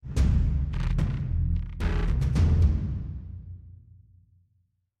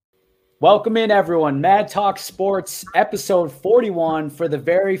Welcome in, everyone. Mad Talk Sports, episode 41. For the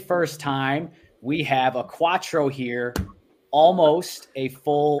very first time, we have a quattro here, almost a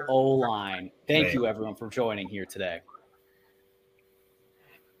full O-line. Thank you, everyone, for joining here today.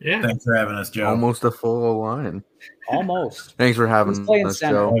 Yeah. Thanks for having us, Joe. Almost a full O-line. Almost. Thanks for having us,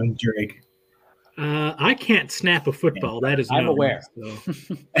 center? Joe. Drake. I can't snap a football. That is I'm known, aware. So.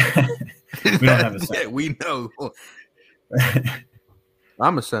 We don't have a center. Yeah, we know.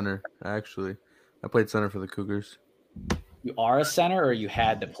 I'm a center, actually. I played center for the Cougars. You are a center, or you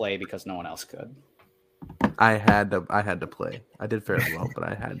had to play because no one else could? I had to play. I did fairly well, but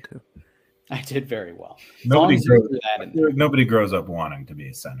I had to. I did very well. Nobody grows up wanting to be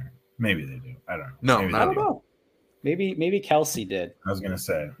a center. Maybe they do. I don't know. No, I don't know. Maybe Kelsey did. I was gonna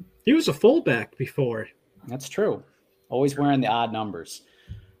say he was a fullback before. That's true. Always wearing the odd numbers.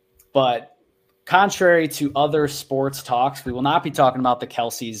 But contrary to other sports talks, we will not be talking about the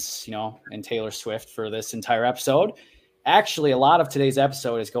Kelseys, and Taylor Swift for this entire episode. Actually, a lot of today's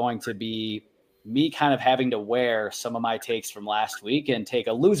episode is going to be me kind of having to wear some of my takes from last week and take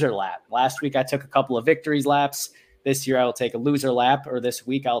a loser lap. Last week, I took a couple of victories laps. This year, I will take a loser lap, or this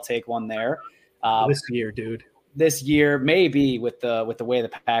week, I'll take one there. This year, dude. This year, maybe with the way the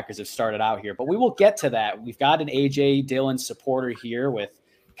Packers have started out here, but we will get to that. We've got an AJ Dillon supporter here with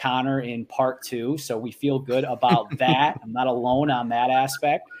Connor in part 2, so we feel good about that. I'm not alone on that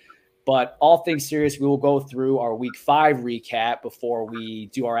aspect, but all things serious, we will go through our week 5 recap before we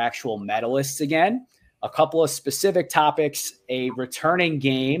do our actual medalists again. A couple of specific topics, a returning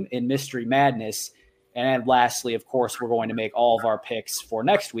game in Mystery Madness, and lastly, of course, we're going to make all of our picks for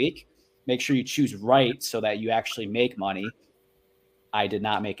next week. Make sure you choose right so that you actually make money. I did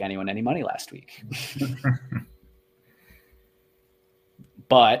not make anyone any money last week.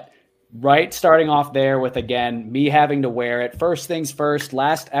 But starting off there with, again, me having to wear it. First things first,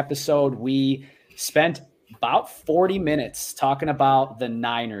 last episode, we spent about 40 minutes talking about the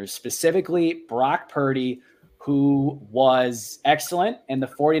Niners, specifically Brock Purdy, who was excellent, and the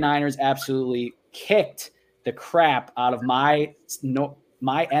 49ers absolutely kicked the crap out of my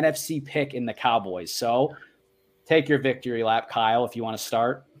NFC pick in the Cowboys. So take your victory lap, Kyle, if you want to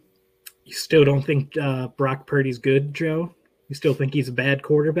start. You still don't think Brock Purdy's good, Joe? You still think he's a bad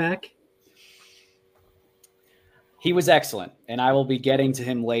quarterback? He was excellent, and I will be getting to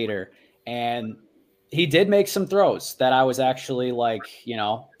him later. And he did make some throws that I was actually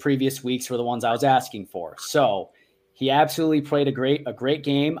previous weeks were the ones I was asking for. So he absolutely played a great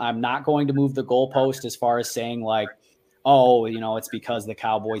game. I'm not going to move the goalpost as far as saying it's because the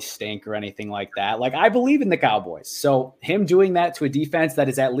Cowboys stink or anything like that. I believe in the Cowboys. So him doing that to a defense that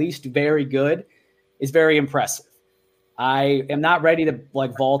is at least very good is very impressive. I am not ready to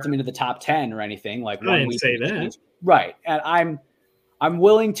vault him into the top 10 or anything. I didn't say that. Right. And I'm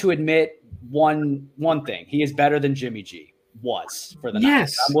willing to admit one thing. He is better than Jimmy G was for the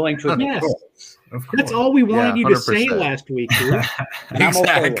Niners. I'm willing to admit yes. Of course. That's all we wanted you to 100%. say last week, dude.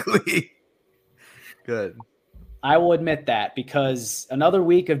 Exactly. Good. I will admit that, because another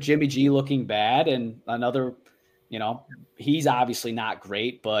week of Jimmy G looking bad, and another, he's obviously not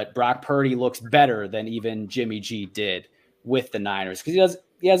great, but Brock Purdy looks better than even Jimmy G did with the Niners, because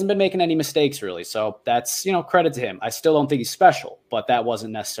he hasn't been making any mistakes really. So that's, credit to him. I still don't think he's special, but that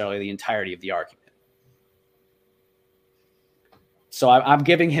wasn't necessarily the entirety of the argument. So I'm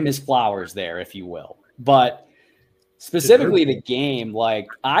giving him his flowers there, if you will. But specifically the game,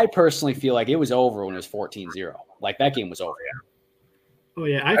 I personally feel like it was over when it was 14-0. That game was over. Oh,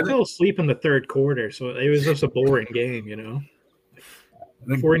 yeah. I fell asleep in the third quarter, so it was just a boring game,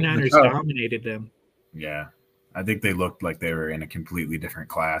 The 49ers dominated them. Yeah. I think they looked like they were in a completely different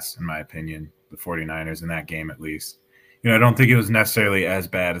class, in my opinion, the 49ers in that game at least. I don't think it was necessarily as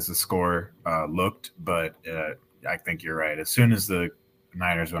bad as the score looked, but I think you're right. As soon as the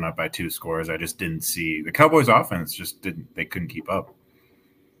Niners went up by 2 scores, I just didn't see – the Cowboys' offense they couldn't keep up.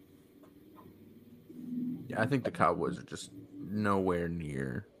 Yeah, I think the Cowboys are just nowhere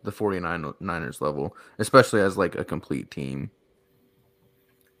near the 49ers level, especially as a complete team.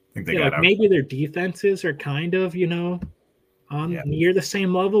 I think they got maybe their defenses are kind of, near the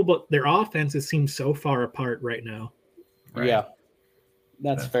same level, but their offenses seem so far apart right now. Right. Yeah,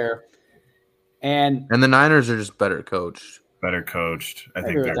 that's fair. And the Niners are just better coached. I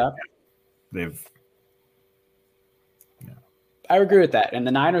think they've. Yeah. I agree with that. And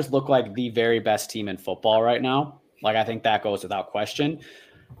the Niners look like the very best team in football right now. I think that goes without question.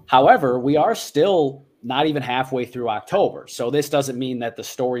 However, we are still not even halfway through October. So this doesn't mean that the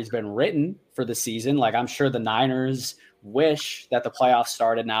story's been written for the season. I'm sure the Niners wish that the playoffs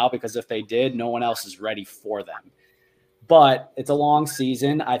started now, because if they did, no one else is ready for them. but it's a long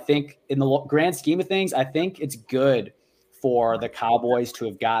season. I think in the grand scheme of things, I think it's good for the Cowboys to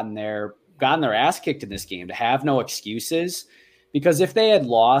have gotten their ass kicked in this game, to have no excuses. Because if they had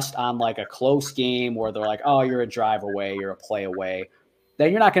lost on like a close game where they're like, oh, you're a drive away, you're a play away,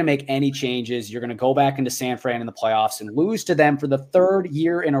 then you're not going to make any changes. You're going to go back into San Fran in the playoffs and lose to them for the third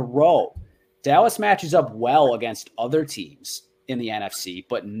year in a row. Dallas matches up well against other teams in the NFC,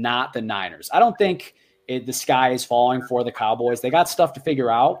 but not the Niners. I don't think the sky is falling for the Cowboys. They got stuff to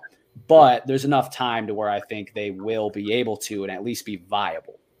figure out, but there's enough time to where I think they will be able to and at least be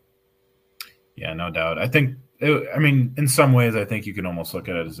viable. Yeah, no doubt. I think, in some ways, I think you can almost look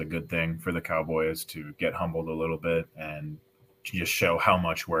at it as a good thing for the Cowboys to get humbled a little bit and just show how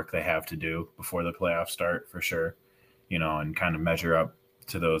much work they have to do before the playoffs start, for sure, and kind of measure up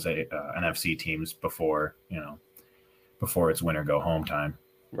to those NFC teams before it's win or go home time.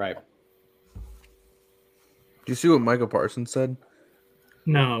 Right. Do you see what Michael Parsons said?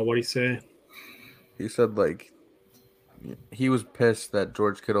 No, what'd he say? He said, like, he was pissed that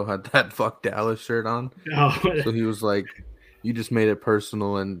George Kittle had that "fuck Dallas" shirt on. Oh. So he was like, you just made it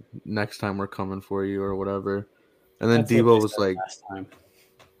personal, and next time we're coming for you or whatever. And then Debo was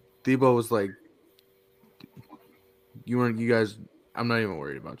like, you guys, I'm not even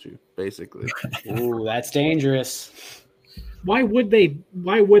worried about you, basically. Ooh, that's dangerous. Why would they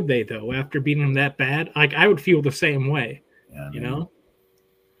though, after beating them that bad? Like, I would feel the same way. Yeah,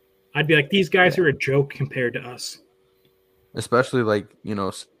 I'd be like, these guys are a joke compared to us. Especially like,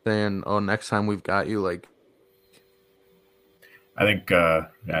 saying, oh, next time we've got you, like, I think the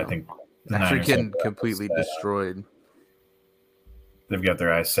after getting completely destroyed. They've got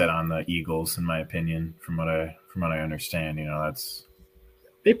their eyes set on the Eagles, in my opinion, from what I understand. That's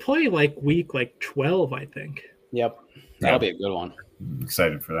they play like week 12, I think. Yep. That'll be a good one. I'm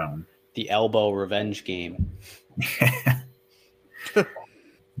excited for that one. The elbow revenge game.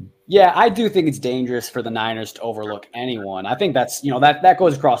 Yeah, I do think it's dangerous for the Niners to overlook anyone. I think that's, that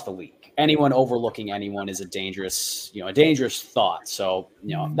goes across the league. Anyone overlooking anyone is a dangerous thought. So,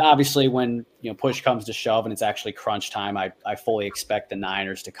 obviously when, push comes to shove and it's actually crunch time, I fully expect the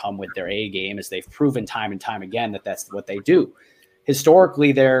Niners to come with their A game, as they've proven time and time again that that's what they do.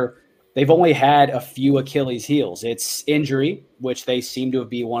 Historically, they've only had a few Achilles heels. It's injury, which they seem to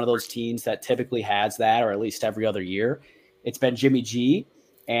be one of those teams that typically has that, or at least every other year. It's been Jimmy G,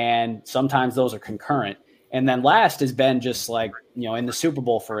 and sometimes those are concurrent. And then last has been just like, in the Super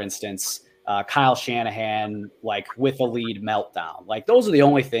Bowl, for instance, Kyle Shanahan, like with a lead meltdown. Like, those are the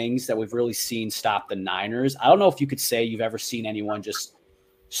only things that we've really seen stop the Niners. I don't know if you could say you've ever seen anyone just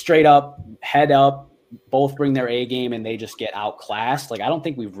straight up, head up, both bring their A game and they just get outclassed. Like, I don't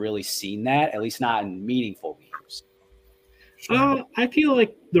think we've really seen that, at least not in meaningful games. I feel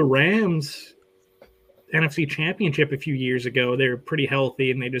like the Rams NFC Championship a few years ago, they were pretty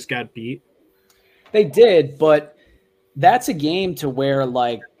healthy and they just got beat. They did, but that's a game to where,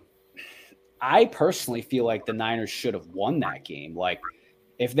 like, I personally feel like the Niners should have won that game. Like,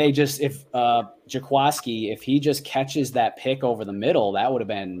 if Jaquaski, if he just catches that pick over the middle, that would have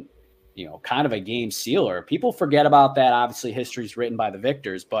been, kind of a game sealer. People forget about that. Obviously, history's written by the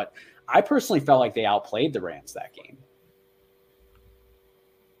victors, but I personally felt like they outplayed the Rams that game.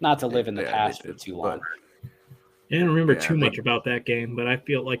 Not to live in the past for too long. I don't remember too much about that game, but I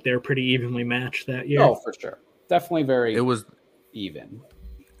feel like they were pretty evenly matched that year. Oh, for sure. Definitely very even.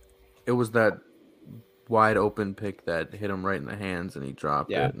 It was that wide open pick that hit him right in the hands and he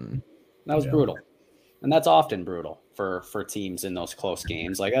dropped it. And that was brutal. And that's often brutal for teams in those close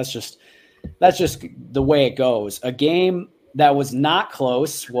games. Like, that's just the way it goes. A game that was not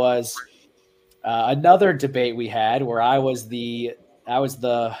close was another debate we had where I was the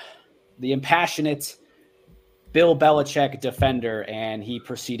impassionate Bill Belichick defender, and he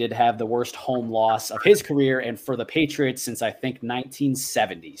proceeded to have the worst home loss of his career and for the Patriots since, I think,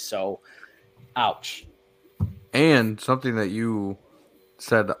 1970. So, ouch. And something that you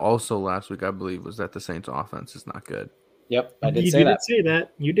said also last week, I believe, was that the Saints' offense is not good. Yep, I did say that. You did say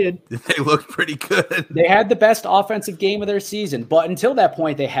that. You did. They looked pretty good. They had the best offensive game of their season, but until that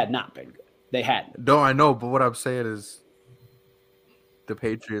point, they had not been good. They hadn't. No, I know, but what I'm saying is the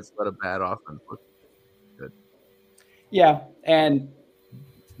Patriots let a bad offense look good. Yeah, and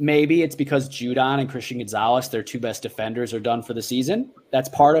maybe it's because Judon and Christian Gonzalez, their two best defenders, are done for the season. That's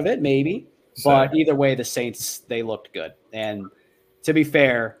part of it, maybe. But either way, the Saints, they looked good. And to be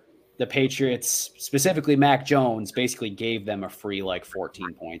fair, the Patriots, specifically Mac Jones, basically gave them a free,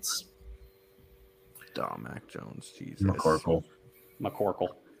 14 points. Oh, Mac Jones, Jesus. McCorkle.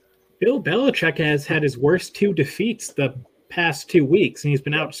 Bill Belichick has had his worst two defeats the past 2 weeks, and he's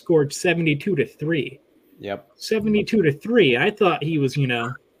been outscored 72-3. Yep. 72-3. I thought he was,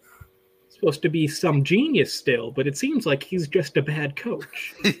 supposed to be some genius still, but it seems like he's just a bad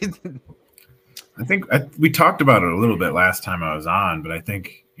coach. I think we talked about it a little bit last time I was on, but I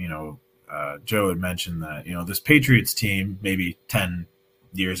think, Joe had mentioned that, this Patriots team maybe 10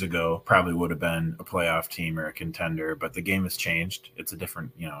 years ago probably would have been a playoff team or a contender, but the game has changed. It's a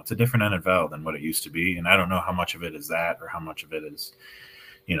different NFL than what it used to be. And I don't know how much of it is that or how much of it is,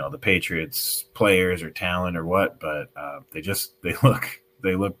 the Patriots players or talent or what, but they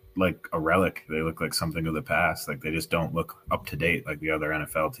look like a relic. They look like something of the past. Like they just don't look up to date like the other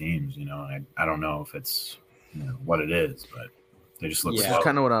NFL teams, I don't know if it's what it is, but they just look slow. That's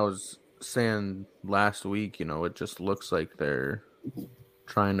kind of what I was saying last week. It just looks like they're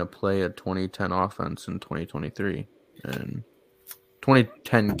trying to play a 2010 offense in 2023 and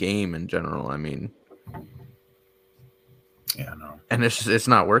 2010 game in general. I mean, yeah, no, and it's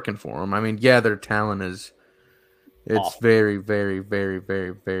not working for them. I mean, their talent is very, very, very,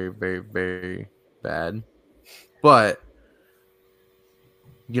 very, very, very, very bad. But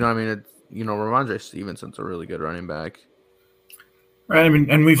Ramondre Stevenson's a really good running back. Right. I mean,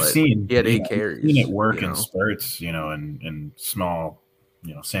 and we've seen he had 8 carries. Seen it work in spurts, in small,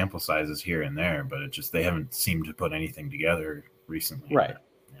 sample sizes here and there, but they haven't seemed to put anything together recently. Right.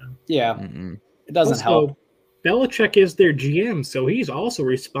 Yeah. Mm-mm. It doesn't help. Belichick is their GM, so he's also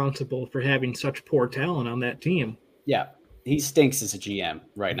responsible for having such poor talent on that team. Yeah. He stinks as a GM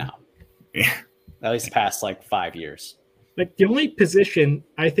right now. Yeah. At least the past 5 years. Like the only position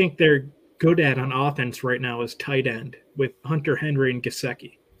I think they're good at on offense right now is tight end with Hunter Henry and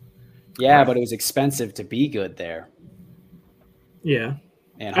Gesicki. Yeah, but it was expensive to be good there. Yeah.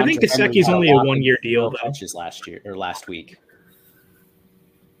 And I think Gesicki's only a 1-year deal, though. Catches last week.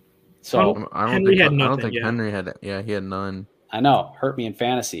 So I don't think Henry had. Yeah, he had none. I know. Hurt me in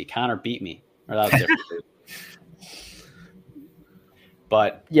fantasy. Connor beat me. Or that was different.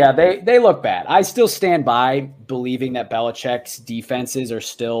 But yeah, they look bad. I still stand by believing that Belichick's defenses are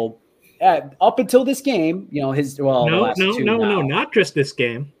still up until this game. No, not just this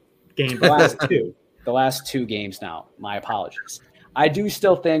game. The last two. The last 2 games now. My apologies. I do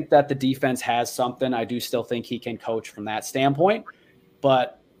still think that the defense has something. I do still think he can coach from that standpoint,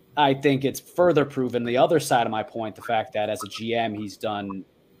 but I think it's further proven the other side of my point, the fact that as a GM, he's done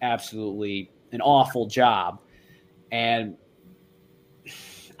absolutely an awful job. And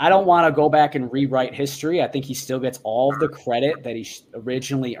I don't want to go back and rewrite history. I think he still gets all of the credit that he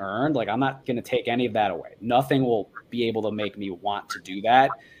originally earned. I'm not going to take any of that away. Nothing will be able to make me want to do that.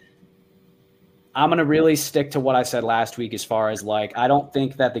 I'm going to really stick to what I said last week as far as I don't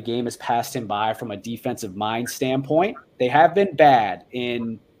think that the game has passed him by from a defensive mind standpoint. They have been bad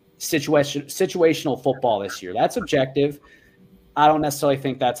in situational football this year. That's objective. I don't necessarily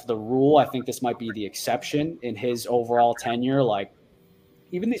think that's the rule. I think this might be the exception in his overall tenure.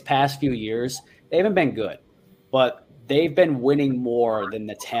 Even these past few years, they haven't been good, but they've been winning more than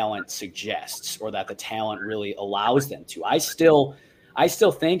the talent suggests or that the talent really allows them to. I still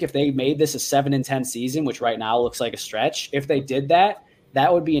think if they made this a 7-10 season, which right now looks like a stretch, if they did that,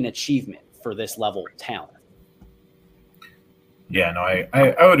 that would be an achievement for this level of talent. Yeah, no,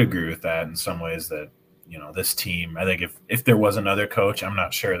 I would agree with that in some ways that, this team, I think if there was another coach, I'm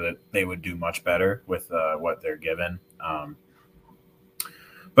not sure that they would do much better with what they're given.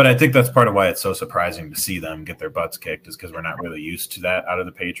 But I think that's part of why it's so surprising to see them get their butts kicked is because we're not really used to that out of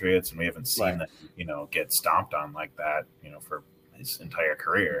the Patriots, and we haven't seen them, get stomped on like that, for his entire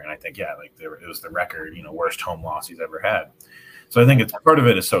career. And I think, it was the record, worst home loss he's ever had. So I think it's part of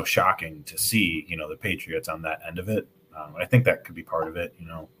it is so shocking to see, the Patriots on that end of it. I think that could be part of it,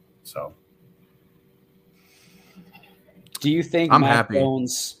 so. Do you think Mac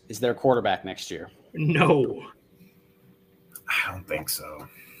Jones is their quarterback next year? No. I don't think so.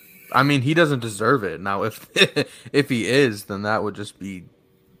 I mean, he doesn't deserve it. Now, if he is, then that would just be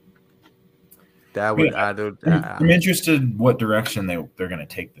that would. I'm interested what direction they're going to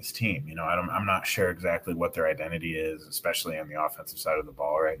take this team. I'm not sure exactly what their identity is, especially on the offensive side of the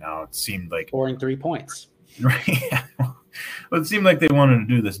ball right now. It seemed like scoring 3 points. Right. Well, it seemed like they wanted to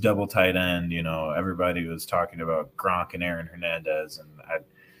do this double tight end. Everybody was talking about Gronk and Aaron Hernandez, and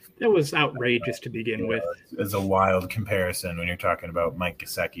that was outrageous to begin with. It's a wild comparison when you're talking about Mike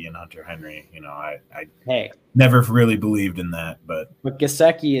Gesicki and Hunter Henry. I never really believed in that, but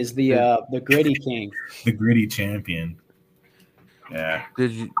Gesicki is the gritty king, the gritty champion. Yeah.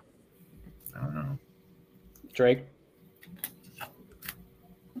 Did you? I don't know. Drake.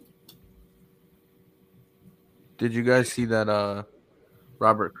 Did you guys see that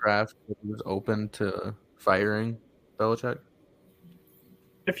Robert Kraft was open to firing Belichick?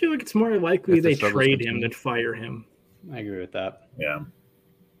 I feel like it's more likely If the they struggles trade him continue. than fire him. I agree with that. Yeah.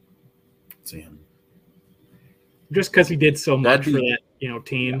 See him. Just because he did so much That'd for be- that,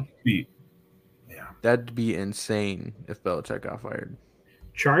 team. Yeah. That'd be insane if Belichick got fired.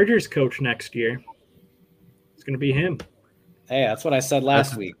 Chargers coach next year. It's going to be him. Hey, that's what I said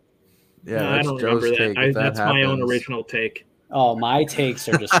last That's- week. Yeah, No, I that's don't Joe's remember take. that. If that That's my own happens- original take. Oh, my takes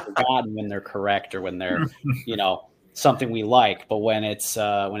are just forgotten when they're correct or when they're, something we like. But when it's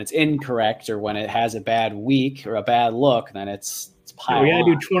incorrect or when it has a bad week or a bad look, then it's pile We got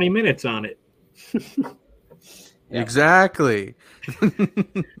to on. do 20 minutes on it. Yeah. Exactly.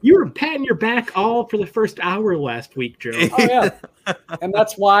 You were patting your back all for the first hour last week, Joe. Oh yeah, and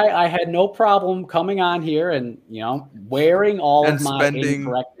that's why I had no problem coming on here and wearing all And of my spending-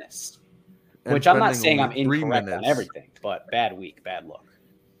 incorrectness. And Which I'm not spending saying I'm only 3 incorrect on minutes. everything, but bad week, bad look.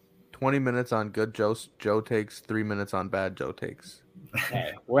 20 minutes on good Joe takes, 3 minutes on bad Joe takes.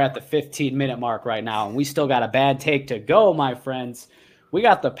 Hey, we're at the 15-minute mark right now, and we still got a bad take to go, my friends. We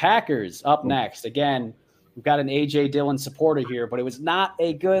got the Packers up next. Again, we've got an A.J. Dillon supporter here, but it was not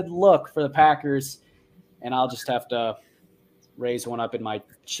a good look for the Packers, and I'll just have to raise one up in my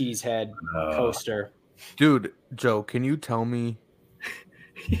cheesehead coaster. Dude, Joe, can you tell me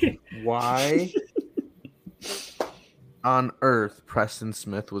why on earth Preston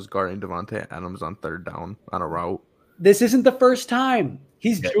Smith was guarding Devontae Adams on third down on a route? This isn't the first time.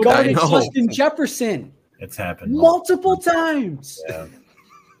 He's Yeah, guarded I know. Justin Jefferson It's happened multiple times. Yeah.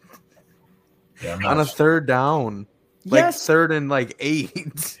 Yeah, I'm On a not third down. Like Yes. third and like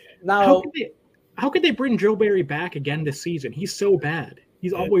 8. Now, How could they bring Joe Barry back again this season? He's so bad.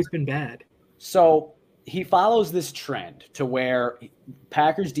 He's always been bad. so he follows this trend to where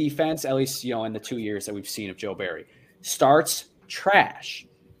Packers defense, at least in the 2 years that we've seen of Joe Barry, starts trash.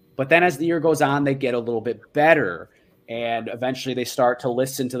 But then as the year goes on, they get a little bit better. And eventually they start to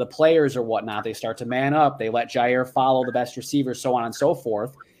listen to the players or whatnot. They start to man up. They let Jair follow the best receivers, so on and so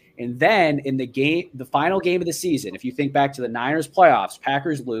forth. And then in the final game of the season, if you think back to the Niners playoffs,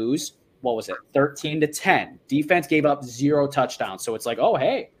 Packers lose, 13-10. Defense gave up 0 touchdowns. So it's like, oh,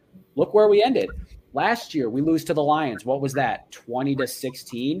 hey, look where we ended. Last year, we lose to the Lions. What was that?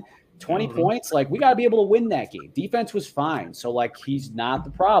 20-16? 20 points? Like, we got to be able to win that game. Defense was fine. So, he's not the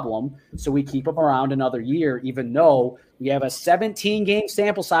problem. So we keep him around another year, even though we have a 17-game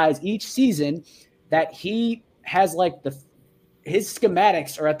sample size each season that he has, his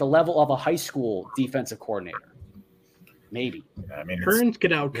schematics are at the level of a high school defensive coordinator. Maybe. I mean, Hearns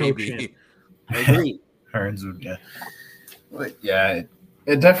could outcoach him. Maybe. I agree. Hearns would, yeah. But yeah,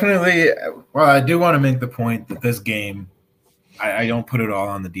 it definitely. Well, I do want to make the point that this game, I don't put it all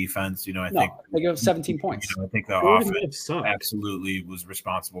on the defense. I think they give up 17 points. I think the Gordon offense Mims sucked. absolutely was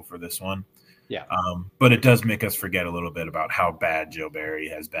responsible for this one. Yeah. But it does make us forget a little bit about how bad Joe Barry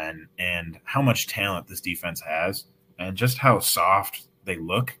has been and how much talent this defense has and just how soft they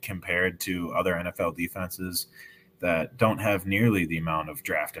look compared to other NFL defenses that don't have nearly the amount of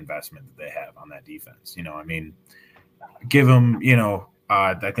draft investment that they have on that defense. Give them,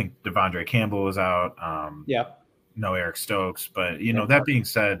 I think Devondre Campbell was out. No Eric Stokes. But, that being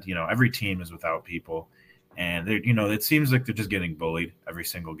said, every team is without people. And, it seems like they're just getting bullied every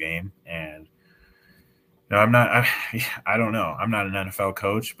single game. And, I don't know. I'm not an NFL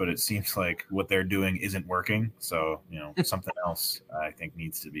coach, but it seems like what they're doing isn't working. So, something else I think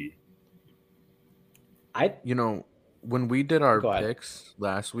needs to be. When we did our Go ahead. picks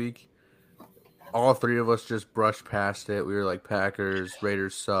last week, all three of us just brushed past it. We were like, Packers,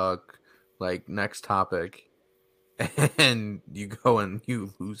 Raiders suck, next topic. And you go and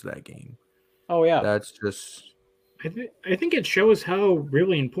you lose that game. Oh, yeah. That's just... I think it shows how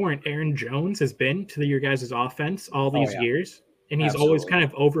really important Aaron Jones has been to your guys' offense all these years. And he's always kind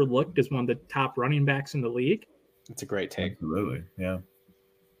of overlooked as one of the top running backs in the league. That's a great take. Absolutely, yeah.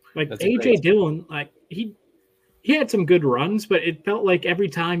 That's a A.J. great- Dillon, he had some good runs, but it felt like every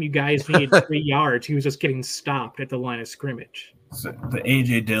time you guys needed 3 yards, he was just getting stopped at the line of scrimmage. So the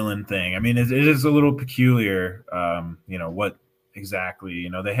A.J. Dillon thing, I mean, it is a little peculiar, what exactly,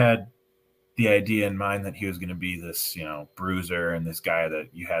 they had the idea in mind that he was going to be this, bruiser and this guy that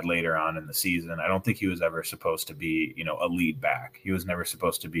you had later on in the season. I don't think he was ever supposed to be, a lead back. He was never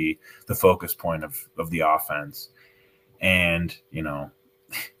supposed to be the focus point of the offense. And,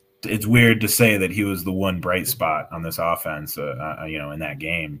 it's weird to say that he was the one bright spot on this offense, in that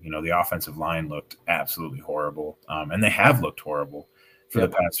game. The offensive line looked absolutely horrible, and they have looked horrible for the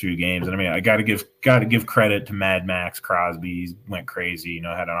past few games. And I mean, I got to give credit to Mad Max Crosby. He went crazy,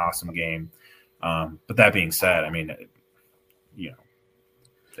 had an awesome game. But that being said, I mean,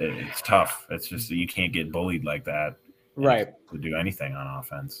 it's tough. It's just that you can't get bullied like that. right, to do anything on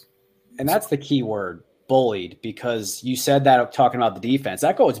offense. And that's the key word, bullied, because you said that talking about the defense.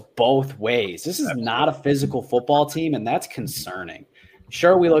 That goes both ways. This is not a physical football team, and that's concerning.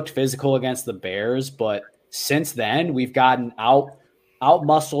 Sure, we looked physical against the Bears, but since then we've gotten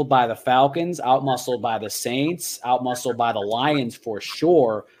out-muscled by the Falcons, out-muscled by the Saints, out-muscled by the Lions for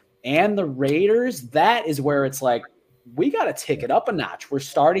sure, and the Raiders. That is where it's like, we got to tick it up a notch. We're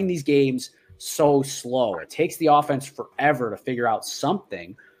starting these games so slow. It takes the offense forever to figure out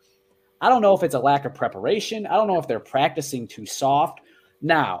something. I don't know if it's a lack of preparation. I don't know if they're practicing too soft.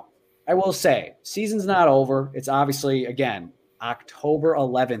 Now, I will say, season's not over. It's obviously, again, October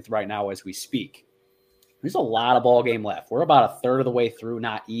 11th right now as we speak. There's a lot of ball game left. We're about a third of the way through,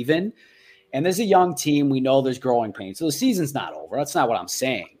 not even. And there's a young team. We know there's growing pains. So the season's not over. That's not what I'm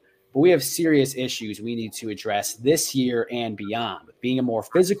saying. But we have serious issues we need to address this year and beyond. Being a more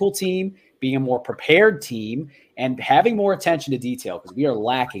physical team, being a more prepared team, and having more attention to detail, because we are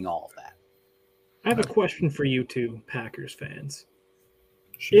lacking all of that. I have a question for you two Packers fans.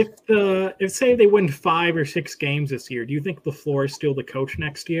 Sure. If say they win 5 or 6 games this year, do you think LaFleur is still the coach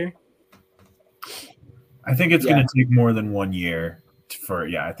next year? I think it's going to take more than 1 year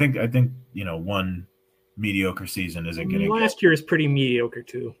I think one mediocre season isn't going to. Last year is pretty mediocre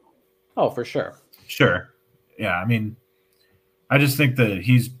too. Oh, for sure. Sure. Yeah, I mean, I just think that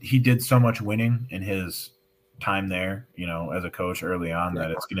he did so much winning in his time there, as a coach early on,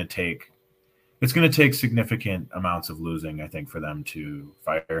 that it's going to take significant amounts of losing, I think, for them to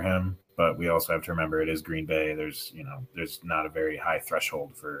fire him. But we also have to remember it is Green Bay. There's not a very high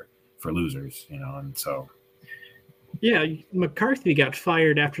threshold for losers, and so. Yeah, McCarthy got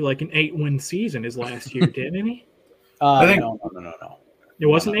fired after like an 8-win season his last year, didn't he? No. It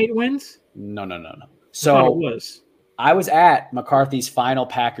wasn't 8 wins? No. So it was. I was at McCarthy's final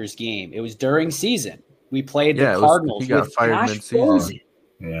Packers game. It was during season. We played the Cardinals with Josh Rosen.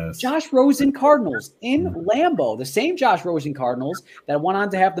 Yes. Josh Rosen Cardinals in Lambeau, the same Josh Rosen Cardinals that went on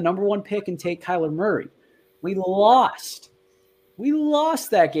to have the number 1 pick and take Kyler Murray. We lost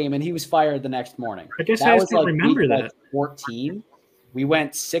that game, and he was fired the next morning. I guess I just don't remember that. Like 14. We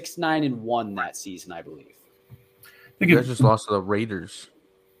went 6-9-1 that season, I believe. You guys just lost to the Raiders.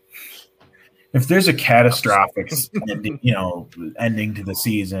 If there's a catastrophic ending to the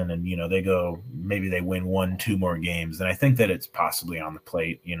season, and maybe they win 1-2 more games, then I think that it's possibly on the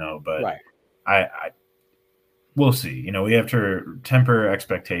plate. But right. I we'll see. We have to temper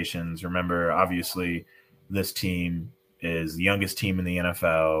expectations. Remember, obviously, this team is the youngest team in the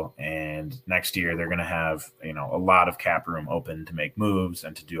NFL, and next year they're going to have a lot of cap room open to make moves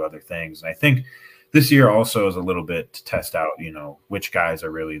and to do other things. And I think this year also is a little bit to test out, which guys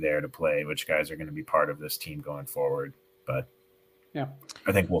are really there to play, which guys are going to be part of this team going forward. But yeah,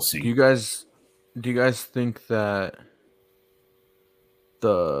 I think we'll see. Do you guys think that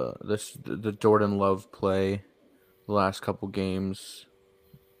the Jordan Love play the last couple games?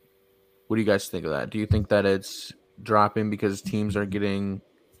 What do you guys think of that? Do you think that it's dropping because teams are getting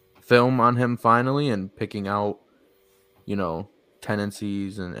film on him finally and picking out,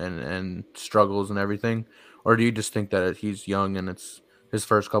 tendencies and struggles and everything, or do you just think that he's young and it's his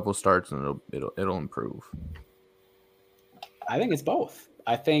first couple starts and it'll improve? I think it's both.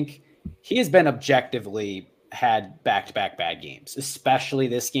 I think he has been objectively had back-to-back bad games, especially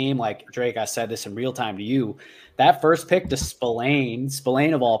this game. Like Drake, I said this in real time to you. That first pick to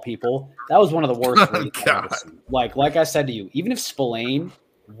Spillane of all people, that was one of the worst. Like I said to you, even if Spillane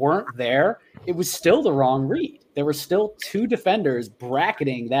weren't there, it was still the wrong read. There were still 2 defenders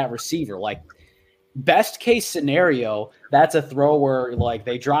bracketing that receiver. Like, best case scenario, that's a throw where like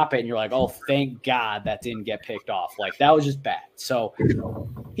they drop it and you're like, oh, thank God that didn't get picked off. Like, that was just bad. So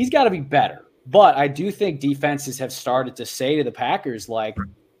he's got to be better. But I do think defenses have started to say to the Packers, like,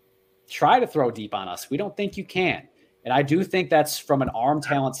 try to throw deep on us. We don't think you can. And I do think that's from an arm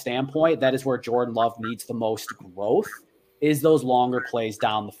talent standpoint, that is where Jordan Love needs the most growth, is those longer plays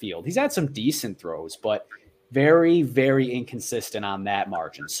down the field. He's had some decent throws, but very, very inconsistent on that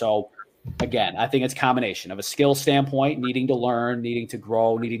margin. So, again, I think it's a combination of a skill standpoint, needing to learn, needing to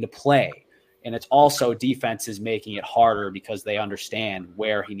grow, needing to play. And it's also defenses making it harder because they understand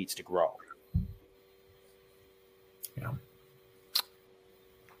where he needs to grow. Yeah.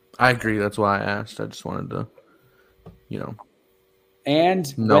 I agree. That's why I asked. I just wanted to,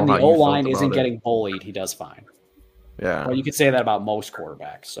 And when the O-line isn't getting bullied, he does fine. Yeah. Well, you could say that about most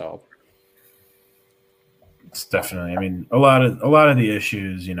quarterbacks. So it's definitely. I mean, a lot of the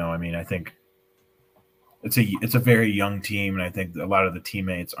issues. I think it's a very young team, and I think a lot of the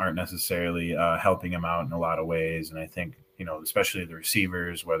teammates aren't necessarily helping him out in a lot of ways. And I think especially the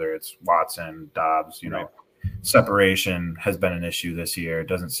receivers, whether it's Watson, Dobbs, right. separation has been an issue this year. It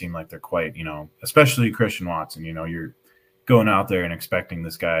doesn't seem like they're quite, especially Christian Watson. You're going out there and expecting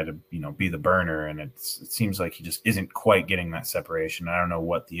this guy to, be the burner, and it seems like he just isn't quite getting that separation. I don't know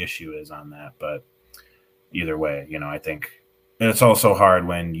what the issue is on that, but either way, I think it's also hard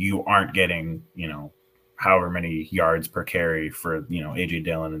when you aren't getting, however many yards per carry for, AJ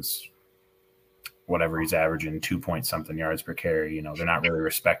Dillon is whatever he's averaging, 2-point-something yards per carry. They're not really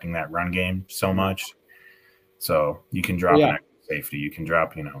respecting that run game so much. So you can drop an extra safety. You can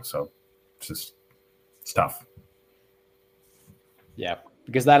drop, so it's tough. Yeah,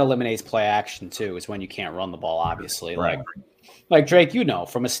 because that eliminates play action too. Is when you can't run the ball, obviously. Right. Like Drake,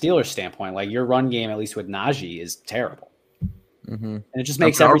 from a Steelers standpoint, like your run game, at least with Najee, is terrible, and it just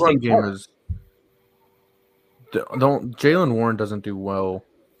makes everything game Jaylen Warren doesn't do well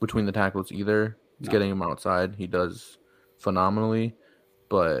between the tackles either. He's getting him outside. He does phenomenally,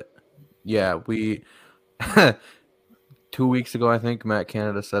 but yeah, we 2 weeks ago, I think Matt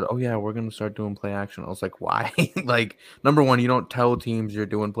Canada said, "Oh yeah, we're gonna start doing play action." I was like, "Why?" Like, number one, you don't tell teams you're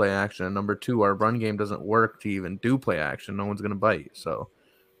doing play action, and number two, our run game doesn't work to even do play action. No one's gonna bite. So,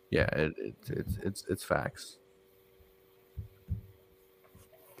 yeah, it's facts.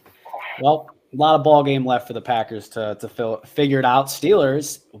 Well, a lot of ball game left for the Packers to figure it out.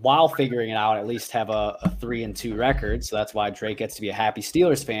 Steelers, while figuring it out, at least have a 3-2 record. So that's why Drake gets to be a happy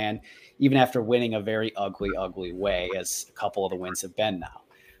Steelers fan, even after winning a very ugly way, as a couple of the wins have been now.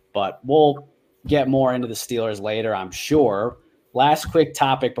 But we'll get more into the Steelers later, I'm sure. Last quick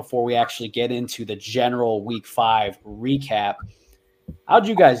topic before we actually get into the general Week 5 recap. How'd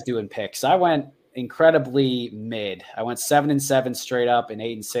you guys do in picks? I went incredibly mid. I went 7-7 straight up and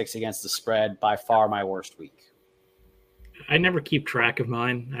 8-6 against the spread. By far my worst week. I never keep track of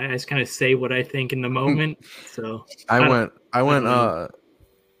mine. I just kind of say what I think in the moment. So I went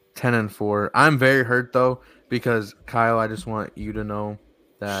 10-4. I'm very hurt though, because Kyle, I just want you to know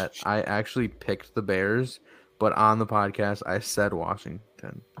that I actually picked the Bears, but on the podcast I said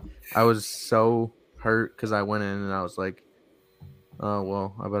Washington. I was so hurt because I went in and I was like, oh,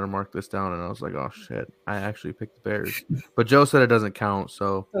 well, I better mark this down. And I was like, oh shit, I actually picked the Bears. But Joe said it doesn't count,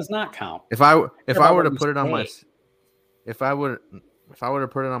 so it does not count. If I were to put it on my if I would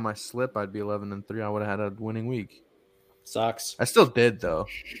have put it on my slip, I'd be 11-3. I would have had a winning week. Sucks. I still did though.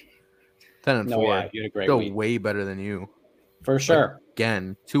 10-4. No, yeah, you had a great still week. Way better than you. For sure. Like,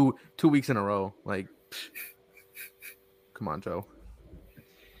 again, two weeks in a row. Like, come on, Joe.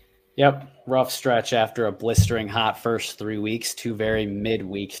 Yep, rough stretch after a blistering hot first 3 weeks, 2 very mid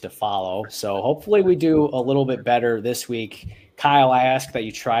weeks to follow. So hopefully we do a little bit better this week. Kyle, I ask that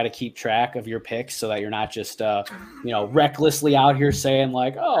you try to keep track of your picks so that you're not just recklessly out here saying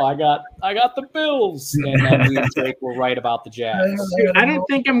like, "Oh, I got the Bills," and then we and Drake were right about the Jags. Dude, I don't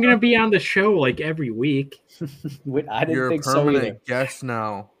think I'm gonna be on the show like every week. I didn't think so either. You're a permanent guest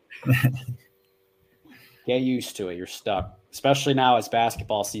now. Get used to it. You're stuck. Especially now as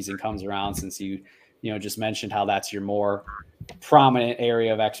basketball season comes around, since you just mentioned how that's your more prominent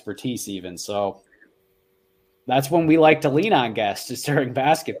area of expertise even. So that's when we like to lean on guests, is during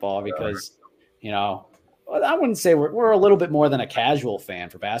basketball, because, I wouldn't say we're a little bit more than a casual fan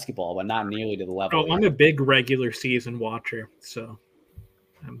for basketball, but not nearly to the level. Oh, I'm a big regular season watcher. So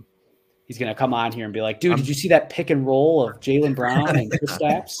he's going to come on here and be like, dude, did you see that pick and roll of Jaylen Brown and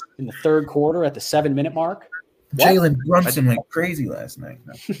Kristaps in the third quarter at the 7-minute mark? Jalen Brunson went crazy last night.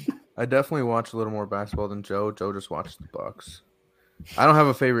 I definitely watched a little more basketball than Joe. Joe just watched the Bucks. I don't have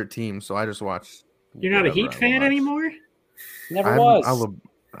a favorite team, so I just watch. You're not a Heat fan anymore? Never was.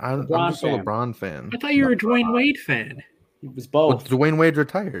 I'm just a LeBron fan. I thought you were a Dwayne Wade fan. It was both. Well, Dwayne Wade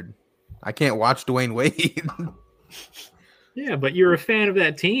retired. I can't watch Dwayne Wade. Yeah, but you're a fan of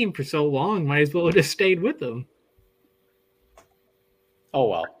that team for so long. Might as well have just stayed with them. Oh,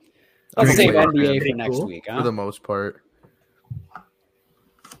 well. Let's save NBA for next week, huh? For the most part.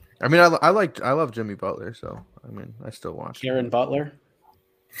 I mean, I love Jimmy Butler, so I still watch. Jaron Butler.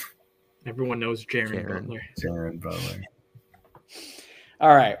 Everyone knows Jaron Butler. Jaron Butler.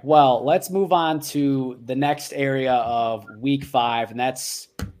 All right. Well, let's move on to the next area of Week 5, and that's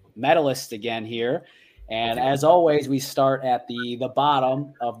medalists again here. And as always, we start at the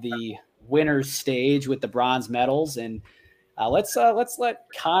bottom of the winners stage with the bronze medals, and let's let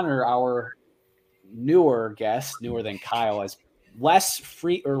Connor, our newer guest, newer than Kyle, as less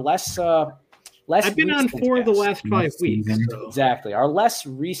free or less. I've been on 4 of the last 5 weeks. So. Exactly, our less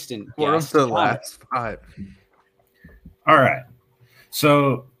recent guest. 4 of the last 5. All right.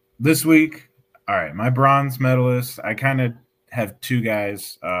 So this week, all right, my bronze medalists. I kind of have 2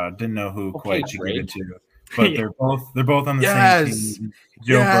 guys. Didn't know who quite to give it to, but they're both on the same team.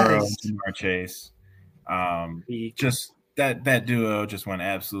 Joe Burrow and Jamar Chase. Just that duo just went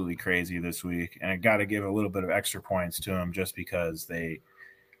absolutely crazy this week, and I got to give a little bit of extra points to them just because they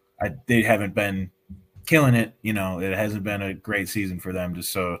haven't been killing it. It hasn't been a great season for them.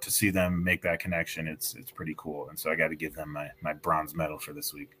 Just so to see them make that connection, it's pretty cool. And so I got to give them my bronze medal for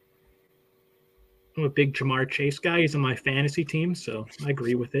this week. I'm a big Jamar Chase guy. He's on my fantasy team, so I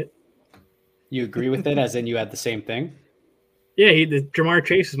agree with it. You agree with it, as in you had the same thing? Yeah, Jamar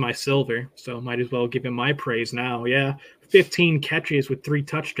Chase is my silver, so might as well give him my praise now. Yeah, 15 catches with 3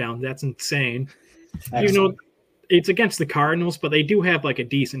 touchdowns. That's insane. Excellent. It's against the Cardinals, but they do have like a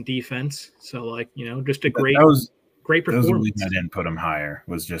decent defense. So just a great performance. The reason I didn't put him higher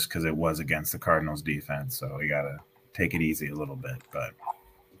was just because it was against the Cardinals defense. So we got to take it easy a little bit. But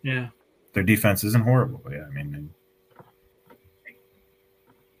yeah, their defense isn't horrible. Yeah, I mean.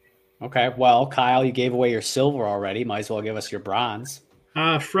 Okay, well, Kyle, you gave away your silver already. Might as well give us your bronze.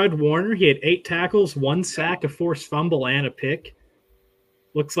 Fred Warner, he had 8 tackles, 1 sack, a forced fumble, and a pick.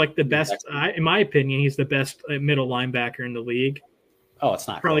 Looks like the best, in my opinion, he's the best middle linebacker in the league. Oh, it's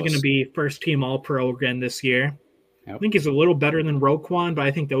not probably going to be first-team All-Pro again this year. Yep. I think he's a little better than Roquan, but I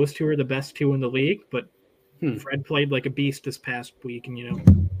think those two are the best 2 in the league. But Fred played like a beast this past week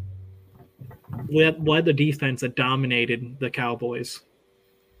and, led the defense that dominated the Cowboys.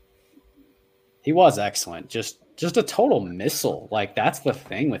 He was excellent. Just a total missile. Like, that's the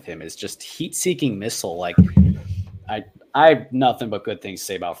thing with him, is just heat-seeking missile. Like, I have nothing but good things to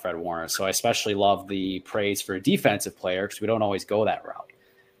say about Fred Warner. So I especially love the praise for a defensive player because we don't always go that route.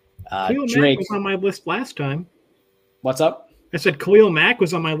 Khalil Mack was on my list last time. What's up? I said Khalil Mack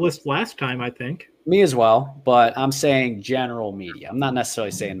was on my list last time, I think. Me as well, but I'm saying general media. I'm not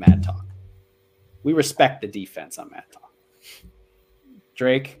necessarily saying Mad Talk. We respect the defense on Mad Talk.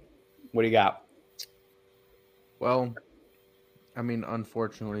 Drake, what do you got? Well, I mean,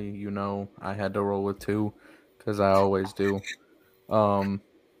 unfortunately, I had to roll with 2 because I always do.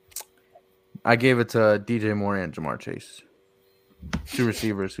 I gave it to DJ Moore and Jamar Chase. 2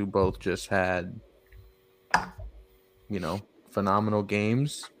 receivers who both just had, phenomenal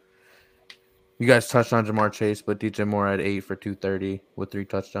games. You guys touched on Jamar Chase, but DJ Moore had 8 for 230 with 3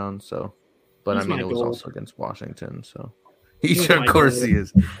 touchdowns. So, but He's it was goal. Also against Washington. So, of course he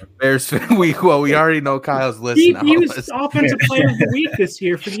is. Bears week. Well, we already know Kyle's list. He was offensive player of the week this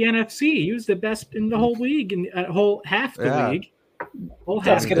year for the NFC. He was the best in the whole league and whole half the league. I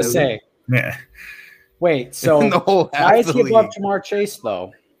was gonna say. Yeah. Wait, so why is he above Jamar Chase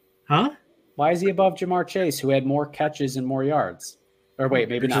though? Huh? Why is he above Jamar Chase, who had more catches and more yards? Or wait,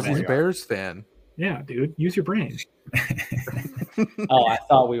 maybe because not. Because he's a Bears fan. Yeah, dude, use your brain. Oh, I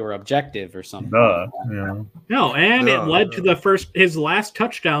thought we were objective or something. Yeah. No, and it led to his last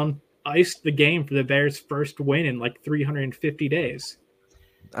touchdown iced the game for the Bears' first win in like 350 days.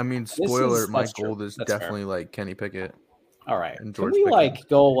 I mean, spoiler, my goal is definitely like Kenny Pickett. All right. Can we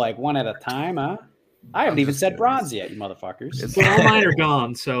go one at a time, huh? I haven't even said bronze yet, you motherfuckers. Well, all mine are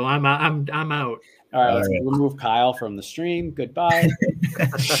gone, so I'm out. All right, let's remove Kyle from the stream. Goodbye.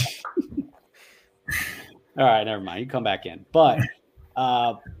 All right, never mind. You come back in. But,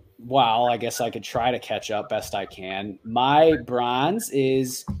 I guess I could try to catch up best I can. My bronze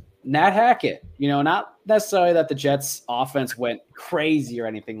is Nat Hackett. Not necessarily that the Jets offense went crazy or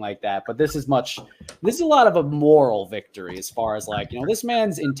anything like that, but this is a lot of a moral victory as far as this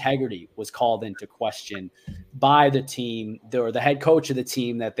man's integrity was called into question by the team or the head coach of the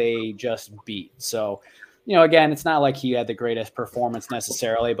team that they just beat. So, again, it's not like he had the greatest performance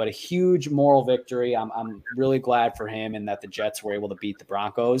necessarily, but a huge moral victory. I'm really glad for him and that the Jets were able to beat the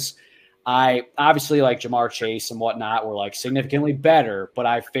Broncos. I obviously Jamar Chase and whatnot were significantly better, but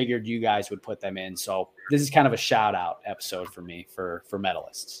I figured you guys would put them in. So this is kind of a shout out episode for me for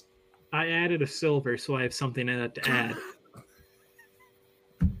medalists. I added a silver, so I have something to add.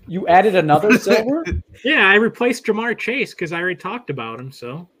 You added another silver? Yeah, I replaced Jamar Chase because I already talked about him,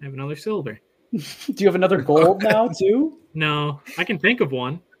 so I have another silver. Do you have another gold now too? No, I can think of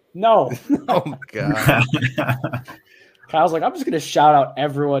one. No. Oh my god. Kyle's I'm just going to shout out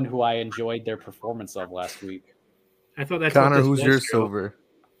everyone who I enjoyed their performance of last week. I thought that's Connor. Who's your silver?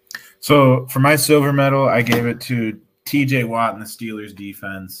 So for my silver medal, I gave it to TJ Watt and the Steelers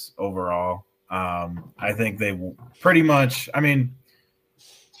defense overall. I think they pretty much. I mean,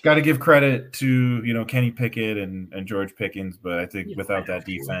 got to give credit to Kenny Pickett and George Pickens, but I think without that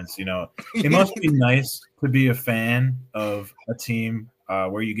defense, it must be nice to be a fan of a team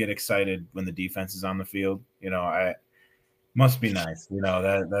where you get excited when the defense is on the field. Must be nice.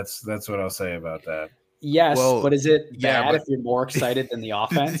 That's what I'll say about that. Yes, Well, but is it yeah, bad but- if you're more excited than the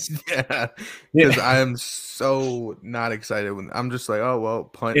offense? Yeah, because I am so not excited when I'm just like, oh well,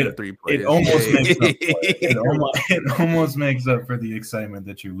 punt in 3 plays. It almost Yay. makes up for it. It almost makes up for the excitement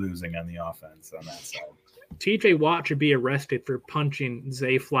that you're losing on the offense on that side. TJ Watt should be arrested for punching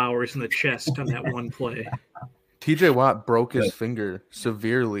Zay Flowers in the chest on that one play. TJ Watt broke his finger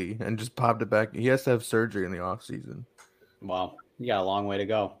severely and just popped it back. He has to have surgery in the offseason. Well, you got a long way to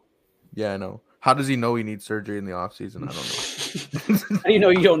go. Yeah, I know. How does he know he needs surgery in the offseason? I don't know. How do you know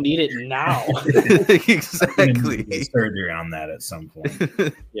you don't need it now? Exactly. Get surgery on that at some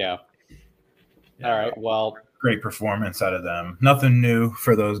point. Yeah. All right. Well, great performance out of them. Nothing new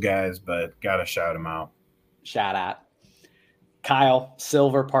for those guys, but gotta shout them out. shout out. Kyle,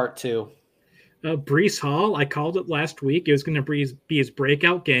 Silver Part 2. Brees Hall, I called it last week. It was going to be his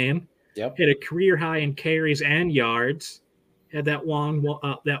breakout game. Yep. Hit a career high in carries and yards. Had that one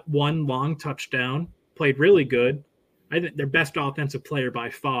long touchdown. Played really good. I think their best offensive player by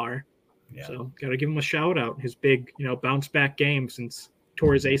far. Yeah. So got to give him a shout out. His big, bounce back game since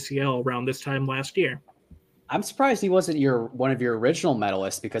tore his ACL around this time last year. I'm surprised he wasn't one of your original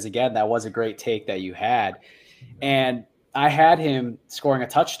medalists because, again, that was a great take that you had. And I had him scoring a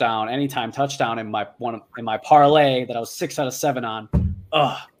touchdown, anytime touchdown in my parlay that I was 6 out of 7 on.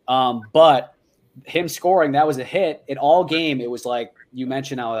 But him scoring, that was a hit. In all game, it was like you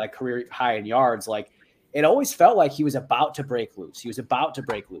mentioned now, like career high in yards. Like it always felt like he was about to break loose. He was about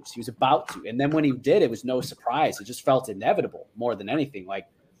to. And then when he did, it was no surprise. It just felt inevitable more than anything. Like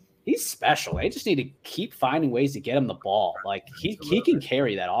he's special. They just need to keep finding ways to get him the ball. Like he can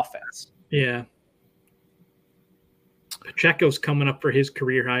carry that offense. Yeah. Pacheco's coming up for his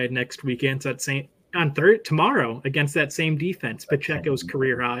career high next weekend. So tomorrow against that same defense. Pacheco's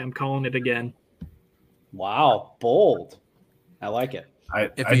career high. I'm calling it again. Wow, bold. I like it.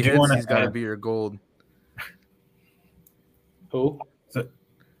 If he hits, he's got to be your gold. Who?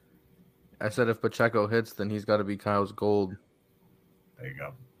 I said if Pacheco hits, then he's got to be Kyle's gold. There you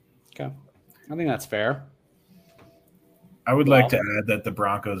go. Okay. I think that's fair. I would like to add that the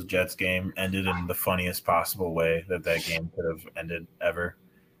Broncos-Jets game ended in the funniest possible way that game could have ended ever.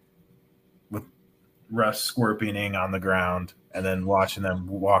 With Russ scorpioning on the ground and then watching them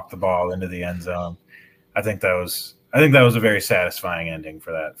walk the ball into the end zone. I think that was a very satisfying ending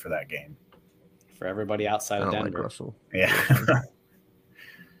for that game. For everybody outside of Denver. Like Russell. Yeah.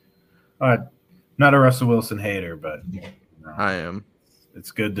 Not a Russell Wilson hater, but I am.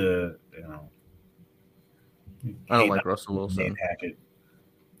 It's good to I don't like Russell Wilson.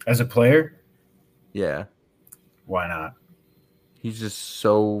 As a player? Yeah. Why not? He's just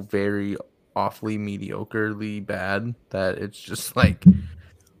so very awfully mediocrely bad that it's just like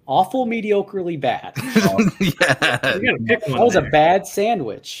awful mediocrely bad. Yeah. You gotta pick one. That was a bad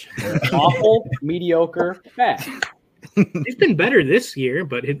sandwich. Awful, mediocre, bad. He's been better this year,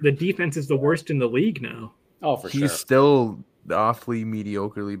 but the defense is the worst in the league now. Oh, for sure. He's still awfully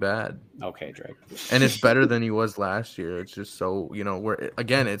mediocrely bad. Okay, Drake. And it's better than he was last year. It's just so,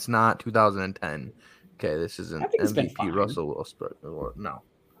 again, it's not 2010. Okay, this isn't MVP Russell Wilson. No.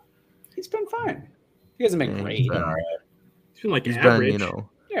 He's been fine. He hasn't been great. He's been like average.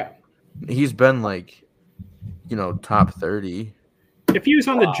 Yeah. He's been like, top 30. If he was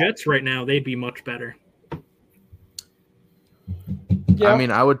on the Jets right now, they'd be much better. Yeah. I mean,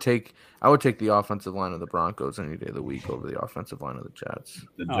 I would take the offensive line of the Broncos any day of the week over the offensive line of the Jets.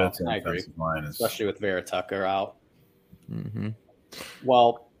 The Jets I agree. offensive line is Especially with Vera Tucker out. Mm-hmm.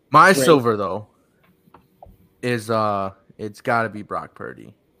 Well, my silver though is it's got to be Brock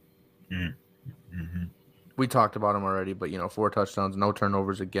Purdy. Mm-hmm. We talked about him already, but 4 touchdowns, no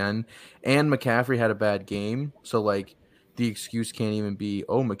turnovers again, and McCaffrey had a bad game, so like the excuse can't even be,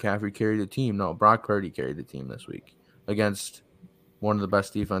 oh, McCaffrey carried the team. No, Brock Purdy carried the team this week against one of the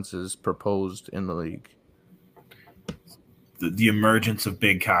best defenses proposed in the league. The emergence of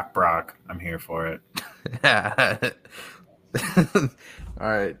Big Cock Brock. I'm here for it. All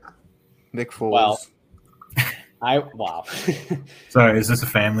right. Nick Foles. Wow. Sorry, is this a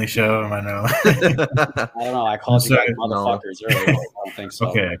family show? Am I know? I don't know. I called you guys motherfuckers earlier. I don't think so.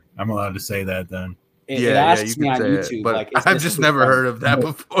 Okay, I'm allowed to say that then. It asks me on YouTube, but like, I've just never heard of that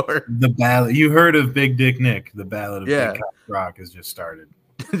before. The ballad. You heard of Big Dick Nick? The ballad of Big Cock Brock has just started.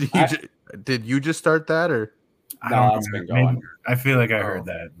 Did you just start that, or? No, it's been going. I feel like I heard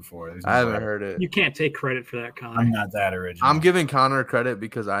that before. I haven't heard it. You can't take credit for that, Connor. I'm not that original. I'm giving Connor credit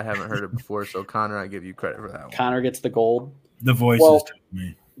because I haven't heard it before. So Connor, I give you credit for that one. Connor gets the gold. The voices to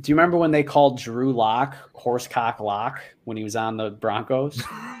me. Do you remember when they called Drew Lock Horsecock Lock when he was on the Broncos?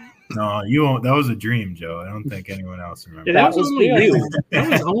 No, you won't. That was a dream, Joe. I don't think anyone else Yeah, remembers. that was only good. you. That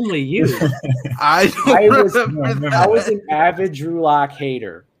was only you. I was an avid Drew Lock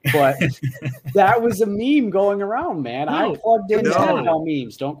hater, but that was a meme going around, man. I plugged in NFL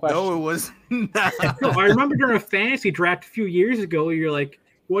memes. Don't question. No, it was not. No, I remember during a fantasy draft a few years ago, you're like,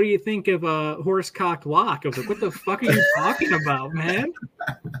 what do you think of Horsecock Lock? I was like, what the fuck are you talking about, man?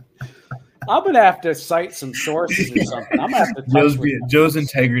 I'm going to have to cite some sources or something. I'm going to have to Joe's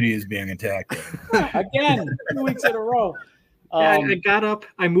integrity is being attacked. Again, 2 weeks in a row. I got up.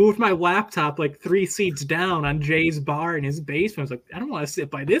 I moved my laptop like 3 seats down on Jay's bar in his basement. I was like, I don't want to sit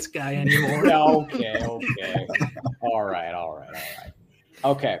by this guy anymore. Okay. All right.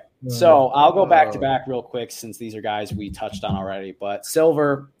 Okay, so I'll go back to back real quick since these are guys we touched on already. But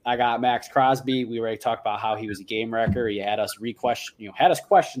Silver, I got Max Crosby. We already talked about how he was a game wrecker. He had us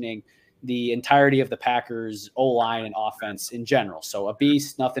questioning the entirety of the Packers O-line and offense in general. So a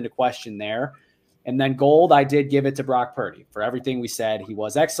beast, nothing to question there. And then gold, I did give it to Brock Purdy. For everything we said, he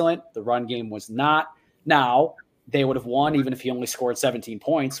was excellent. The run game was not. Now, they would have won even if he only scored 17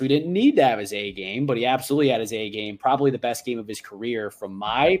 points. So he didn't need to have his A game, but he absolutely had his A game. Probably the best game of his career, from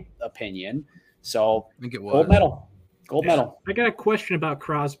my opinion. So I think it was. Gold medal. I got a question about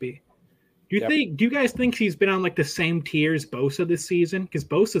Crosby. Do you guys think he's been on like the same tier as Bosa this season? Because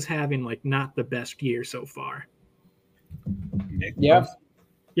Bosa's having like not the best year so far. Nick Yeah. Bosa.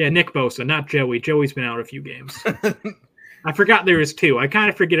 Yeah, Nick Bosa, not Joey. Joey's been out a few games. I forgot there was 2. I kind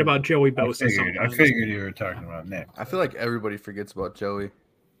of forget about Joey Bosa. I figured you were talking about Nick. I feel like everybody forgets about Joey.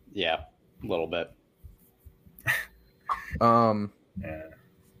 Yeah, a little bit. Yeah.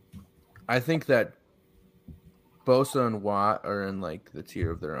 I think that Bosa and Watt are in like the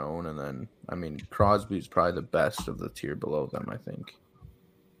tier of their own, and then Crosby's probably the best of the tier below them. I think.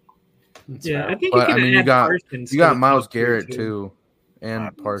 That's Yeah, fair. I think. But you got Myles Garrett too,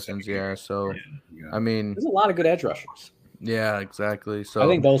 and Parsons. Yeah, so Yeah. There's a lot of good edge rushers. yeah, exactly. So I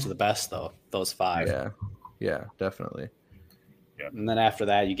think those are the best, though. Those 5. Yeah, definitely. And then after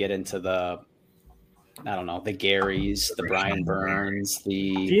that, you get into the Garys, the Brian Burns,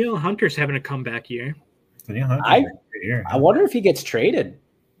 the. Daniel Hunter's having a comeback year. I wonder if he gets traded.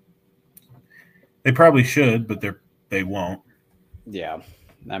 They probably should, but they won't. Yeah,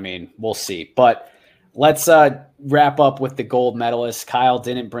 we'll see. But let's wrap up with the gold medalists. Kyle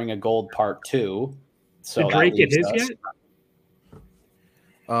didn't bring a gold part 2. So Did Drake get his us. yet?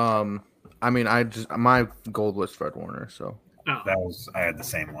 My gold was Fred Warner, so I had the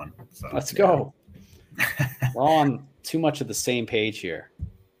same one. So Let's go. We're on too much of the same page here.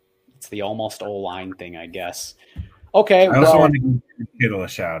 It's the almost O-line thing, I guess. Okay. I also want to give Kittle a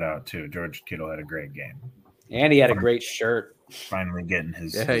shout out too. George Kittle had a great game. And he had a great shirt. Finally getting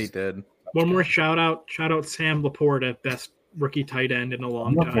his. Yeah, he did. One more shout out. Shout out Sam Laporta, best rookie tight end in a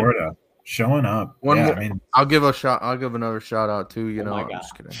long time. Laporta showing up. I'll give another shout out too. I'm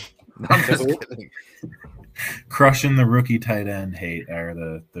just kidding. I'm just kidding. Crushing the rookie tight end hate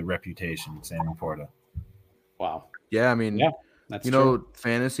or the reputation, Sam Laporta. Wow. Yeah, that's true.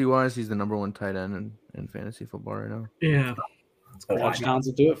 Fantasy wise, he's the number 1 tight end in fantasy football right now. Yeah. Touchdowns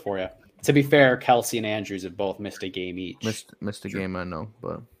will do it for you. To be fair, Kelsey and Andrews have both missed a game each. Missed a game, I know,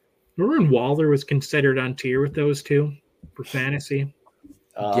 but remember when Waller was considered on tier with those 2 for fantasy?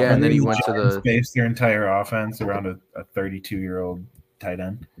 And then he went to the based their entire offense around a 32-year-old tight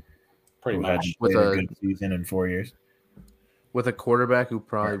end. Pretty much with a good season in 4 years. With a quarterback who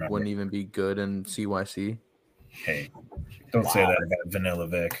probably wouldn't even be good in CYC. Hey, don't say that about Vanilla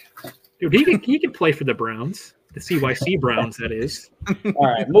Vic. Dude, he could play for the Browns. The CYC Browns, that is. All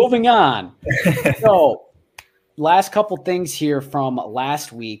right, moving on. So, last couple things here from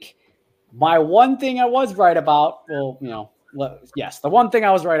last week. My one thing I was right about, the one thing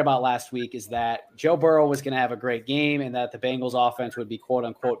I was right about last week is that Joe Burrow was going to have a great game and that the Bengals offense would be quote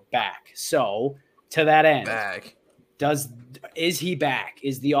unquote back. So, to that end, is he back?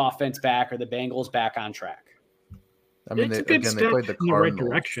 Is the offense back? Are the Bengals back on track? It's a good step played the in the right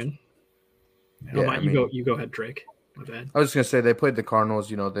direction. Yeah, you go ahead, Drake. My bad. I was just gonna say they played the Cardinals.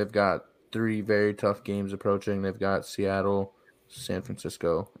 They've got 3 very tough games approaching. They've got Seattle, San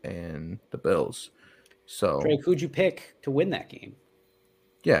Francisco, and the Bills. So, Drake, who'd you pick to win that game?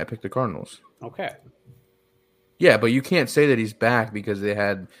 Yeah, I picked the Cardinals. Okay. Yeah, but you can't say that he's back because he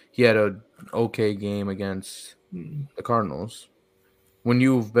had a okay game against the Cardinals. When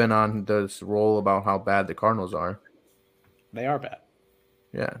you've been on this roll about how bad the Cardinals are. They are bad.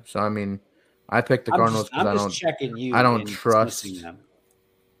 Yeah, so I picked the Cardinals because I don't trust them.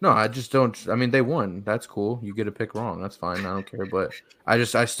 No, I just don't. They won. That's cool. You get a pick wrong. That's fine. I don't care. But I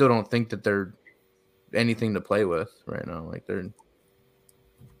still don't think that they're anything to play with right now. Like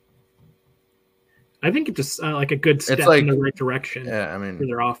I think it's just like a good step like, in the right direction Yeah, I mean, for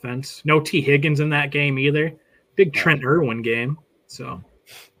their offense. No T. Higgins in that game either. Big Trent Irwin game. So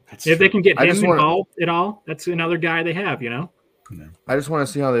if they can get him involved at all, that's another guy they have, Yeah. I just want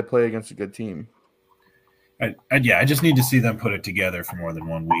to see how they play against a good team. I just need to see them put it together for more than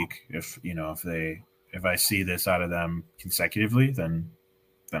 1 week. If I see this out of them consecutively, then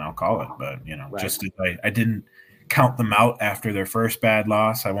I'll call it. But just if I didn't count them out after their first bad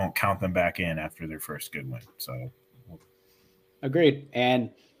loss, I won't count them back in after their first good win. So agreed.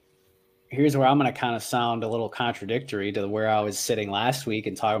 And here's where I'm going to kind of sound a little contradictory to where I was sitting last week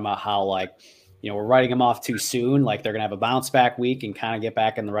and talking about how we're writing them off too soon. Like they're going to have a bounce back week and kind of get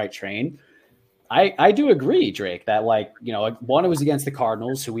back in the right train. I do agree, Drake, that one, it was against the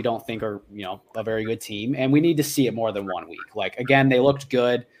Cardinals, who we don't think are, a very good team. And we need to see it more than 1 week. Like, again, they looked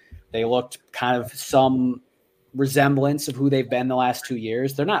good. They looked kind of some resemblance of who they've been the last 2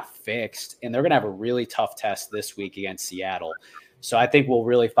 years. They're not fixed, and they're going to have a really tough test this week against Seattle. So I think we'll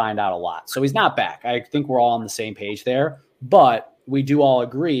really find out a lot. So he's not back. I think we're all on the same page there, but we do all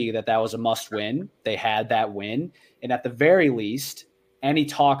agree that was a must win. They had that win. And at the very least, any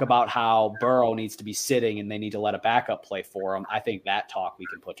talk about how Burrow needs to be sitting and they need to let a backup play for him, I think that talk we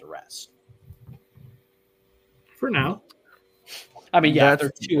can put to rest. For now. I mean, if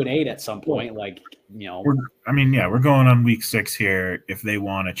they're 2-8 at some point, we're going on week 6 here. If they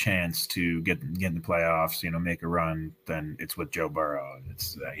want a chance to get in the playoffs, make a run, then it's with Joe Burrow.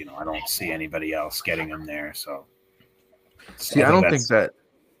 It's I don't see anybody else getting them there. So, I don't think that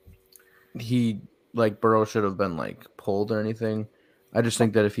Burrow should have been pulled or anything. I just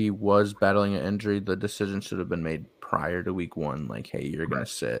think that if he was battling an injury, the decision should have been made prior to week 1. Hey, you're going to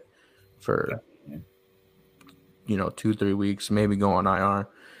sit for 2-3 weeks, maybe go on IR,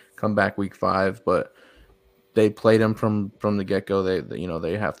 come back week 5. But they played him from the get go.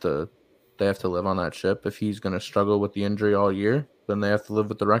 They have to live on that ship. If he's going to struggle with the injury all year, then they have to live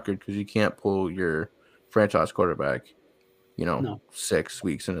with the record, because you can't pull your franchise quarterback, 6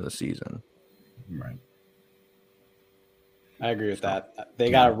 weeks into the season. Right. I agree with that.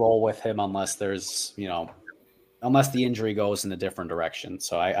 They got to roll with him unless there's, unless the injury goes in a different direction.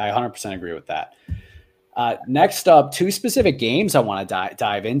 So I 100% agree with that. Next up, 2 specific games I want to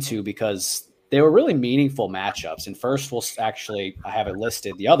dive into because they were really meaningful matchups. And first, I have it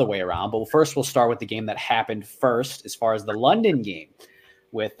listed the other way around, but first we'll start with the game that happened first as far as the London game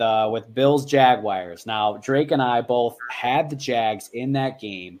with Bills Jaguars. Now, Drake and I both had the Jags in that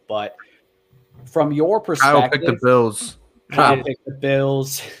game, but from your perspective, I'll pick the Bills. I'll pick the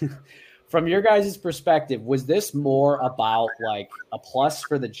Bills. From your guys' perspective, was this more about a plus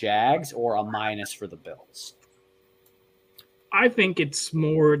for the Jags or a minus for the Bills? I think it's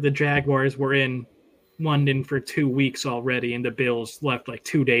more the Jaguars were in London for 2 weeks already, and the Bills left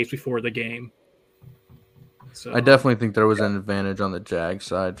 2 days before the game. So I definitely think there was an advantage on the Jag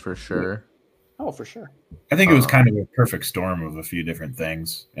side for sure. Oh, for sure. I think it was kind of a perfect storm of a few different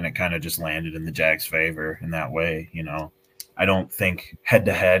things, and it kind of just landed in the Jags' favor in that way, I don't think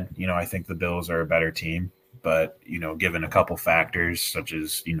head-to-head, I think the Bills are a better team. But, given a couple factors such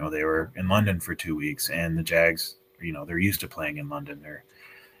as, they were in London for 2 weeks, and the Jags, they're used to playing in London. They're,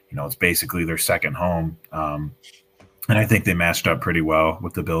 it's basically their second home. And I think they matched up pretty well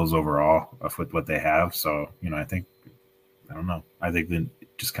with the Bills overall with what they have. So, I think that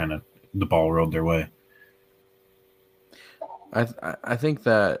just kind of the ball rolled their way. I think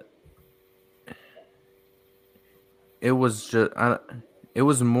that it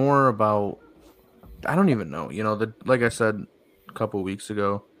was more about, I don't even know, like I said a couple of weeks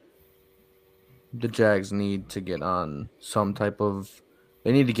ago, the Jags need to get on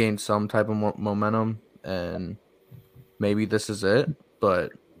they need to gain some type of momentum, and maybe this is it,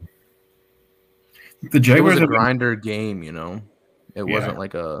 but the Jaguars it was a grinder game, it wasn't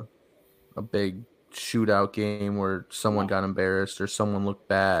like a big shootout game where someone got embarrassed or someone looked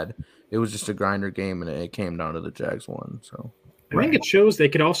bad. It was just a grinder game, and it came down to the Jags won. So I think it shows they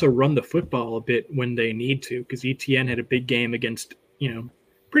could also run the football a bit when they need to, because ETN had a big game against,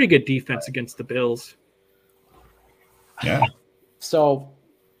 pretty good defense against the Bills. Yeah. So,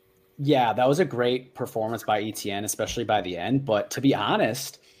 that was a great performance by ETN, especially by the end. But to be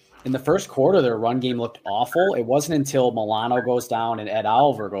honest, in the first quarter, their run game looked awful. It wasn't until Milano goes down and Ed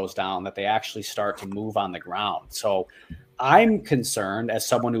Oliver goes down that they actually start to move on the ground. So I'm concerned, as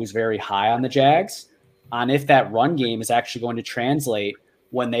someone who's very high on the Jags, on if that run game is actually going to translate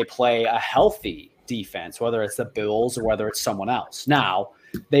when they play a healthy defense, whether it's the Bills or whether it's someone else. Now,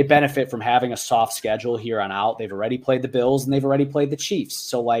 they benefit from having a soft schedule here on out. They've already played the Bills and they've already played the Chiefs.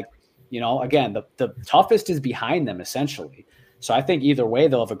 So, again, the toughest is behind them, essentially. So I think either way,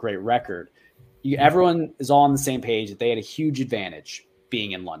 they'll have a great record. everyone is all on the same page that they had a huge advantage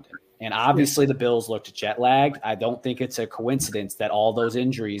being in London. And obviously the Bills looked jet lagged. I don't think it's a coincidence that all those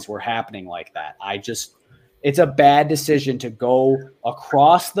injuries were happening like that. It's a bad decision to go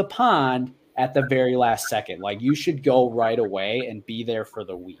across the pond at the very last second. Like, you should go right away and be there for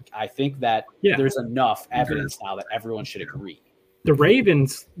the week. I think that there's enough evidence now that everyone should agree. The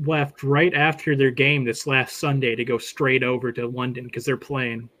Ravens left right after their game this last Sunday to go straight over to London because they're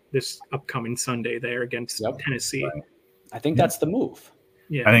playing this upcoming Sunday there against Tennessee. Right. I think that's the move.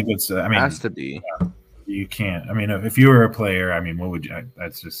 Yeah, I think it's. Has to be. You can't. I mean, if you were a player, I mean, what would you?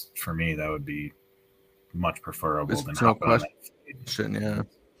 That's just for me. That would be much preferable than no question. Yeah.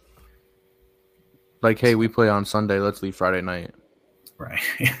 Like, hey, we play on Sunday. Let's leave Friday night. Right.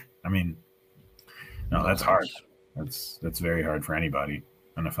 I mean, no, that's hard. That's very hard for anybody,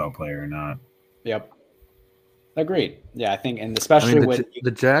 NFL player or not. Yep. Agreed. Yeah, I think, and especially with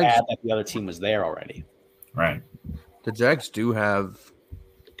the Jags, that the other team was there already. Right. The Jags do have,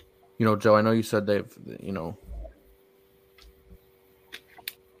 Joe, I know you said they've,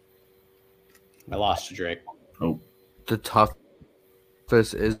 I lost you, Drake. Oh. The toughest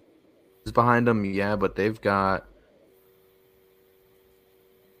is behind them, yeah, but they've got,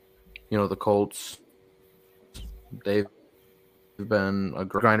 the Colts. They've been a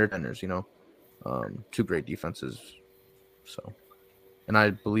grinder tenders, two great defenses. So, and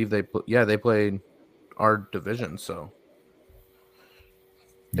I believe they played our division, so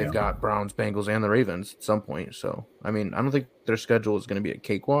they've got Browns, Bengals, and the Ravens at some point. So, I mean, I don't think their schedule is going to be a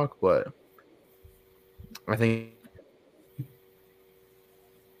cakewalk, but I think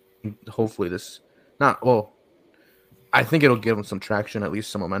hopefully I think it'll give them some traction, at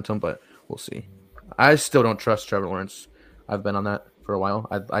least some momentum, but we'll see. I still don't trust Trevor Lawrence. I've been on that for a while.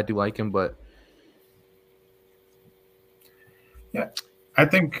 I do like him, but yeah, I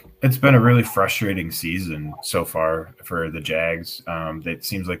think it's been a really frustrating season so far for the Jags. It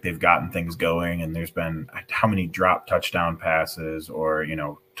seems like they've gotten things going, and there's been how many drop touchdown passes or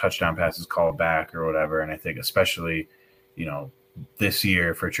touchdown passes called back or whatever. And I think especially this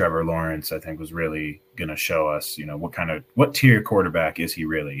year for Trevor Lawrence, I think was really going to show us, what tier quarterback is he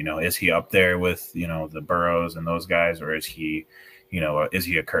really? Is he up there with, the Burrows and those guys, or is he, is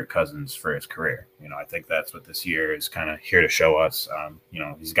he a Kirk Cousins for his career? I think that's what this year is kind of here to show us.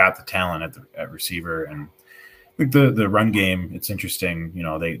 He's got the talent at receiver, and I think the run game, it's interesting.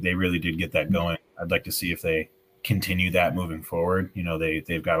 They really did get that going. I'd like to see if they continue that moving forward.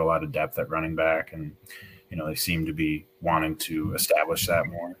 They've got a lot of depth at running back, and they seem to be wanting to establish that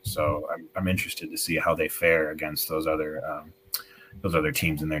more. So I'm interested to see how they fare against those other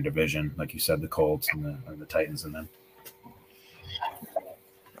teams in their division, like you said, the Colts and the Titans, and them.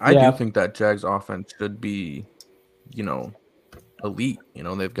 I do think that Jags offense should be, elite.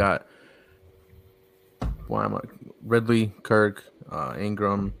 They've got Ridley, Kirk,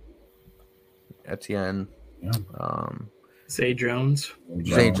 Ingram, Etienne, Zay Jones.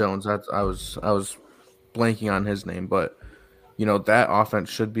 Zay Jones. I was blanking on his name, but that offense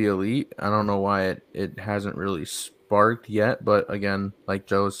should be elite. I don't know why it hasn't really sparked yet, but again, like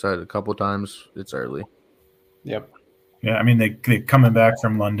Joe said a couple times, it's early. Yep. Yeah, I mean they coming back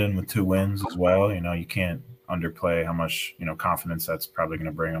from London with 2 wins as well. You can't underplay how much confidence that's probably going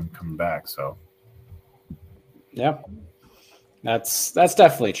to bring them coming back. So yeah, that's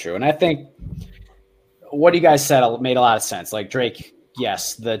definitely true, and I think what you guys said made a lot of sense. Like Drake.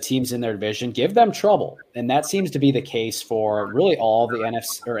 Yes, the teams in their division, give them trouble. And that seems to be the case for really all the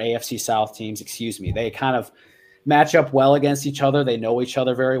NFC or AFC South teams, They kind of match up well against each other. They know each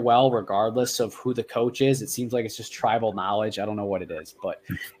other very well, regardless of who the coach is. It seems like it's just tribal knowledge. I don't know what it is, but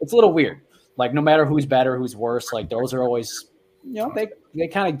it's a little weird. Like, no matter who's better, who's worse, like those are always, they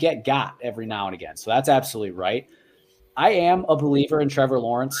kind of got every now and again. So that's absolutely right. I am a believer in Trevor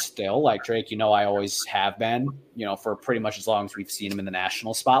Lawrence still. Like Drake, I always have been, for pretty much as long as we've seen him in the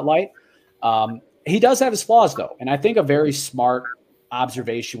national spotlight. He does have his flaws, though. And I think a very smart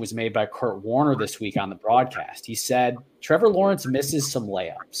observation was made by Kurt Warner this week on the broadcast. He said, Trevor Lawrence misses some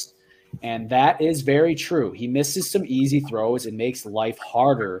layups. And that is very true. He misses some easy throws and makes life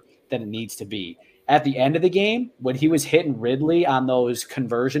harder than it needs to be. At the end of the game, when he was hitting Ridley on those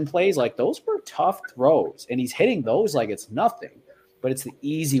conversion plays, like those were tough throws, and he's hitting those like it's nothing, but it's the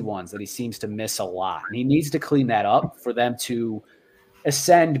easy ones that he seems to miss a lot. And he needs to clean that up for them to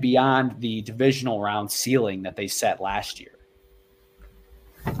ascend beyond the divisional round ceiling that they set last year.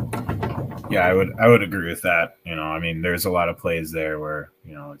 Yeah, I would agree with that. I mean, there's a lot of plays there where,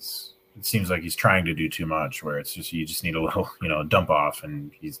 it seems like he's trying to do too much, where it's just you just need a little, dump off, and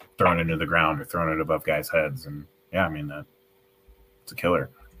he's throwing it into the ground or throwing it above guys' heads. And yeah, I mean, it's a killer.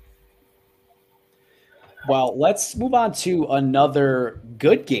 Well, let's move on to another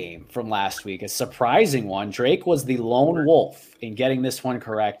good game from last week, a surprising one. Drake was the lone wolf in getting this one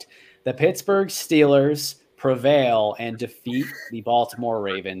correct. The Pittsburgh Steelers prevail and defeat the Baltimore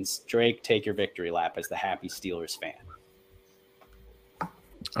Ravens. Drake, take your victory lap as the happy Steelers fan.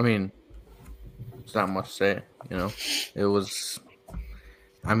 I mean, it's not much to say, you know. It was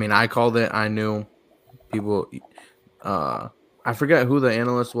 – I mean, I called it. I knew people I forget who the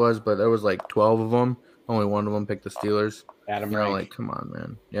analyst was, but there was like 12 of them. Only one of them picked the Steelers. Adam Rank. Rank. Like, come on,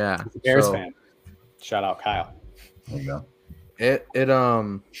 man. Yeah. Bears fan. Shout out Kyle. There you go.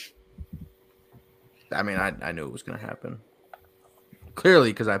 I mean, I knew it was going to happen.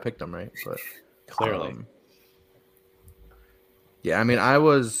 Clearly, because I picked them, right? But clearly. Yeah, I mean, I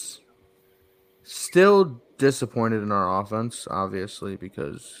was still disappointed in our offense, obviously,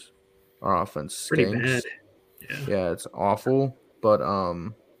 because our offense stinks. Pretty bad. Yeah, it's awful. But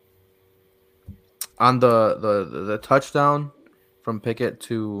on the touchdown from Pickett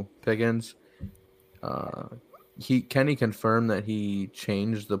to Pickens, Kenny confirmed that he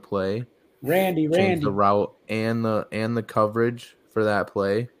changed the play. Changed the route and the coverage for that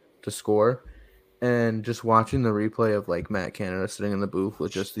play to score. And just watching the replay of like Matt Canada sitting in the booth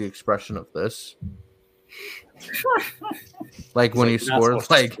with just the expression of this. Like when he scored,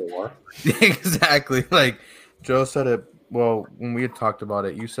 like exactly. Like Joe said it. Well, when we had talked about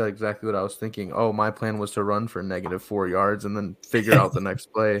it, you said exactly what I was thinking. Oh, my plan was to run for -4 yards and then figure out the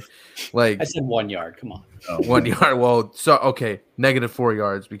next play. Like I said 1 yard. Come on. 1 yard. Well, so okay, -4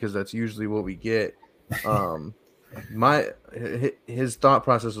 yards because that's usually what we get. His thought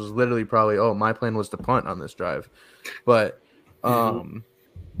process was literally probably, oh, my plan was to punt on this drive, but I'm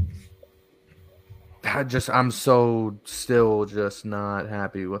so still just not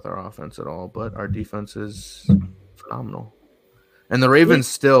happy with our offense at all. But our defense is phenomenal, and the Ravens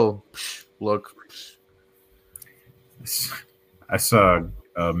still look. I saw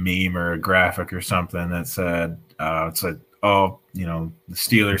a meme or a graphic or something that said, it's like, oh, you know, the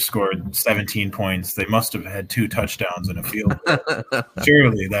Steelers scored 17 points. They must have had 2 touchdowns in a field goal.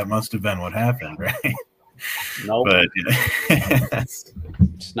 Surely that must have been what happened, right? Nope. But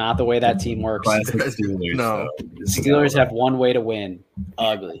it's not the way that team works. Steelers, no. The Steelers have one way to win.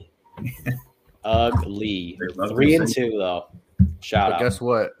 Ugly. Ugly. 3-2 though. Shout out. Guess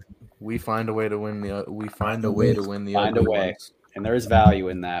what? We find a way to win the. We find a way to win the. Find a way, ones. and there is value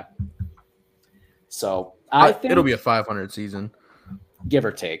in that. So I think it'll be a 500 season, give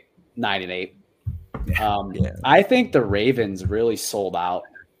or take 9-8. Yeah. I think the Ravens really sold out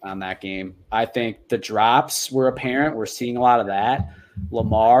on that game. I think the drops were apparent. We're seeing a lot of that.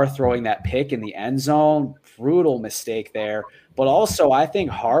 Lamar throwing that pick in the end zone, brutal mistake there. But also, I think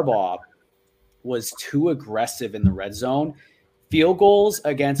Harbaugh was too aggressive in the red zone. Field goals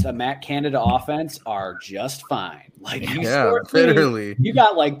against a Matt Canada offense are just fine. Like you score literally. You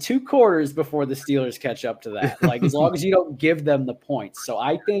got like 2 quarters before the Steelers catch up to that. Like as long as you don't give them the points. So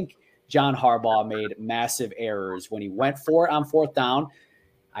I think John Harbaugh made massive errors when he went for it on 4th down.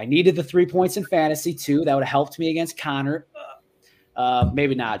 I needed the 3 points in fantasy too. That would have helped me against Connor.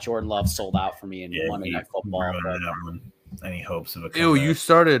 Maybe not. Jordan Love sold out for me in Monday Night Football. Any hopes of a comeback. Ew, you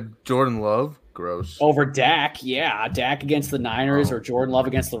started Jordan Love? Gross. Over Dak, yeah. Dak against the Niners or Jordan Love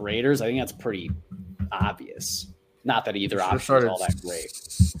against the Raiders. I think that's pretty obvious. Not that either option is all that great.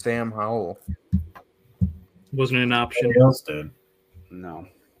 Sam Howell. Wasn't an option. Else did. No,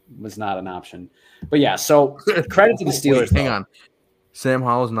 was not an option. But yeah, so credit to the Steelers. Hang on. Sam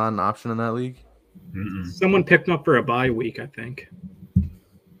Howell's not an option in that league? Someone picked him up for a bye week, I think.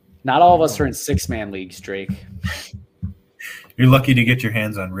 Not all of us are in 6-man leagues, Drake. You're lucky to get your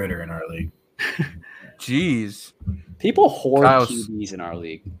hands on Ritter in our league. Jeez. People hoard QBs in our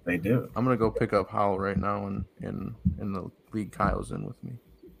league. They do. I'm going to go pick up Howell right now in the league Kyle's in with me.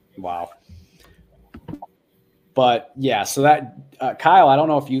 Wow. But, yeah, so that Kyle, I don't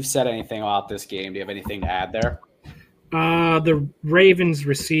know if you've said anything about this game. Do you have anything to add there? The Ravens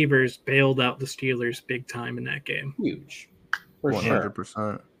receivers bailed out the Steelers big time in that game. Huge. For 100%.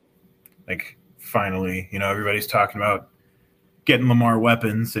 Sure. Like, finally, you know, everybody's talking about getting Lamar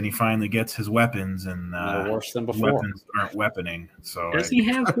weapons, and he finally gets his weapons, and worse than before. Weapons aren't weaponing. So does he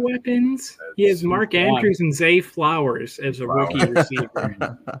have weapons? He has Mark Andrews and Zay Flowers as a rookie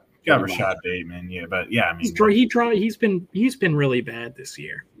receiver. Got Rashad Bateman, yeah, but yeah, I mean, he's been really bad this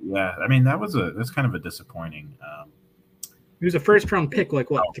year. Yeah, I mean that's kind of a disappointing. He was a first-round pick,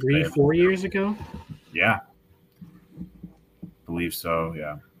 like what, 3-4 years ago? Yeah, believe so.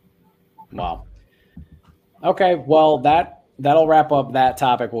 Yeah. Wow. Okay, well that'll wrap up that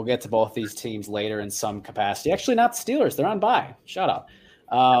topic. We'll get to both these teams later in some capacity. Actually, not the Steelers; they're on bye. Shout out.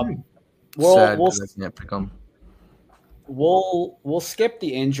 Sad because I can't pick them. We'll skip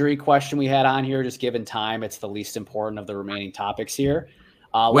the injury question we had on here, just given time. It's the least important of the remaining topics here.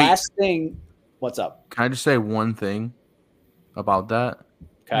 Last thing, what's up? Can I just say one thing about that?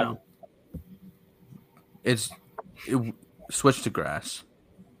 Okay. No. Switch to grass.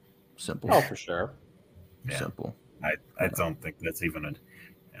 Simple. Oh, for sure. Yeah. Simple. I don't think that's even a.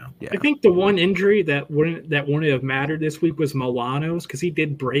 Yeah. I think the one injury that wouldn't have mattered this week was Milano's, because he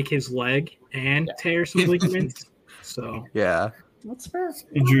did break his leg and tear some ligaments. So yeah, that's fair.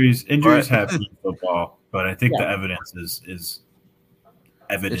 Injuries happen in football, but I think the evidence is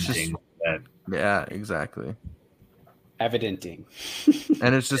evidencing that. Yeah, exactly. Evidenting.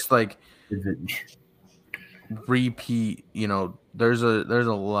 And it's just like repeat. There's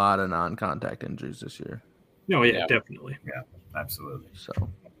a lot of non-contact injuries this year. No, yeah, definitely. Yeah, absolutely. So.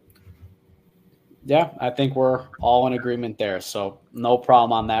 Yeah, I think we're all in agreement there. So no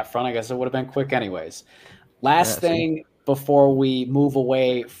problem on that front. I guess it would have been quick anyways. Last thing before we move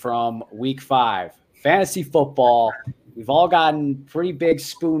away from week 5, fantasy football. We've all gotten pretty big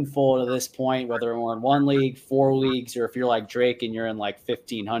spoonful to this point, whether we're in 1 league, 4 leagues, or if you're like Drake and you're in like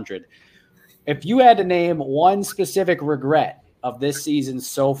 1,500. If you had to name one specific regret of this season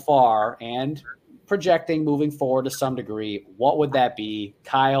so far and projecting moving forward to some degree, what would that be?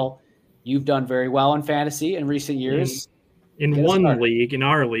 Kyle, you've done very well in fantasy in recent years. In one league, in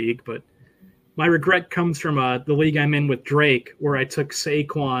our league, but my regret comes from the league I'm in with Drake, where I took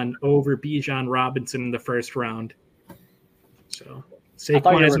Saquon over Bijan Robinson in the first round. So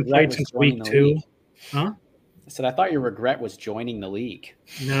Saquon hasn't played since week 2. Huh? I said, I thought your regret was joining the league.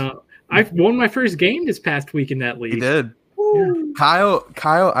 No, I've won my first game this past week in that league. He did. Yeah.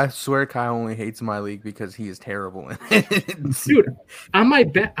 Kyle, I swear Kyle only hates my league because he is terrible in it. Dude, on my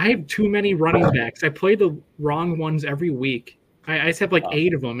bet, I have too many running backs. I play the wrong ones every week. I just have like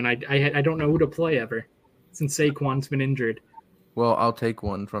 8 of them, and I don't know who to play ever since Saquon's been injured. Well, I'll take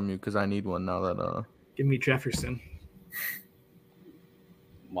one from you because I need one now that Give me Jefferson.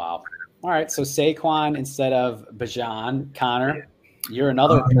 Wow. All right, so Saquon instead of Bijan. Connor, you're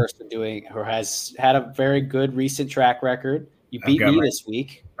another person who has had a very good recent track record. You beat me this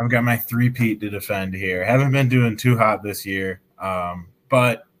week. I've got my 3-peat to defend here. Haven't been doing too hot this year.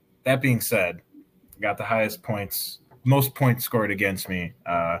 But that being said, got the most points scored against me.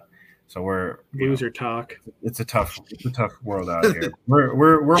 So we're loser talk. It's a tough world out here.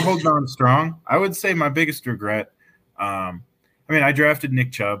 We're holding on strong. I would say my biggest regret. I drafted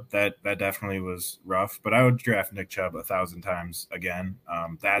Nick Chubb. That definitely was rough, but I would draft Nick Chubb 1,000 times again.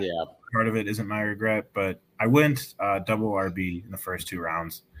 Part of it isn't my regret, but I went double RB in the first 2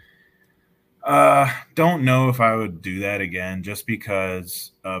 rounds. Don't know if I would do that again, just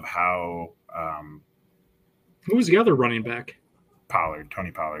because of how. Who was the other running back?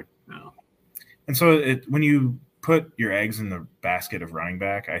 Tony Pollard. No. And so when you put your eggs in the basket of running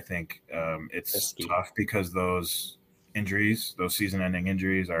back, I think it's risky. Tough because those injuries, those season-ending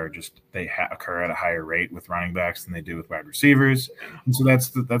injuries, are just occur at a higher rate with running backs than they do with wide receivers, and so that's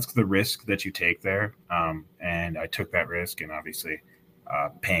the risk that you take there. And I took that risk, and obviously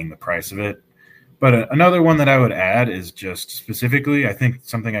paying the price of it. But another one that I would add is just specifically, I think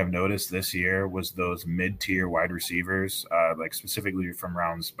something I've noticed this year was those mid-tier wide receivers, like specifically from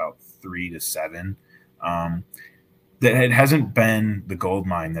rounds about 3 to 7. That it hasn't been the gold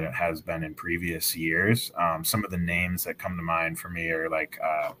mine that it has been in previous years. Some of the names that come to mind for me are like,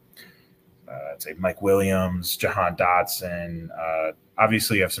 I'd say Mike Williams, Jahan Dotson.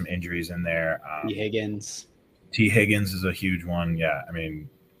 Obviously, you have some injuries in there. T. Higgins is a huge one. Yeah,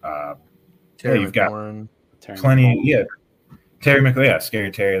 you've got plenty. Yeah, Terry McLaurin. Yeah, Scary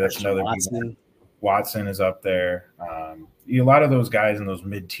Terry. That's another one. Watson is up there. A lot of those guys in those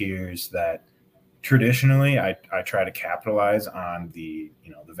mid tiers that. Traditionally, I try to capitalize on the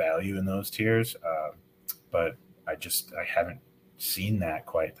value in those tiers, but I haven't seen that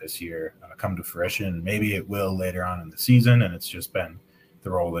quite this year come to fruition. Maybe it will later on in the season, and it's just been the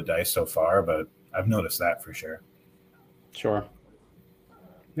roll of the dice so far. But I've noticed that for sure. Sure,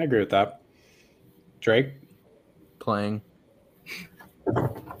 I agree with that. Drake playing.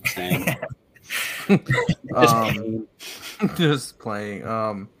 Same. Just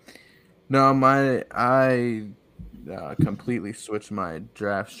playing. No, I completely switched my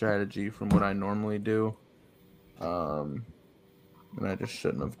draft strategy from what I normally do, and I just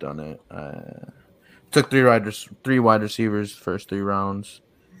shouldn't have done it. I took three wide receivers first 3 rounds.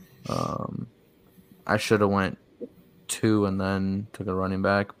 I should have went 2 and then took a running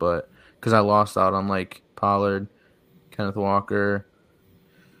back, but because I lost out on like Pollard, Kenneth Walker,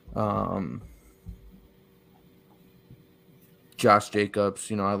 Josh Jacobs.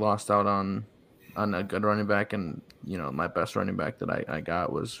 You know, I lost out on a good running back, and you know, my best running back that I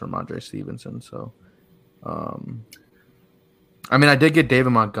got was from Andre Stevenson. So, I mean, I did get David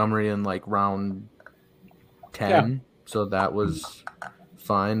Montgomery in like round 10, so that was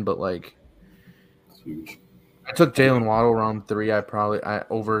fine. But like, Huge. I took Jalen Waddle round 3. I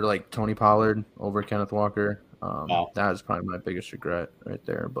over like Tony Pollard over Kenneth Walker. That is probably my biggest regret right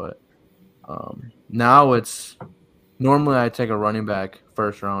there. But now it's normally I take a running back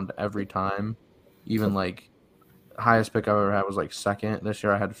first round every time. Even like highest pick I've ever had was like second. This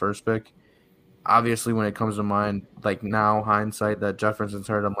year I had first pick. Obviously, when it comes to mind, like now hindsight that Jefferson's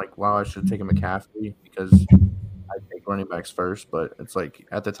hurt, I'm like, wow, I should take a McCaffrey because I take running backs first. But it's like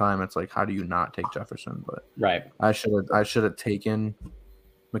at the time, it's like, how do you not take Jefferson? But right, I should have taken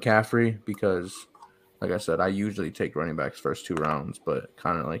McCaffrey because, like I said, I usually take running backs first 2 rounds. But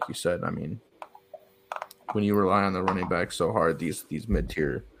kind of like you said, I mean, when you rely on the running back so hard, these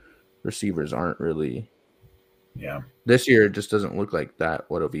mid-tier receivers aren't really. Yeah. This year it just doesn't look like that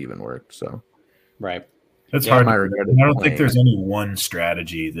would have even worked. So. right. It's hard. I don't think playing. there's any one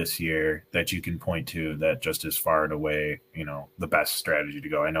strategy this year that you can point to that just is far and away, you know, the best strategy to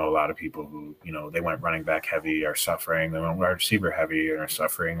go. I know a lot of people who, you know, they went running back heavy are suffering. They went wide receiver heavy and are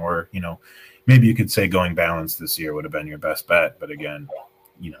suffering. Or, you know, maybe you could say going balanced this year would have been your best bet. But again,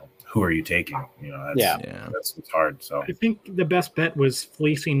 you know, who are you taking? You know, that's it's hard. So I think the best bet was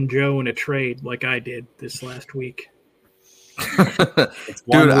fleecing Joe in a trade like I did this last week. It's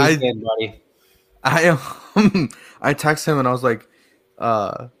one Dude, weekend, buddy. I texted him and I was like,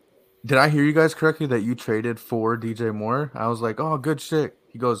 did I hear you guys correctly that you traded for DJ Moore? I was like, oh, good shit.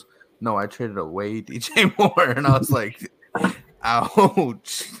 He goes, no, I traded away DJ Moore. And I was like,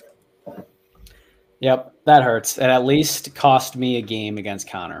 ouch. Yep, that hurts. It at least cost me a game against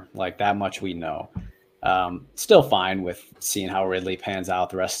Connor. Like, that much we know. Still fine with seeing how Ridley pans out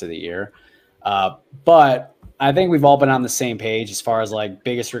the rest of the year. But I think we've all been on the same page as far as like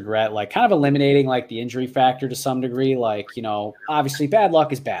biggest regret, like kind of eliminating like the injury factor to some degree. Like, you know, obviously bad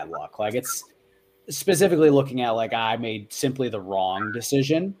luck is bad luck. Like, it's specifically looking at like I made simply the wrong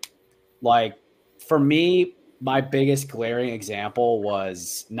decision. Like, for me, my biggest glaring example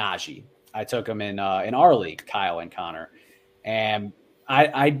was Najee. I took him in our league, Kyle and Connor, and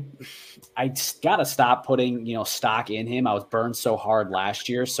I got to stop putting, you know, stock in him. I was burned so hard last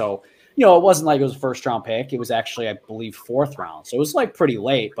year. So, you know, it wasn't like it was a first round pick. It was actually, I believe, 4th round. So it was like pretty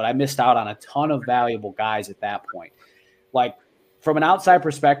late, but I missed out on a ton of valuable guys at that point. Like, from an outside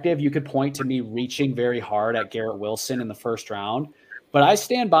perspective, you could point to me reaching very hard at Garrett Wilson in the 1st round, but I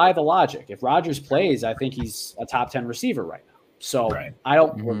stand by the logic. If Rodgers plays, I think he's a top 10 receiver right now. So I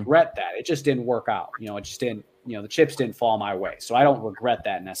don't regret that. It just didn't work out. You know, it just didn't, you know, the chips didn't fall my way. So I don't regret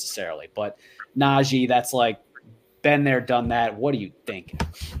that necessarily. But Najee, that's like been there, done that. What do you think?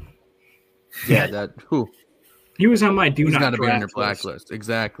 Yeah, that who he was on my do he's not got to be on your draft blacklist.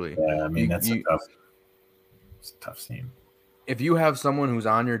 Exactly. Yeah, I mean that's a tough scene. If you have someone who's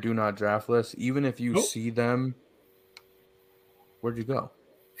on your do not draft list, even if you see them, where'd you go?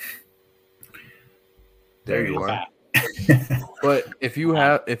 There you are. But if you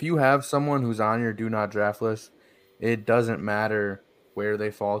have someone who's on your do not draft list, it doesn't matter where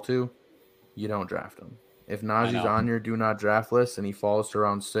they fall to, you don't draft them. If Najee's on your do not draft list and he falls to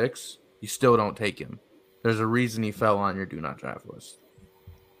round 6, you still don't take him. There's a reason he fell on your do not draft list.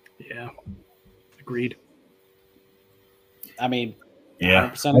 Yeah. Agreed. I mean,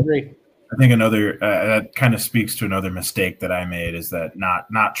 yeah, 100% agree. I think another that kind of speaks to another mistake that I made is that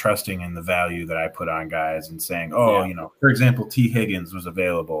not trusting in the value that I put on guys and saying, you know, for example, T. Higgins was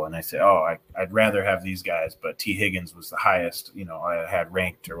available, and I say, I'd rather have these guys, but T. Higgins was the highest, you know, I had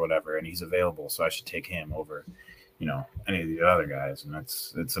ranked or whatever, and he's available, so I should take him over, you know, any of the other guys, and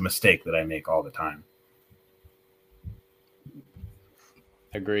it's a mistake that I make all the time.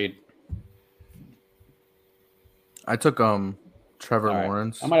 Agreed. I took Trevor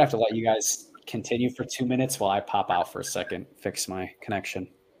Lawrence. I might have to let you guys continue for 2 minutes while I pop out for a second, fix my connection.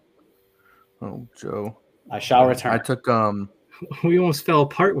 Oh, Joe. I shall return. I took We almost fell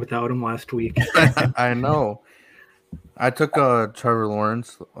apart without him last week. I know. I took Trevor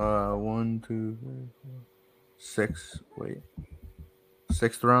Lawrence. 1, 2, 3, 4, 6. Wait.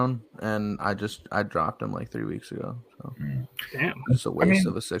 6th round, and I dropped him like 3 weeks ago. So damn, it's a waste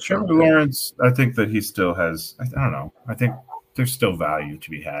of a 6th Trevor round. Lawrence, I think that he still has. I don't know. I think there's still value to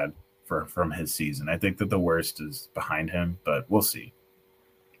be had from his season. I think that the worst is behind him, but we'll see.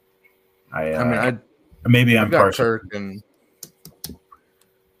 Maybe I'm partial.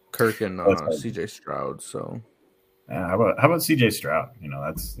 Kirk and CJ Stroud. So how about CJ Stroud? You know,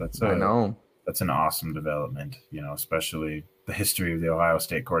 that's I know that's an awesome development. You know, especially the history of the Ohio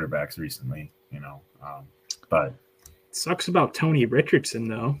State quarterbacks recently, but It sucks about Tony Richardson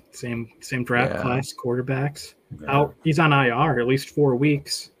though. Same draft class quarterbacks. Out. He's on IR at least 4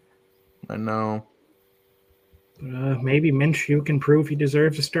 weeks. I know. Maybe Minshew can prove he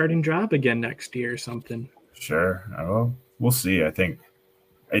deserves a starting job again next year or something. Sure. Well, we'll see. I think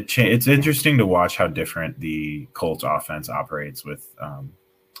it's interesting to watch how different the Colts offense operates with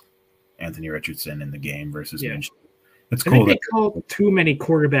Anthony Richardson in the game versus Minshew. It's cool. I think they call too many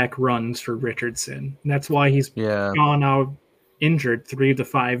quarterback runs for Richardson. And that's why he's gone out injured 3 of the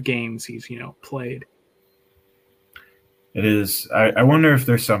 5 games he's played. It is. I wonder if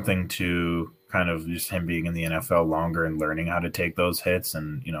there's something to kind of just him being in the NFL longer and learning how to take those hits.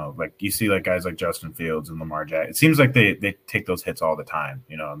 And, like you see like guys like Justin Fields and Lamar Jackson. It seems like they take those hits all the time,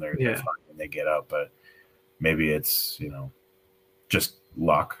 and they're fine when they get up. But maybe it's, just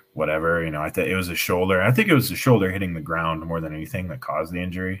luck, whatever. I think it was a shoulder. I think it was the shoulder hitting the ground more than anything that caused the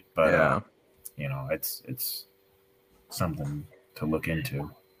injury. But, it's something to look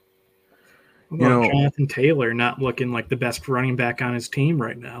into. Jonathan Taylor not looking like the best running back on his team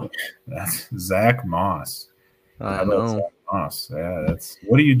right now. That's Zach Moss. I know. Zach Moss. Yeah, that's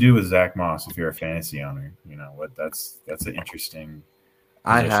what do you do with Zach Moss if you're a fantasy owner? That's an interesting.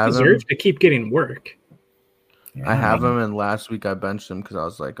 I have deserves to keep getting work. Yeah, I have him, and last week I benched him because I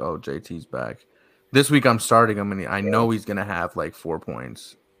was like, "Oh, JT's back." This week I'm starting him, and I know he's gonna have like 4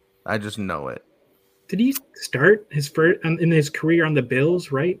 points. I just know it. Did he start his first in his career on the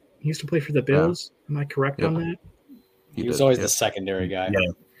Bills? Right. He used to play for the Bills. Am I correct on that? He was always the secondary guy. Yeah,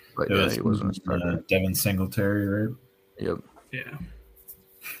 but he wasn't a starter. Devin Singletary, right? Yep. Yeah.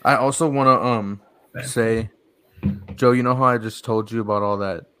 I also want to say, Joe, you know how I just told you about all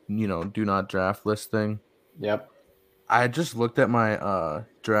that, do not draft list thing? Yep. I just looked at my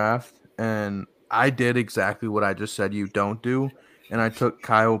draft, and I did exactly what I just said you don't do, and I took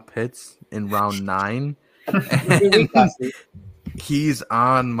Kyle Pitts in round 9. And he's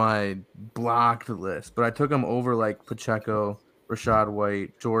on my blocked list, but I took him over like Pacheco, Rashad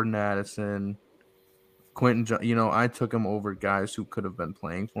White, Jordan Addison, Quentin. I took him over guys who could have been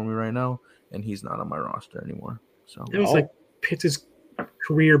playing for me right now, and he's not on my roster anymore. So it was like Pitts'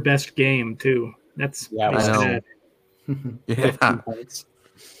 career best game too. That's I know. Yeah,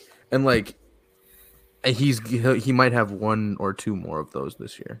 and like he might have 1 or 2 more of those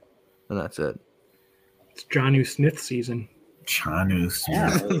this year, and that's it. It's Jonnu Smith season. Jonnu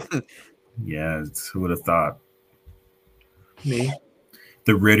Smith. Yeah, who would have thought? Me.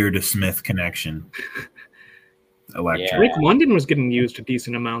 The Ritter to Smith connection. Electric. Drake London was getting used a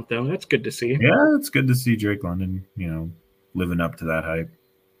decent amount, though. That's good to see. Yeah, it's good to see Drake London, living up to that hype.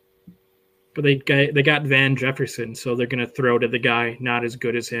 But they got Van Jefferson, so they're going to throw to the guy not as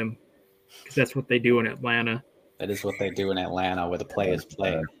good as him, because that's what they do in Atlanta. That is what they do in Atlanta, where the play is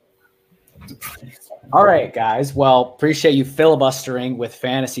played. All right, guys. Well, appreciate you filibustering with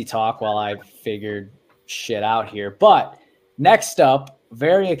fantasy talk while I figured shit out here. But next up,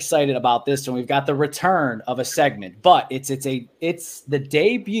 very excited about this one. We've got the return of a segment, but it's the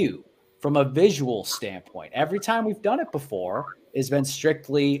debut from a visual standpoint. Every time we've done it before has been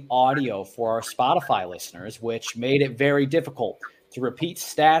strictly audio for our Spotify listeners, which made it very difficult to repeat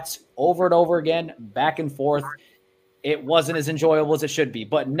stats over and over again, back and forth. It wasn't as enjoyable as it should be,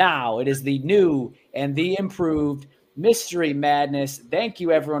 but now it is the new and the improved Mystery Madness. Thank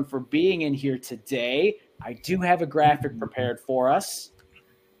you, everyone, for being in here today. I do have a graphic prepared for us,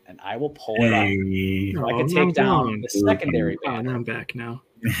 and I will pull it up so I can take down the secondary. I'm back now.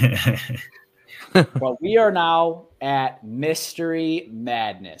 Well, we are now at Mystery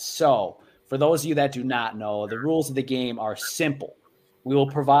Madness. So, for those of you that do not know, the rules of the game are simple. We will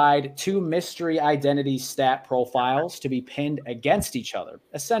provide 2 mystery identity stat profiles to be pinned against each other,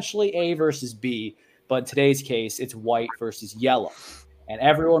 essentially A versus B, but in today's case, it's white versus yellow. And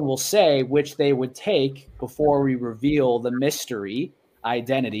everyone will say which they would take before we reveal the mystery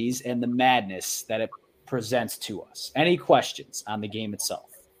identities and the madness that it presents to us. Any questions on the game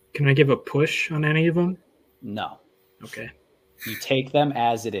itself? Can I give a push on any of them? No. Okay. You take them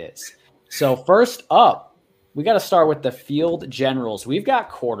as it is. So first up, we got to start with the field generals. We've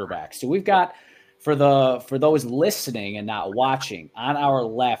got quarterbacks. So we've got, for those listening and not watching, on our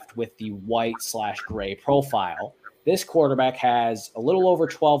left with the white/gray profile, this quarterback has a little over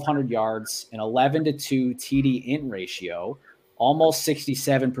 1,200 yards, an 11-2 TD int ratio, almost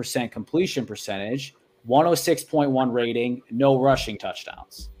 67% completion percentage, 106.1 rating, no rushing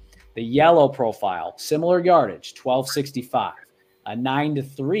touchdowns. The yellow profile, similar yardage, 1,265, a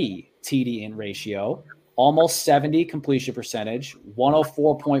 9-3 TD int ratio, almost 70 completion percentage,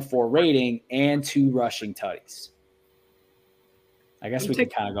 104.4 rating, and 2 rushing tutties. I guess we can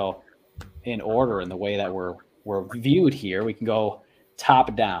kind of go in order in the way that we're viewed here. We can go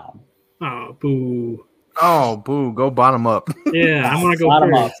top down. Oh, boo. Oh, boo. Go bottom up. Yeah, I'm going to go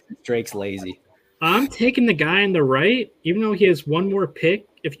bottom first. up. Drake's lazy. I'm taking the guy on the right, even though he has one more pick.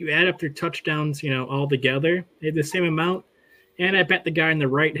 If you add up their touchdowns, all together, they have the same amount. And I bet the guy on the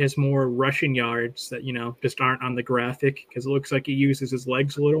right has more rushing yards that, just aren't on the graphic because it looks like he uses his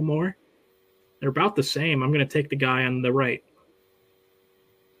legs a little more. They're about the same. I'm going to take the guy on the right.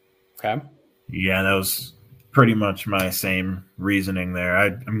 Okay. Yeah, that was pretty much my same reasoning there.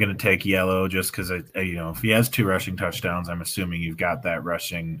 I'm going to take yellow just because, if he has 2 rushing touchdowns, I'm assuming you've got that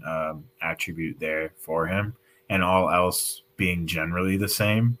rushing attribute there for him. And all else being generally the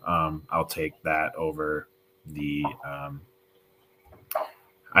same, I'll take that over the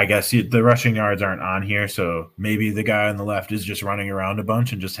I guess the rushing yards aren't on here, so maybe the guy on the left is just running around a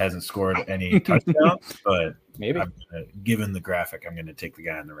bunch and just hasn't scored any touchdowns. But maybe given the graphic, I'm going to take the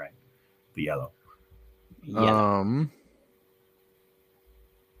guy on the right, the yellow.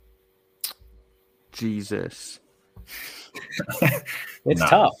 Jesus. It's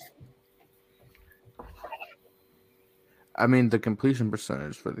tough. I mean, the completion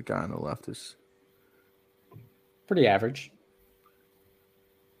percentage for the guy on the left is pretty average.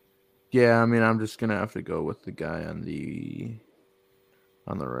 Yeah, I mean, I'm just gonna have to go with the guy on the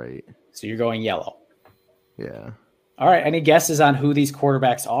right. So you're going yellow. Yeah. All right. Any guesses on who these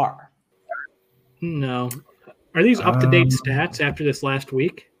quarterbacks are? No. Are these up-to-date stats after this last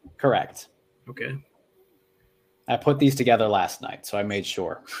week? Correct. Okay. I put these together last night, so I made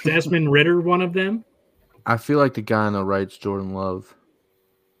sure. Desmond Ridder, one of them? I feel like the guy on the right's Jordan Love.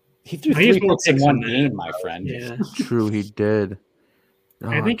 He threw 3 picks in one game, my friend. Yeah. True, he did.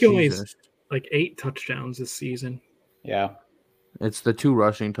 I think he only has like 8 touchdowns this season. Yeah. It's the 2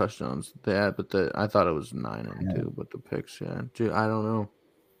 rushing touchdowns. But I thought it was 9 and 2, but the picks, yeah. Dude, I don't know.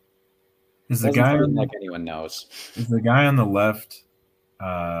 Is the guy like anyone knows? Is the guy on the left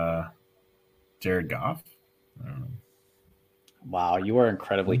Jared Goff? I don't know. Wow, you are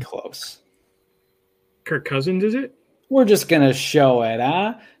incredibly close. Kirk Cousins, is it? We're just gonna show it,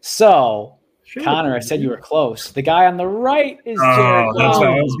 huh? So, Connor, I said you were close. The guy on the right is Jared Goff.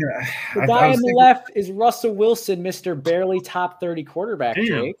 The guy on the left is Russell Wilson, Mr. Barely top 30 quarterback,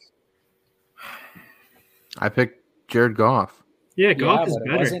 Jake. I picked Jared Goff. Yeah, Goff is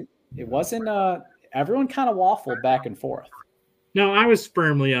better. It wasn't everyone kind of waffled back and forth. No, I was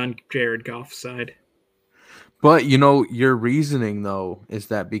firmly on Jared Goff's side. But, your reasoning, though, is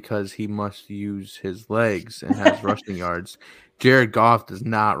that because he must use his legs and has rushing yards, Jared Goff does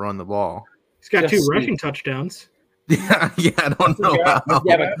not run the ball. He's got 2 rushing touchdowns. Yeah, I don't know.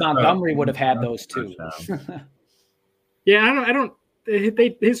 Yeah, but Montgomery would have had those too. Yeah, I don't.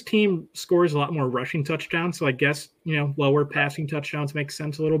 His team scores a lot more rushing touchdowns, so I guess lower passing touchdowns makes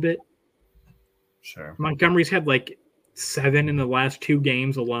sense a little bit. Sure. Montgomery's had like 7 in the last 2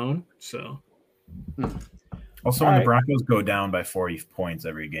 games alone, so. Also, when the Broncos go down by 40 points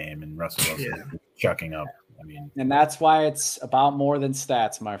every game, and Russell Wilson is chucking up. And that's why it's about more than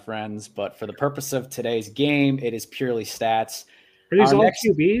stats, my friends. But for the purpose of today's game, it is purely stats. Are these all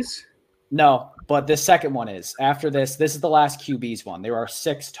QBs? No, but the second one is. After this is the last QBs one. There are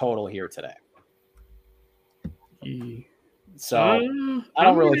 6 total here today. So I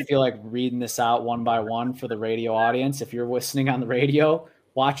don't really feel like reading this out one by one for the radio audience. If you're listening on the radio,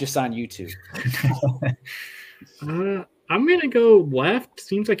 watch us on YouTube. I'm going to go left.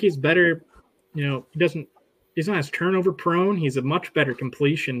 Seems like he's better. He's not as turnover prone. He's a much better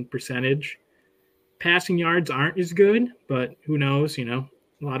completion percentage. Passing yards aren't as good, but who knows? A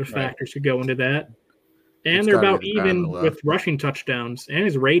lot of factors could go into that. And they're about even with rushing touchdowns, and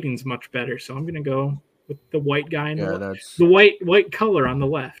his rating's much better. So I'm going to go with the white guy the white color on the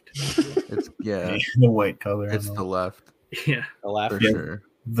left. The white color. It's the left. Yeah, the left for sure.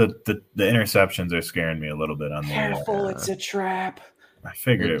 The interceptions are scaring me a little bit on the. Careful, it's a trap. I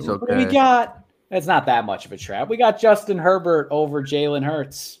figured it. Okay. What do we got? It's not that much of a trap. We got Justin Herbert over Jalen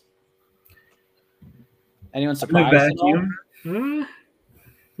Hurts. Anyone surprised? I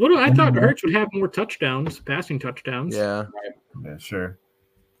thought Hurts would have more touchdowns, passing touchdowns. Yeah. Yeah, sure.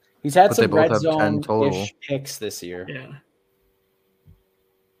 He's had some red zone-ish picks this year. Yeah.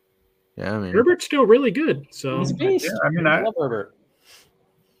 Yeah, I mean Herbert's still really good. So he's a beast. Yeah, I love Herbert.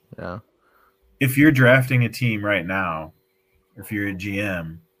 Yeah. If you're drafting a team right now, if you're a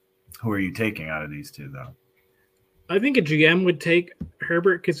GM, who are you taking out of these 2, though? I think a GM would take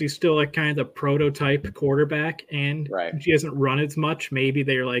Herbert because he's still like kind of the prototype quarterback, and he doesn't run as much. Maybe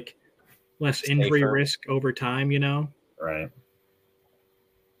they're like less injury risk over time, Right.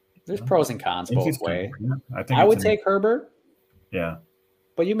 There's pros and cons both ways. Yeah, I would take Herbert. Yeah.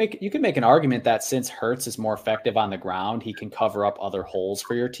 But you can make an argument that since Hurts is more effective on the ground, he can cover up other holes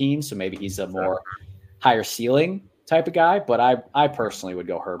for your team. So maybe he's a more higher ceiling type of guy. But I personally would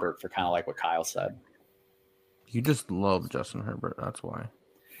go Herbert for kind of like what Kyle said. You just love Justin Herbert. That's why.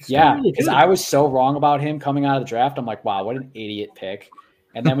 Yeah, because I was so wrong about him coming out of the draft. I'm like, wow, what an idiot pick.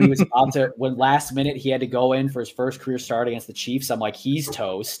 And then when he was when last minute he had to go in for his first career start against the Chiefs, I'm like, he's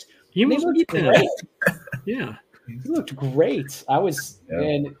toast. He looked great. Yeah. He looked great.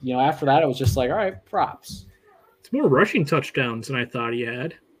 And after that, I was just like, all right, props. It's more rushing touchdowns than I thought he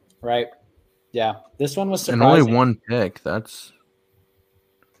had. Right. Yeah. This one was surprising. And only one pick. That's.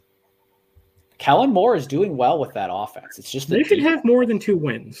 Kellen Moore is doing well with that offense. It's just they should have more than 2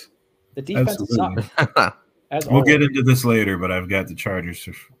 wins. The defense sucks. We'll get into this later, but I've got the Chargers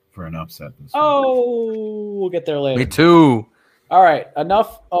for an upset. We'll get there later. Me too. All right.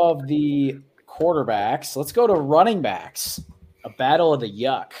 Enough of the quarterbacks. Let's go to running backs. A battle of the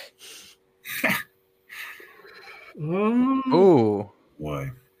yuck. Oh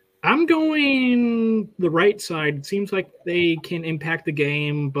boy. I'm going the right side. It seems like they can impact the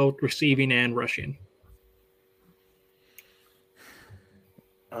game, both receiving and rushing.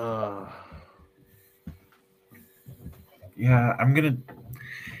 Yeah, I'm gonna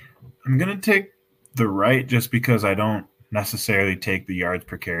take the right just because I don't necessarily take the yards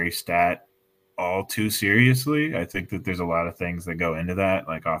per carry stat all too seriously. I think that there's a lot of things that go into that,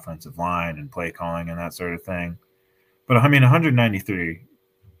 like offensive line and play calling and that sort of thing. But I mean, 193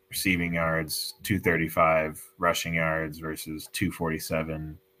 receiving yards, 235 rushing yards versus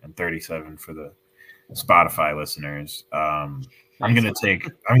 247 and 37 for the Spotify listeners. I'm gonna take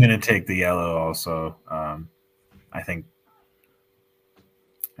the yellow also. I think.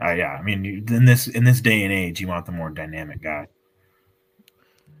 I mean, in this day and age, you want the more dynamic guy.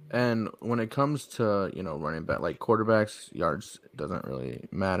 And when it comes to running back, like quarterbacks, yards doesn't really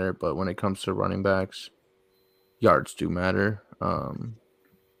matter. But when it comes to running backs, yards do matter.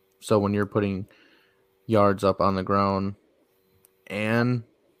 So when you're putting yards up on the ground and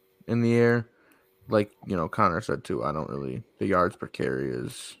in the air, like Connor said too, the yards per carry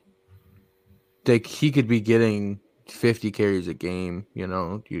is. He could be getting 50 carries a game,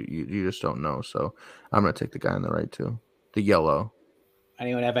 you just don't know. So I'm going to take the guy on the right too. The yellow.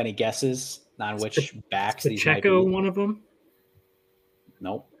 Anyone have any guesses on which backs these might Pacheco be? one of them?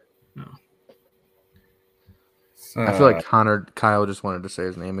 Nope. No. I feel like Kyle just wanted to say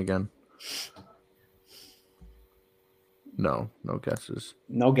his name again. No guesses.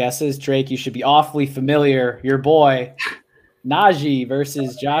 No guesses. Drake, you should be awfully familiar. Your boy, Najee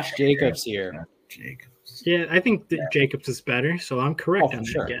versus Josh Jacobs here. Yeah, I think that Jacobs is better, so I'm correct on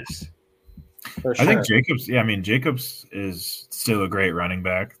that guess. For sure. I think Jacobs is still a great running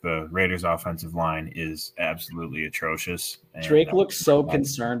back. The Raiders' offensive line is absolutely atrocious. And Drake looks so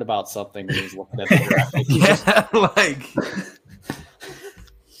concerned about something when he's looking at the graphic.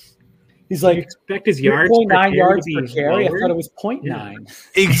 He's like, expect his yards 0.9 yards per carry. Lower? I thought it was 0.9.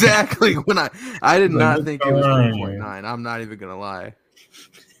 Exactly. When I did not think it was 3.9. I'm not even gonna lie.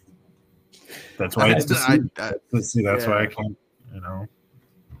 That's why it's that's why I can't, Dude,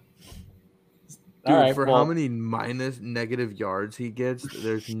 all right, how many negative yards he gets,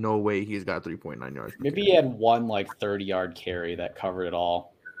 there's no way he's got 3.9 yards. Maybe he had one 30-yard carry that covered it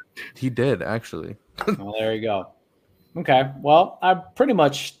all. He did, actually. Well, there you go. Okay. Well, I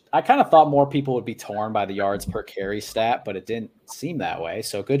kind of thought more people would be torn by the yards per carry stat, but it didn't seem that way.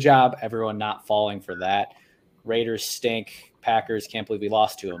 So good job, everyone not falling for that. Raiders stink. Packers can't believe we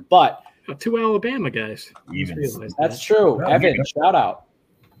lost to them. But 2 Alabama guys. That's true. Evan, shout out.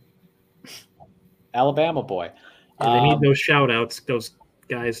 Alabama boy. Yeah, they need those shout outs, those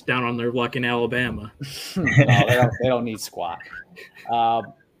guys down on their luck in Alabama. No, they don't need squat.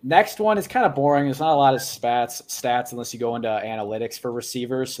 Next one is kind of boring. There's not a lot of stats unless you go into analytics for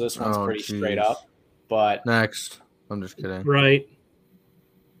receivers. So this one's pretty straight up. But next. I'm just kidding. Right.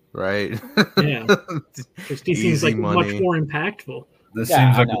 Yeah. He seems like much more impactful. This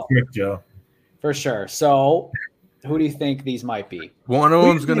seems like a trick, Joe. For sure. So who do you think these might be? One of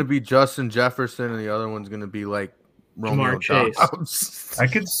them's going to be Justin Jefferson, and the other one's going to be like Romeo Chase. I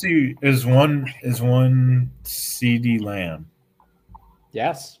could see is one CD Lamb.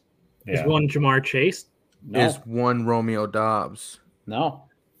 Yes. Yeah. Is one Jamar Chase? No. Is one Romeo Dobbs? No.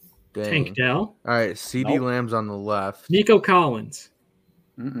 Dang. Tank Dell? All right, CD Lamb's on the left. Nico Collins.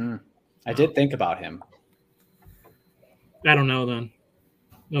 I did think about him. I don't know then.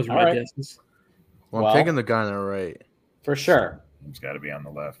 Those are my guesses. Well, I'm taking the guy on the right. For sure. He's got to be on the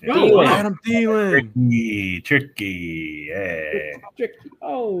left. Yeah. Oh, Adam Thielen. Tricky. Hey. Tricky.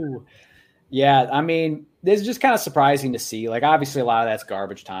 Oh. Yeah, I mean, this is just kind of surprising to see. Like, obviously, a lot of that's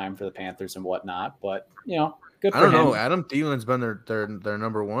garbage time for the Panthers and whatnot, but good for I don't him. know. Adam Thielen's been their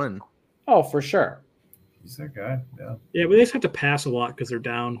number one. Oh, for sure. He's that guy. Yeah. Yeah, but they just have to pass a lot because they're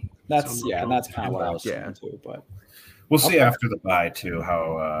down. That's kind of what I was saying too. But we'll see after the bye too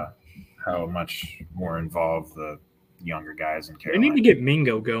how much more involved the younger guys in Carolina. They need to get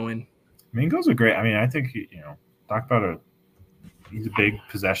Mingo going. Mingo's a great. I mean, I think talk about he's a big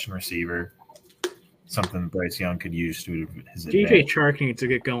possession receiver. Something Bryce Young could use to his DJ advantage. Chark needs to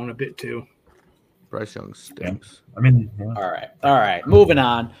get going a bit too. Bryce Young stinks. Yeah. I mean, All right. Moving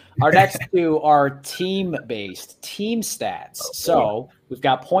on. Our next two are team-based, team stats. So we've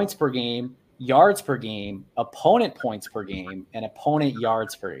got points per game, yards per game, opponent points per game, and opponent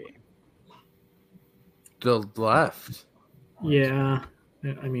yards per game. The left. Yeah,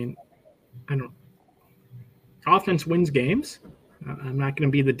 I mean, I don't. Offense wins games. I'm not going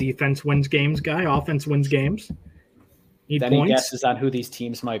to be the defense wins games guy. Offense wins games. Need Any points. guesses on who these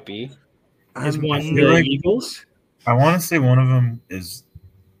teams might be? Is one feel the like- Eagles? I want to say one of them is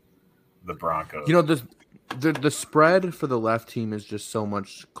the Broncos. The spread for the left team is just so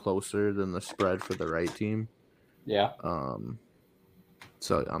much closer than the spread for the right team. Yeah.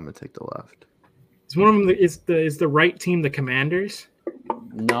 So I'm gonna take the left. Is one of them is the right team the Commanders?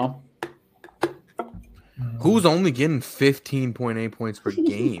 No. Who's only getting 15.8 points per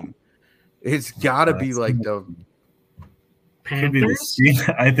game? It's got to be like the Could be Panthers?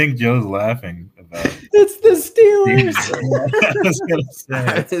 the I think Joe's laughing about it. It's the Steelers. I was gonna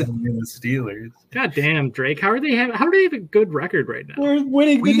say it's gonna be the Steelers. God damn, Drake. How do they have a good record right now? We're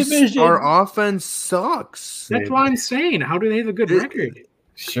winning the division. our offense sucks. That's what I'm saying. How do they have a good record?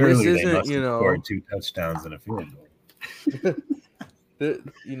 Surely This they isn't, must have scored 2 touchdowns and a field goal.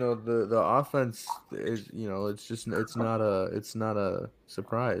 The offense is it's not a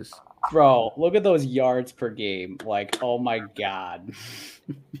surprise. Bro, look at those yards per game. Like, oh my God.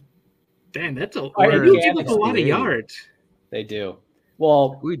 Damn, that's a I they do can't give up a lot of explain. yards. They do.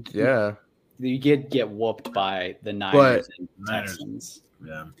 Well, you get whooped by the Niners and Texans.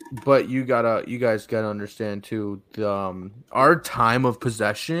 Yeah. But you guys gotta understand too. Our time of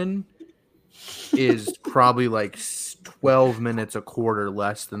possession is probably like 12 minutes a quarter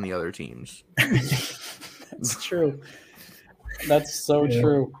less than the other teams. That's true. That's so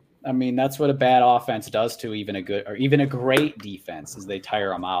true. I mean, that's what a bad offense does to even a great defense, is they tire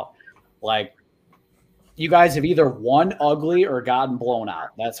them out. Like, you guys have either won ugly or gotten blown out.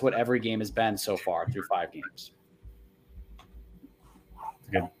 That's what every game has been so far through 5 games.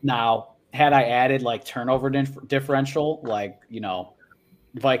 Good. Now, had I added like turnover differential,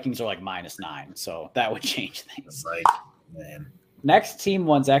 Vikings are like -9, so that would change things. Like, man. Next team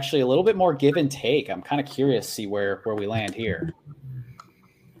one's actually a little bit more give and take. I'm kind of curious to see where we land here.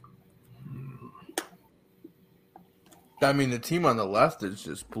 I mean, the team on the left is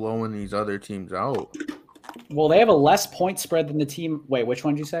just blowing these other teams out. Well, they have a less point spread than the team. Wait, which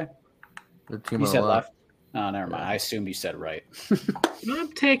one did you say? The team You on said the left. Oh, never mind. I assumed you said right.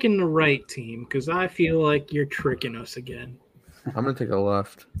 I'm taking the right team because I feel like you're tricking us again. I'm gonna take the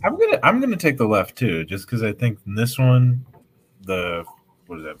left. I'm gonna take the left too, just because I think in this one, the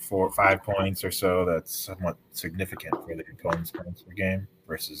 4 or 5 points or so, that's somewhat significant for the opponent's points per game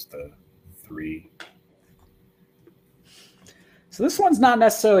versus the 3. So this one's not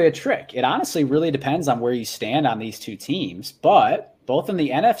necessarily a trick. It honestly really depends on where you stand on these two teams, but both in the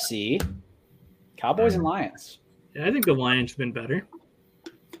NFC, Cowboys and Lions. Yeah, I think the Lions have been better.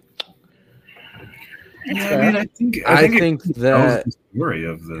 Yeah, I think that the story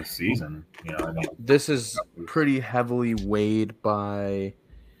of the season. this is pretty heavily weighed by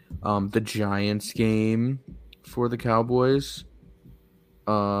the Giants game for the Cowboys.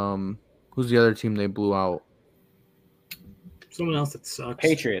 Who's the other team they blew out? Someone else that sucks.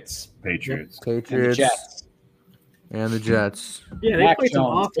 Patriots. Yep. And the Patriots Jets. and the Jets. Yeah, they Mac played some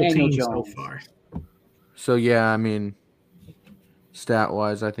Jones, awful Daniel teams Jones. so far. So yeah, I mean,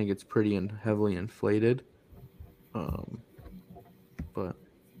 stat-wise, I think it's pretty heavily inflated. But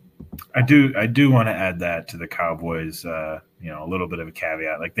I do want to add that to the Cowboys. A little bit of a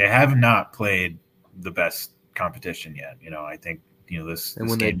caveat. Like, they have not played the best competition yet. I think this. And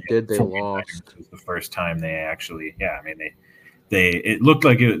this when they game did, they 49ers lost. was the first time they actually. Yeah, I mean it looked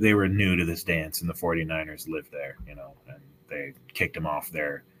like they were new to this dance, and the 49ers lived there. And they kicked them off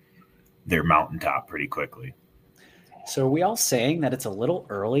their mountaintop pretty quickly. So are we all saying that it's a little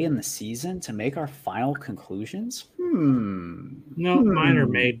early in the season to make our final conclusions? No, mine are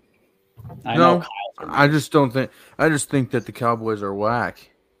made. I know no, Kyle's are I just don't think. I just think that the Cowboys are whack.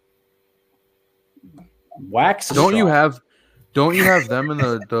 wax. Don't you have Don't you have them in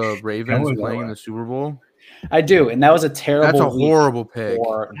the Ravens Cowboys playing are in the Super Bowl? I do, and that was a terrible. That's a week horrible pick.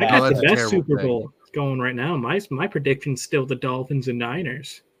 for I that got that's the a best terrible Super pick. Bowl going right now. My prediction's still the Dolphins and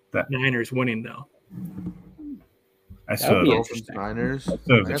Niners. Niners winning though. I That would be still interesting. Niners. have I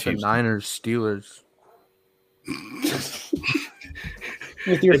the got the Chiefs. Niners Steelers.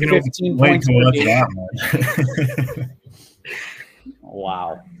 with your Like, you know, 15 Wait points to per watch game. that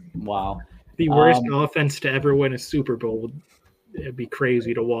one. Wow. The worst offense to ever win a Super Bowl. It'd be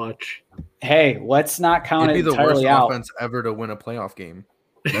crazy to watch. Hey, let's not count It'd it be the worst entirely out. offense ever to win a playoff game.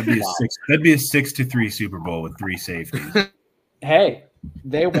 That'd be a 6-3 Super Bowl with 3 safeties. Hey,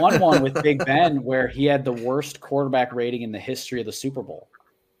 they won one with Big Ben where he had the worst quarterback rating in the history of the Super Bowl.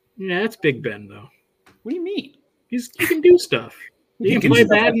 Yeah, that's Big Ben though. What do you mean? He can do stuff. He can play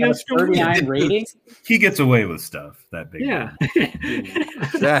bad and still win. 39 rating. He gets away with stuff. That big. Yeah.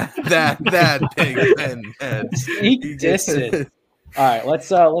 that Big Ben. Sneak dissing. All right, let's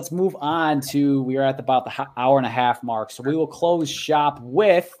move on to. We are at about the hour and a half mark, so we will close shop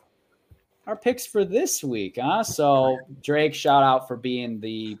with our picks for this week. So Drake, shout out for being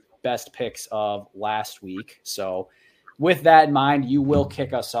the best picks of last week. So with that in mind, you will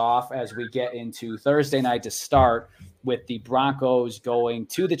kick us off as we get into Thursday night to start with the Broncos going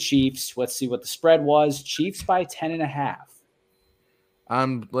to the Chiefs. Let's see what the spread was. Chiefs by 10.5.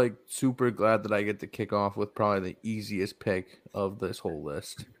 I'm like super glad that I get to kick off with probably the easiest pick of this whole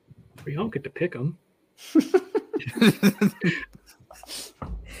list. We don't get to pick them.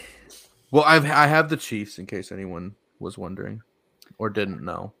 Well, I have the Chiefs in case anyone was wondering or didn't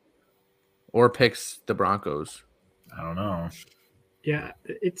know, or picks the Broncos. I don't know. Yeah,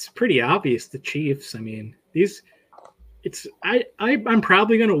 it's pretty obvious the Chiefs. I mean, I'm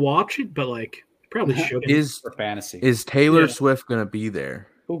probably gonna watch it, but like probably shouldn't. For fantasy. Is Taylor Swift gonna be there?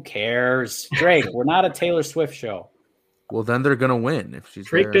 Who cares? Drake, we're not a Taylor Swift show. Well, then they're gonna win if she's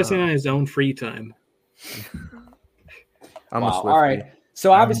Drake there. does it on his own free time. I'm a Swiftie. All right.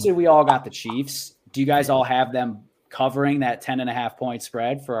 So obviously we all got the Chiefs. Do you guys all have them covering that 10.5 point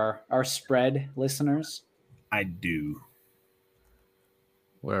spread for our spread listeners? I do.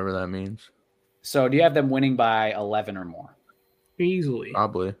 Whatever that means. So do you have them winning by 11 or more? Easily.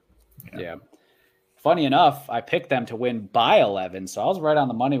 Probably. Yeah. Funny enough, I picked them to win by 11, so I was right on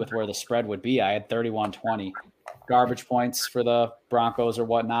the money with where the spread would be. I had 31-20. Garbage points for the Broncos or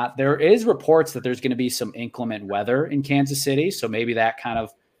whatnot. There is reports that there's going to be some inclement weather in Kansas City, so maybe that kind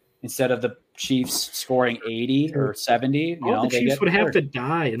of, instead of the Chiefs scoring 80 or 70, the Chiefs would have to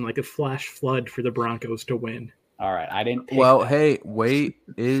die in like a flash flood for the Broncos to win. All right, I didn't pick that. Hey, wait,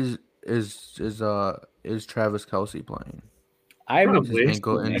 is Travis Kelce playing? I'm Is his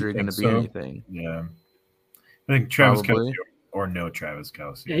ankle injury going to be anything? Yeah. I think Travis Probably. Kelce or no Travis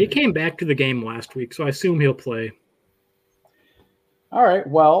Kelce. Yeah, he came back to the game last week, so I assume he'll play. All right,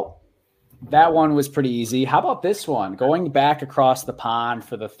 well, that one was pretty easy. How about this one? Going back across the pond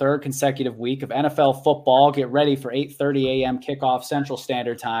for the third consecutive week of NFL football. Get ready for 8:30 a.m. kickoff Central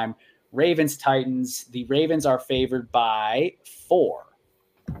Standard Time. Ravens-Titans. The Ravens are favored by 4.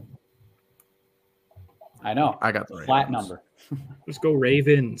 I know. I got the Flat Ravens. number. Let's go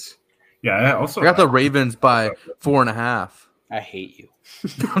Ravens. Yeah, I got the Ravens by 4.5. I hate you.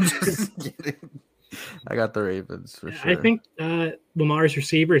 I'm just kidding. I got the Ravens for sure. I think Lamar's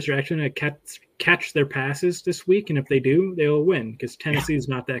receivers are actually going to catch their passes this week, and if they do, they'll win because Tennessee is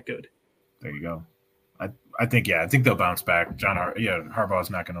not that good. There you go. I think they'll bounce back. Harbaugh's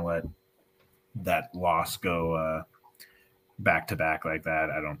not going to let that loss go back to back like that.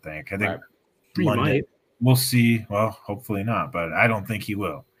 I don't think. I think London. We'll see. Well, hopefully not, but I don't think he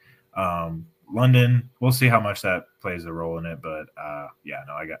will. London. We'll see how much that plays a role in it, but I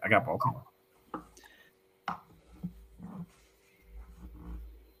got Baltimore.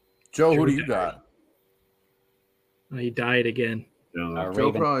 Joe, who do you got? He died again.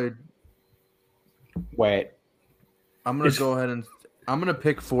 Joe probably. Wait. I'm gonna go ahead and I'm gonna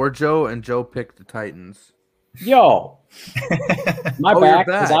pick for Joe, and Joe picked the Titans. Yo, my back.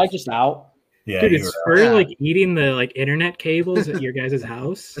 You're back. Was I just out? Yeah, dude, is Spur like eating the internet cables at your guys'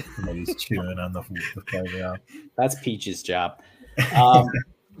 house? He's chewing on the playground. That's Peach's job.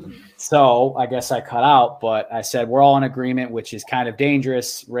 So I guess I cut out, but I said we're all in agreement, which is kind of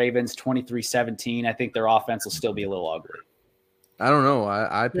dangerous. Ravens 23-17. I think their offense will still be a little ugly. I don't know.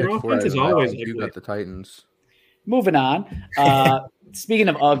 I picked Their for offense is you. always You ugly. got the Titans. Moving on. Speaking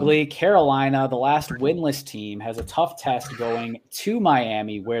of ugly, Carolina, the last winless team, has a tough test going to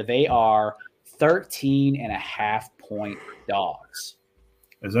Miami where they are 13.5-point dogs.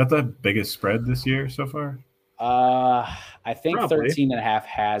 Is that the biggest spread this year so far? I think Probably. 13.5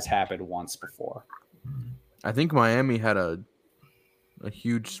 has happened once before. I think Miami had a a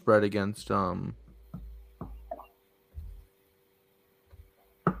huge spread against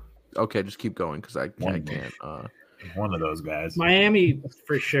Okay, just keep going because I can't. One of those guys. Miami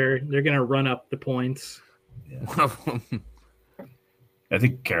for sure. They're gonna run up the points. Yeah. One of them. I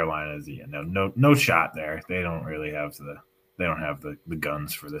think Carolina's no shot there. They don't really have the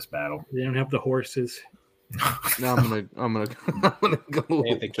guns for this battle. They don't have the horses. No, I'm gonna go They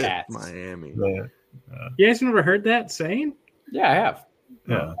have the with cats. Miami. You guys never heard that saying? Yeah, I have.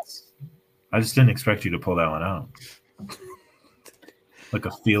 Yeah, I just didn't expect you to pull that one out. Like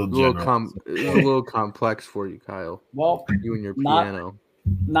a field general. A little complex for you, Kyle. Well, You and your piano.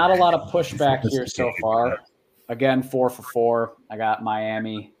 not a lot of pushback here so far. Again, 4 for 4. I got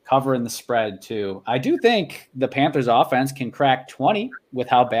Miami covering the spread too. I do think the Panthers offense can crack 20 with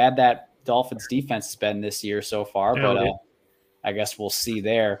how bad that Dolphins defense has been this year so far, but I guess we'll see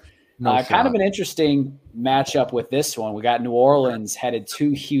there. Kind of an interesting matchup with this one. We got New Orleans headed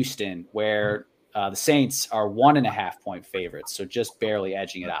to Houston, where the Saints are 1.5 point favorites, so just barely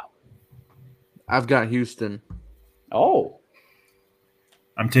edging it out. I've got Houston. Oh.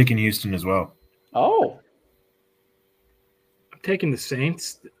 I'm taking Houston as well. Oh. I'm taking the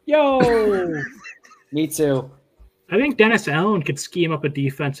Saints. Yo. Me too. I think Dennis Allen could scheme up a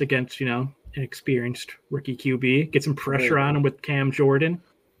defense against, an experienced rookie QB. Get some pressure on him with Cam Jordan.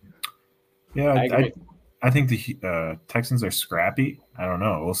 Yeah, I think the Texans are scrappy. I don't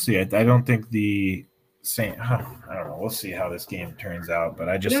know. We'll see. I don't think the Saints. I don't know. We'll see how this game turns out. But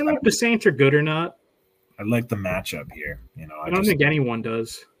I don't know if the Saints are good or not. I like the matchup here. I don't think anyone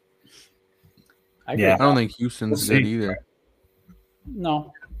does. I don't think Houston's good either.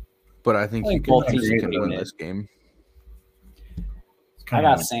 No, but I think you can win this game. I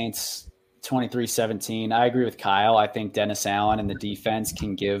got Saints 23-17. I agree with Kyle. I think Dennis Allen and the defense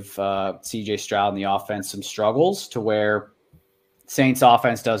can give CJ Stroud and the offense some struggles to where Saints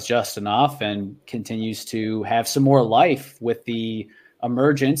offense does just enough and continues to have some more life with the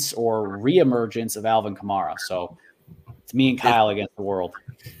emergence or reemergence of Alvin Kamara. So it's me and Kyle against the world.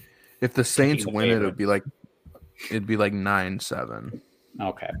 If the Saints win it, it'd be like 9-7.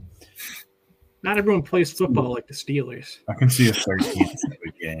 Okay. Not everyone plays football like the Steelers. I can see a 13th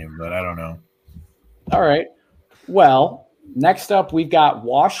game, but I don't know. All right. Well, next up, we've got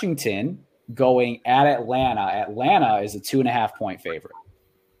Washington going at Atlanta. Atlanta is a 2.5 point favorite.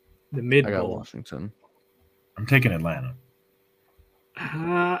 The mid I got bowl. Washington. I'm taking Atlanta.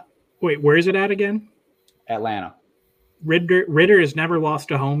 Wait, where is it at again? Atlanta. Ritter has never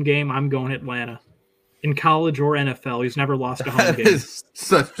lost a home game. I'm going Atlanta. In college or NFL, he's never lost a home game. It's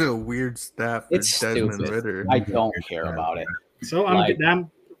such a weird stat for It's Desmond stupid. Ritter. I don't care about it. So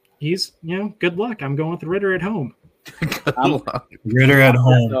he's good luck. I'm going with Ritter at home. Ritter at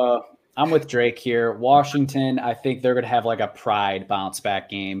home. I'm with Drake here. Washington, I think they're going to have like a pride bounce back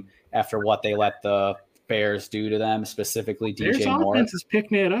game after what they let the Bears do to them, specifically DJ Moore. Offense is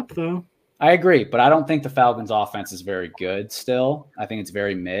picking it up, though. I agree, but I don't think the Falcons' offense is very good still. I think it's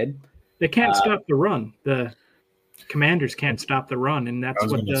very mid. They can't stop the run. The Commanders can't stop the run, and that's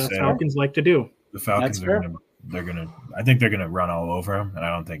what the Falcons like to do. The Falcons I think they're gonna run all over them, and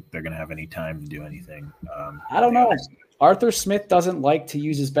I don't think they're gonna have any time to do anything. I don't know. Arthur Smith doesn't like to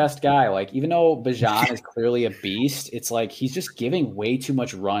use his best guy. Like, even though Bijan is clearly a beast, it's like he's just giving way too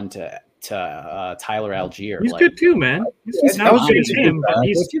much run to Tyler Algier. He's good too, man. He's not as good as him, but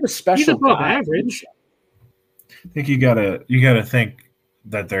he's above average. I think you gotta think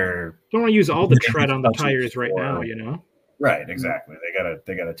that they're don't want to use all the tread on the tires right now. Right, exactly.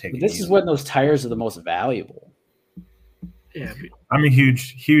 They gotta take it. This is when those tires are the most valuable. Yeah, I'm a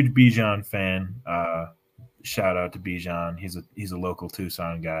huge Bijan fan. Shout out to Bijan. He's a local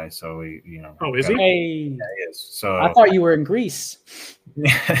Tucson guy, so Oh, is he? Hey, yeah, he is. So I thought you were in Greece.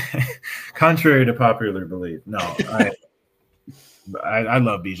 Contrary to popular belief, no. I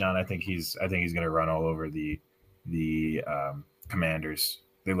love Bijan. I think he's going to run all over the Commanders.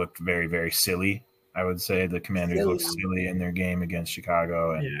 They looked very, very silly. I would say the Commanders looked silly in their game against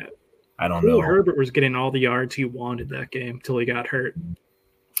Chicago, and I don't know. Herbert was getting all the yards he wanted that game until he got hurt.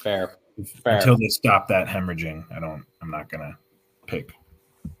 Fair. Until they stop that hemorrhaging, I'm not gonna pick.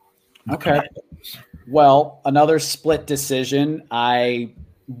 Okay. Well, another split decision. I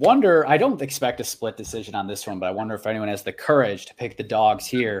don't expect a split decision on this one, but I wonder if anyone has the courage to pick the dogs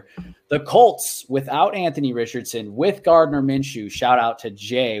here. The Colts without Anthony Richardson, with Gardner Minshew. Shout out to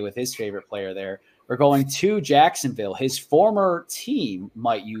Jay with his favorite player there. We're going to Jacksonville, his former team,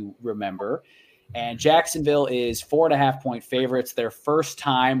 might you remember. And Jacksonville is 4.5 point favorites. Their first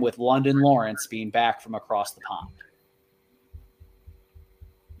time with London Lawrence being back from across the pond.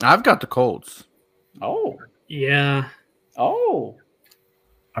 I've got the Colts. Oh. Yeah. Oh.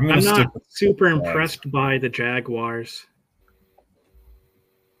 I'm I'm stick not with super Jags. impressed by the Jaguars.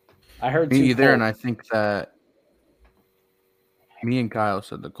 I heard Me two either, Colts. and I think that me and Kyle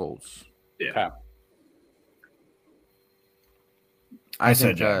said the Colts. Yeah. Okay. I think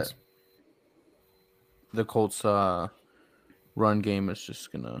said Jags. that the Colts run game is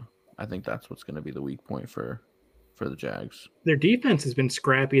just gonna. I think that's what's gonna be the weak point for the Jags. Their defense has been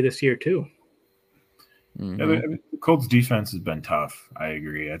scrappy this year too. Yeah, the Colts defense has been tough. I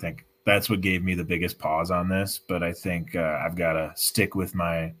agree. I think that's what gave me the biggest pause on this. But I think I've got to stick with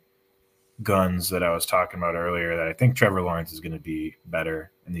my guns that I was talking about earlier, that I think Trevor Lawrence is going to be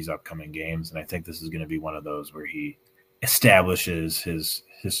better in these upcoming games. And I think this is going to be one of those where he establishes his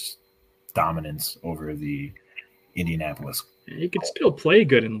dominance over the Indianapolis. He could still play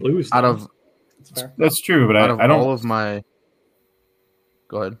good and lose. Out though. of That's true, but out of I don't. all of my,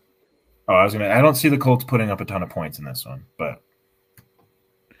 go ahead. Oh, I don't see the Colts putting up a ton of points in this one, but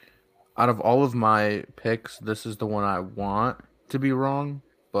Out of all of my picks, this is the one I want to be wrong,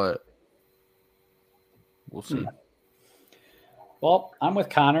 but we'll see. Well, I'm with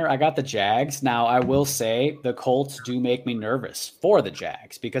Connor. I got the Jags. Now, I will say the Colts do make me nervous for the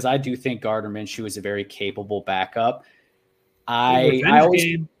Jags because I do think Gardner Minshew is a very capable backup.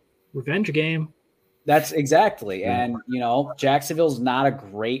 Revenge game. That's exactly. And, Jacksonville's not a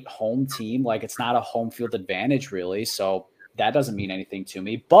great home team. Like, it's not a home field advantage, really. So that doesn't mean anything to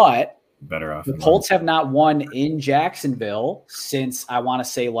me. But better off. the Colts have not won in Jacksonville since, I want to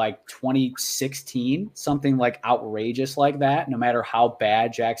say, like 2016, something like outrageous like that, no matter how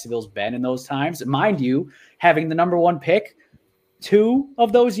bad Jacksonville's been in those times. Mind you, having the number one pick 2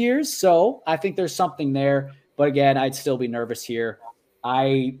 of those years. So I think there's something there. But again, I'd still be nervous here.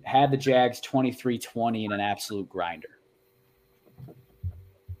 I had the Jags 23-20 in an absolute grinder.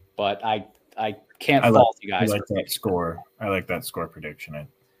 But I can't fault you guys. I like that score. I like that score prediction.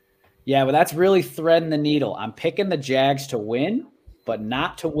 Yeah, but that's really threading the needle. I'm picking the Jags to win, but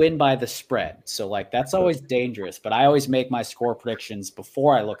not to win by the spread. So, that's always dangerous. But I always make my score predictions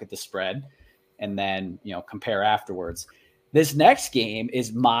before I look at the spread and then, compare afterwards. This next game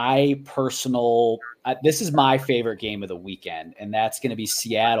is my personal this is my favorite game of the weekend, and that's going to be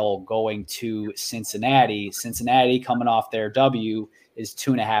Seattle going to Cincinnati. Cincinnati, coming off their W, is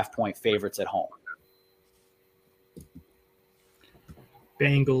 2.5-point favorites at home.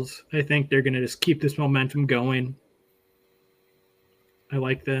 Bengals. I think they're going to just keep this momentum going. I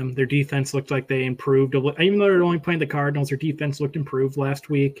like them. Their defense looked like they improved. Even though they're only playing the Cardinals, their defense looked improved last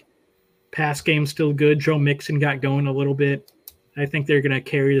week. Pass game still good. Joe Mixon got going a little bit. I think they're going to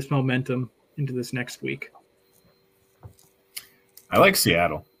carry this momentum into this next week. I like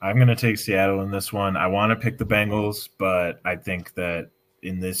Seattle. I'm going to take Seattle in this one. I want to pick the Bengals, but I think that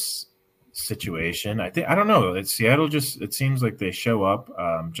in this situation, I don't know. Seattle it seems like they show up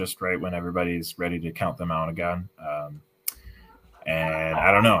just right when everybody's ready to count them out again. And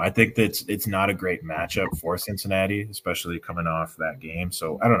I don't know. I think that it's not a great matchup for Cincinnati, especially coming off that game.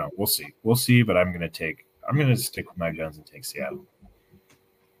 So I don't know. We'll see. But I'm going to stick with my guns and take Seattle.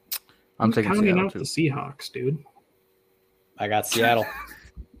 I'm taking counting Seattle out too. the Seahawks, dude. I got Seattle.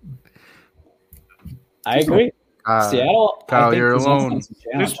 I agree. Seattle, Kyle, I think, you're alone.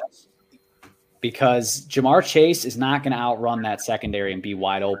 Because Jamar Chase is not going to outrun that secondary and be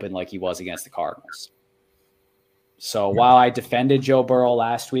wide open like he was against the Cardinals. So while I defended Joe Burrow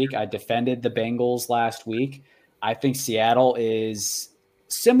last week, I defended the Bengals last week. I think Seattle is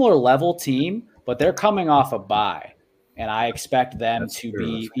similar level team, but they're coming off a bye, and I expect them to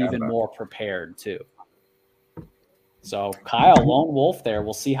be even more prepared too. So Kyle, lone wolf there.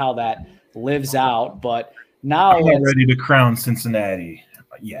 We'll see how that lives out. But now I'm not ready to crown Cincinnati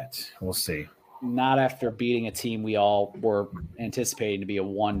yet. We'll see. Not after beating a team we all were anticipating to be a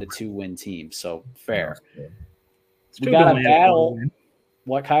 1-2 win team. So fair. We got a battle.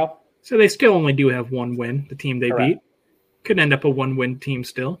 What, Kyle? So they still only do have one win, the team they Correct. beat. Could end up a one-win team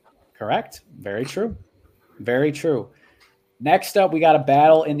still. Correct. Very true. Very true. Next up, we got a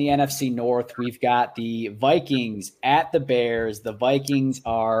battle in the NFC North. We've got the Vikings at the Bears. The Vikings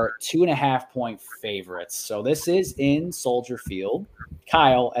are 2.5-point favorites. So this is in Soldier Field.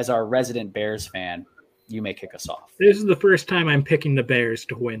 Kyle, as our resident Bears fan, you may kick us off. This is the first time I'm picking the Bears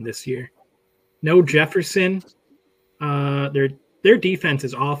to win this year. No Jefferson. Their defense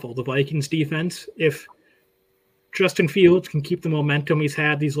is awful, the Vikings defense. If Justin Fields can keep the momentum he's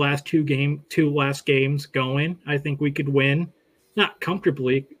had these last two last games going, I think we could win. Not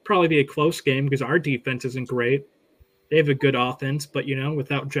comfortably, probably be a close game because our defense isn't great. They have a good offense, but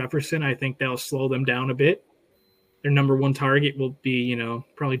without Jefferson, I think that'll slow them down a bit. Their number one target will be,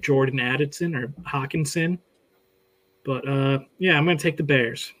 probably Jordan Addison or Hawkinson. But yeah, I'm going to take the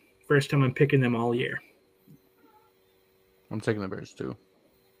Bears. First time I'm picking them all year. I'm taking the Bears too.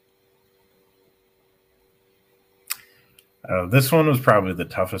 This one was probably the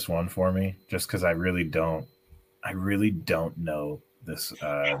toughest one for me, just because I really don't know this.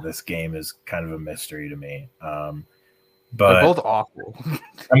 This game is kind of a mystery to me. But they're both awful.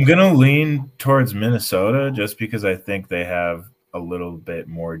 I'm gonna lean towards Minnesota just because I think they have a little bit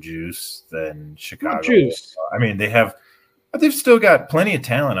more juice than Chicago. What juice? I mean, they've still got plenty of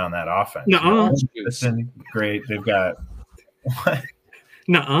talent on that offense. Nuh-uh. Listen, great. They've got what?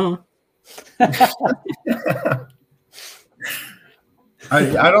 Nuh-uh.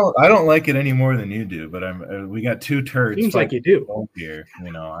 I don't like it any more than you do, but we got two turds. Seems like you do here.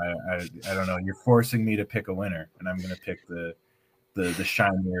 You know, I don't know. You're forcing me to pick a winner, and I'm going to pick the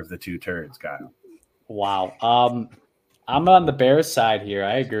shinier of the two turds, Kyle. Wow. I'm on the Bears side here.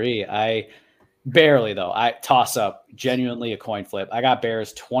 I agree. I barely though. I toss up genuinely a coin flip. I got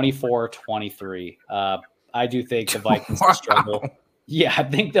Bears 24-23. I do think the Vikings will struggle. Yeah, I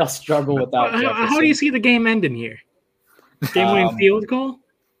think they'll struggle without. How do you see the game ending here? Game-winning field goal?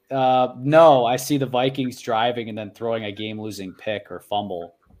 No, I see the Vikings driving and then throwing a game-losing pick or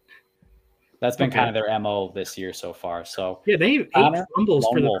fumble. That's been kind of their MO this year so far. So yeah, they have 8 fumbles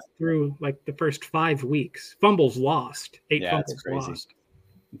through like the first 5 weeks. Fumbles lost. 8 fumbles lost.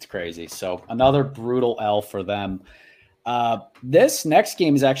 It's crazy. So another brutal L for them. This next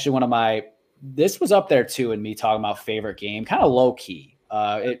game is actually one of my. This was up there too, in me talking about favorite game, kind of low key.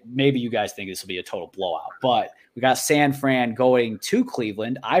 Maybe you guys think this will be a total blowout, but we got San Fran going to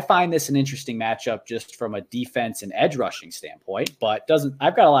Cleveland. I find this an interesting matchup just from a defense and edge rushing standpoint, but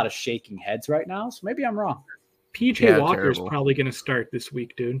I've got a lot of shaking heads right now, so maybe I'm wrong. PJ Walker's probably going to start this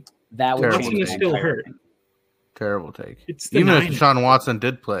week, dude. That would change. That's still hurt. Terrible take. Even if Deshaun Watson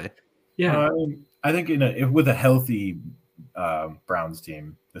did play. Yeah. I think with a healthy Browns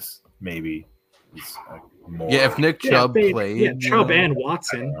team, this maybe is more. Yeah, if Nick Chubb played. Yeah, Chubb and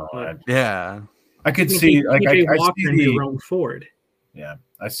Watson. I could see like I see the Jerome Ford. Yeah,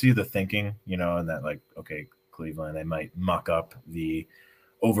 I see the thinking, and that like, okay, Cleveland, they might muck up the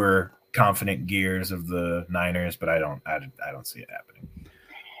overconfident gears of the Niners, but I don't see it happening.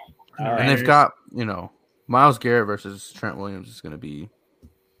 All right. And they've got, Myles Garrett versus Trent Williams is going to be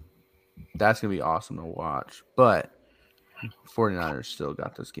awesome to watch. But 49ers still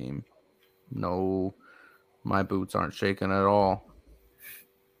got this game. No, my boots aren't shaking at all.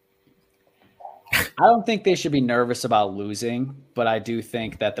 I don't think they should be nervous about losing, but I do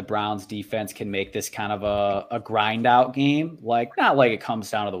think that the Browns defense can make this kind of a grind out game. Not like it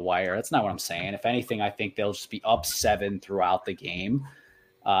comes down to the wire. That's not what I'm saying. If anything, I think they'll just be up 7 throughout the game.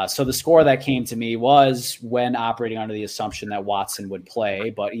 So the score that came to me was when operating under the assumption that Watson would play,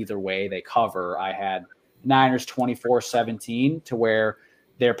 but either way they cover. I had Niners 24-17 to where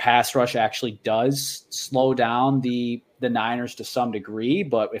their pass rush actually does slow down the Niners to some degree,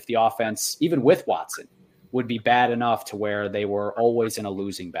 but if the offense, even with Watson, would be bad enough to where they were always in a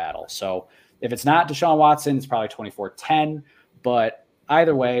losing battle. So if it's not Deshaun Watson, it's probably 24-10, but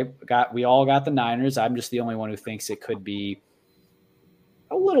either way, we all got the Niners. I'm just the only one who thinks it could be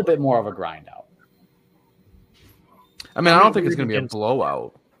a little bit more of a grind out. I mean, I don't think it's going to be a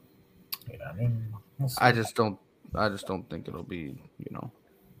blowout. Yeah, I just don't think it'll be,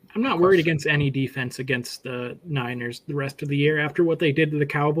 I'm not worried against any defense against the Niners the rest of the year after what they did to the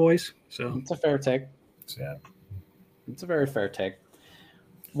Cowboys. So it's a fair take. Yeah. It's a very fair take.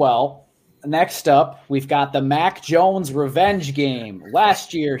 Well, next up, we've got the Mac Jones revenge game.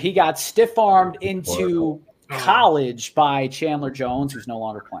 Last year, he got stiff-armed into college by Chandler Jones, who's no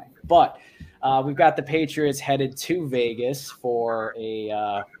longer playing. But we've got the Patriots headed to Vegas for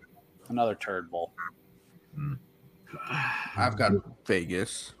another turd bowl. I've got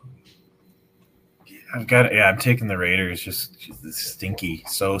Vegas. I'm taking the Raiders. Just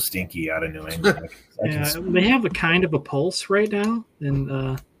so stinky out of New England. They have a kind of a pulse right now, and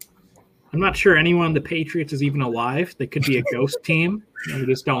I'm not sure anyone on the Patriots is even alive. They could be a ghost team. We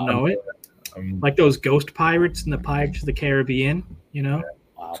just don't know it. Like those ghost pirates in the Pirates of the Caribbean,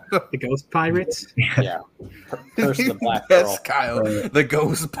 Wow. The ghost pirates. Yeah. Curse of the Black Pearl. Yes, Kyle, the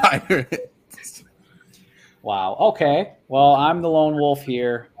ghost pirate. Wow. Okay. Well, I'm the lone wolf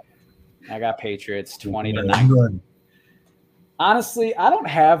here. I got Patriots 20-9. Honestly, I don't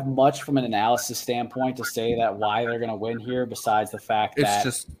have much from an analysis standpoint to say that why they're going to win here besides the fact that it's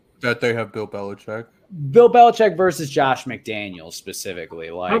just that they have Bill Belichick. Bill Belichick versus Josh McDaniels specifically.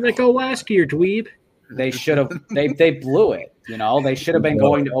 How'd they go last year, dweeb? They should have they blew it, They should have been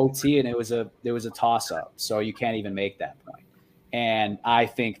going to OT and it was a toss up. So you can't even make that point. And I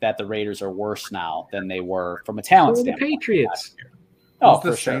think that the Raiders are worse now than they were from a talent So the standpoint. Patriots. Oh, Who's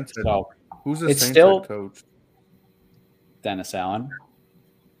the for sure. Saints head- So Who's the it's Saints still- head coach? Dennis Allen.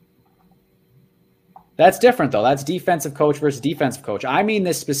 That's different, though. That's defensive coach versus defensive coach. I mean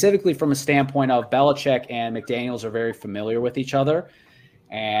this specifically from a standpoint of Belichick and McDaniels are very familiar with each other.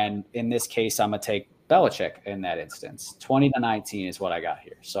 And in this case, I'm going to take Belichick in that instance. 20-19 is what I got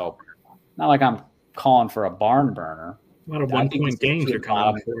here. So not like I'm calling for a barn burner. A lot of I think 1-point it's the games two are coming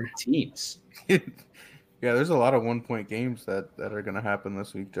bottom for. teams. Yeah, there's a lot of 1-point games that are going to happen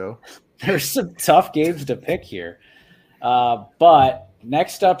this week, Joe. There's some tough games to pick here. But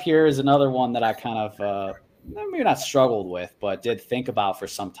next up here is another one that I kind of maybe not struggled with, but did think about for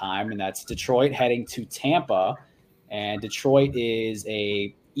some time, and that's Detroit heading to Tampa. And Detroit is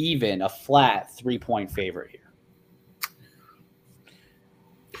a flat 3-point favorite here.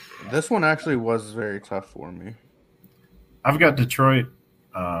 This one actually was very tough for me. I've got Detroit.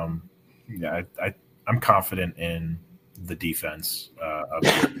 I'm confident in the defense of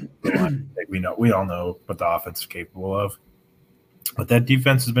the line. We all know what the offense is capable of, but that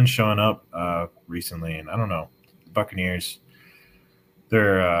defense has been showing up recently, and I don't know. The Buccaneers,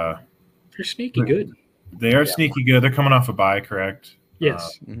 they're sneaky good. They are sneaky good. They're coming off a bye, correct?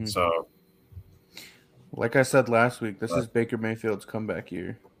 Yes. So, like I said last week, this is Baker Mayfield's comeback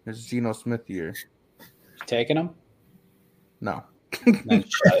year. It's Geno Smith year. Taking them? No.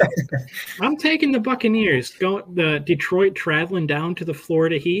 I'm taking the Buccaneers. The Detroit traveling down to the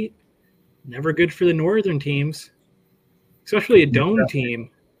Florida Heat. Never good for the northern teams, especially a dome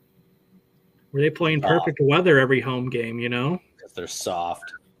team where they play in perfect weather every home game, Because they're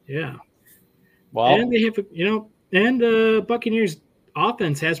soft. Yeah. Well, and they have, and Buccaneers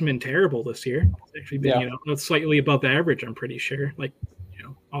offense hasn't been terrible this year. It's actually been, slightly above average, I'm pretty sure,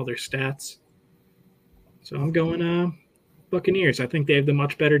 all their stats. So I'm going Buccaneers. I think they have the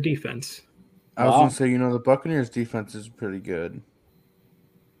much better defense. I was going to say, the Buccaneers defense is pretty good.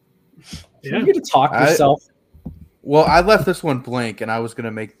 Yeah. You get to talk yourself. Well, I left this one blank, and I was going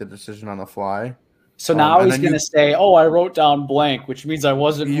to make the decision on the fly. So now he's going to say, I wrote down blank, which means I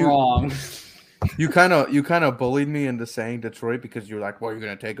wasn't wrong. You kind of bullied me into saying Detroit because you were like, well, you're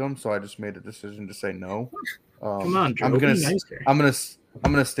going to take them. So I just made a decision to say no. Come on, Joe.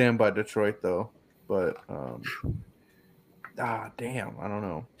 I'm gonna stand by Detroit though. But damn, I don't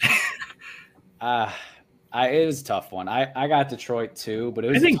know. It was a tough one. I got Detroit too, but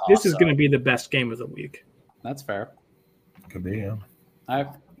I think this is going to be the best game of the week. That's fair. Could be. Yeah. I'm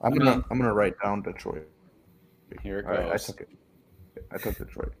gonna write down Detroit. Here it goes. Right, I took it. I took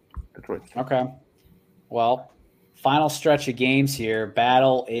Detroit. Okay. Well, final stretch of games here.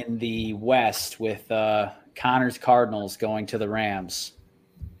 Battle in the West with Connor's Cardinals going to the Rams.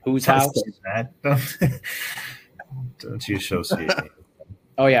 Whose house? Don't you associate me.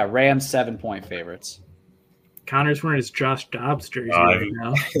 Oh, yeah. Rams 7-point favorites. Connor's wearing his Josh Dobbs jersey right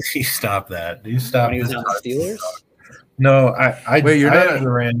now. You stop that. You stop. When he was on the Steelers? No, Wait, you're not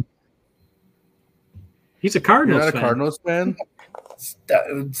the Rams. He's a Cardinals fan. fan. A Cardinals fan?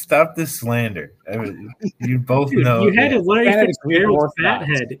 Stop this slander. You both know. You had a Larry Fitzgerald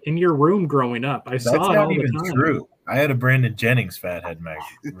fathead in your room growing up. I saw it all the time. That's true. I had a Brandon Jennings fathead in my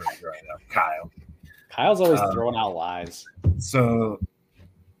room growing up. Kyle's always throwing out lies. So,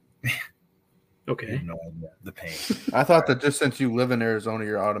 okay. No idea the pain. I thought that just since you live in Arizona,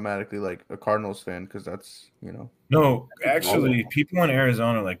 you're automatically like a Cardinals fan because that's No, actually, people in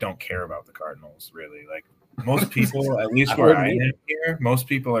Arizona don't care about the Cardinals really. Most people, at least where I live here, most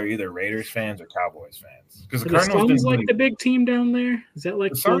people are either Raiders fans or Cowboys fans. Because the Cardinals didn't like the big team down there. Is that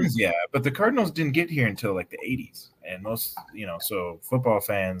like the Suns? Yeah, but the Cardinals didn't get here until the 80s, and most so football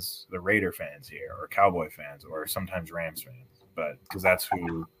fans, the Raider fans here, or Cowboy fans, or sometimes Rams fans, but because that's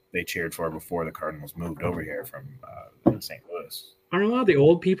who they cheered for before the Cardinals moved over here from St. Louis. Aren't a lot of the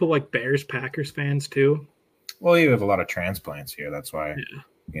old people like Bears, Packers fans too? Well, you have a lot of transplants here. That's why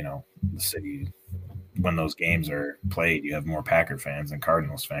the city. When those games are played, you have more Packer fans than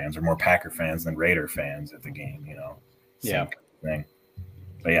Cardinals fans, or more Packer fans than Raider fans at the game. Same thing.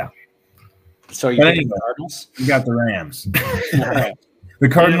 But yeah. So you got the Cardinals? You got the Rams. The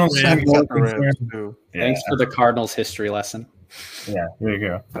Cardinals. Thanks for the Cardinals history lesson. Yeah, there you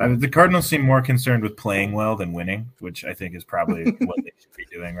go. The Cardinals seem more concerned with playing well than winning, which I think is probably what they should be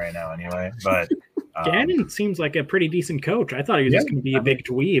doing right now anyway. But Gannon seems like a pretty decent coach. I thought he was just going to be a big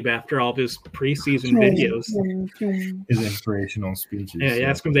dweeb after all of his preseason videos. His inspirational speeches. Yeah,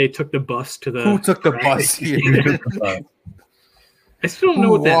 ask him. They took the bus to the. Who took the bus here? I still don't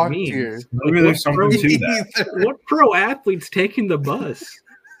know what that means. Here? Maybe there's something to that. What pro athlete's taking the bus?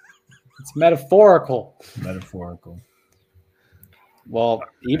 It's metaphorical. Well,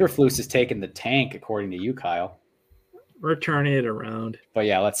 Eberflus is taking the tank, according to you, Kyle. We're turning it around. But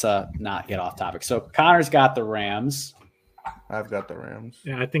yeah, let's not get off topic. So Connor's got the Rams. I've got the Rams.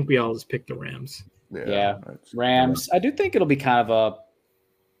 Yeah, I think we all just picked the Rams. Yeah, Rams. I do think it'll be kind of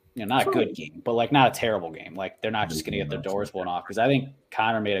a, not a good game, but like not a terrible game. Like they're not just going to get their doors blown off, because I think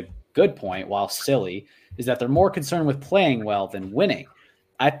Connor made a good point, while silly, is that they're more concerned with playing well than winning.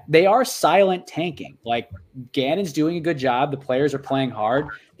 They are silent tanking. Like Gannon's doing a good job. The players are playing hard.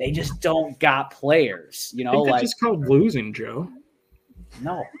 They just don't got players. I think that's just called losing, Joe.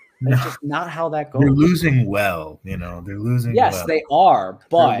 No, that's just not how that goes. They're losing well. They're losing. Yes, well. they are,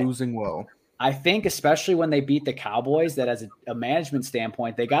 but they're losing well. I think especially when they beat the Cowboys, that as a management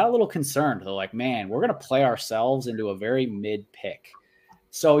standpoint, they got a little concerned. They're like, man, we're going to play ourselves into a very mid pick.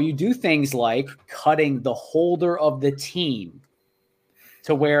 So you do things like cutting the holder of the team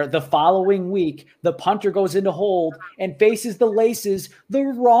to where the following week the punter goes into hold and faces the laces the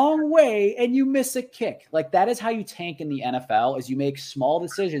wrong way and you miss a kick. Like that is how you tank in the NFL, is you make small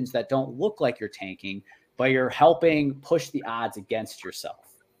decisions that don't look like you're tanking, but you're helping push the odds against yourself.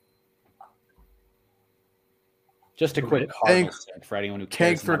 Just a quick Cardinals tip for anyone who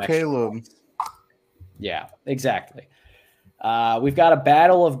cares. Tank for Caleb. Yeah, exactly. We've got a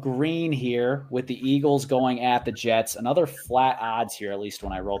battle of green here with the Eagles going at the Jets. Another flat odds here, at least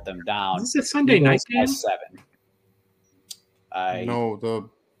when I wrote them down. Is this a Sunday night game? 7. No, the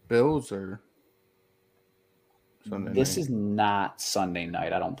Bills are Sunday night. This is not Sunday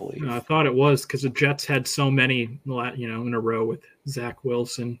night, I don't believe. I thought it was, because the Jets had so many, in a row with Zach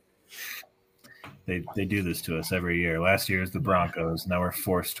Wilson. They do this to us every year. Last year is the Broncos. Now we're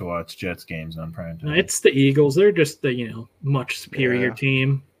forced to watch Jets games on prime time. It's the Eagles. They're just the much superior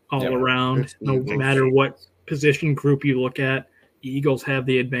team all around. No matter what position group you look at, Eagles have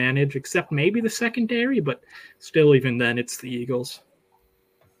the advantage, except maybe the secondary, but still, even then, it's the Eagles.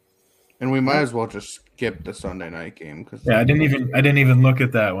 And we might as well just skip the Sunday night game, because I didn't even look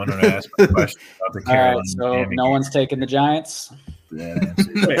at that one when I asked my question about the Carolina. All right, so no one's taking the Giants. Yeah,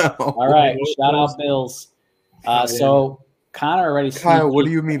 all right, shout out Bills. So Connor already. Kyle, what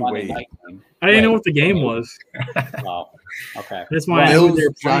do you mean? Wait, I didn't know what the game was. Oh, okay. That's why I knew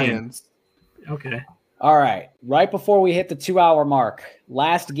they're Giants. Okay. All right. Right before we hit the 2-hour mark,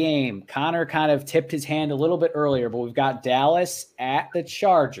 last game, Connor kind of tipped his hand a little bit earlier, but we've got Dallas at the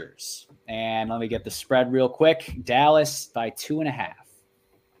Chargers. And let me get the spread real quick. Dallas by 2.5.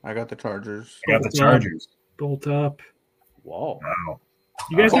 I got the Chargers. I got the Chargers. Bolt up. Whoa. Wow.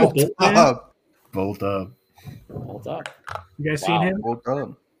 You guys know Bolt up. Bolt up. Bolt up. You guys seen him? Bolt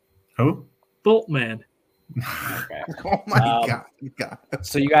up. Who? Bolt Man. Okay. Oh my God.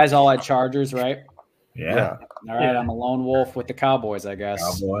 So you guys all had Chargers, right? Yeah. All right. I'm a lone wolf with the Cowboys, I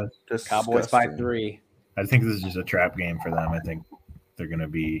guess. Cowboys by 3. I think this is just a trap game for them. I think they're going to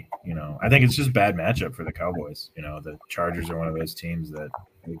be, I think it's just a bad matchup for the Cowboys. The Chargers are one of those teams that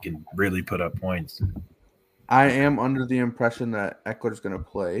can really put up points. I am under the impression that Eckler's going to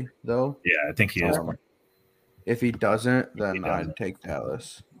play, though. Yeah, I think he is. If he doesn't, then I'd take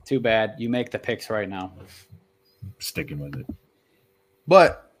Dallas. Too bad. You make the picks right now. Sticking with it.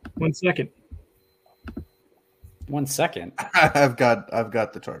 But 1 second. 1 second. I've got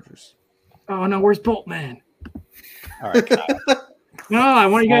the Chargers. Oh no, where's Bolt Man? All right, Kyle. No, I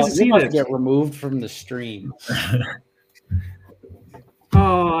want you guys to see this. Get removed from the stream.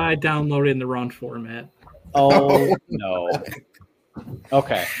 Oh, I downloaded in the wrong format. Oh, no.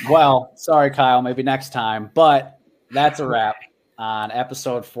 Okay. Well, sorry, Kyle. Maybe next time. But that's a wrap on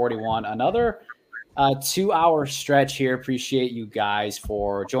episode 41. Another 2-hour stretch here. Appreciate you guys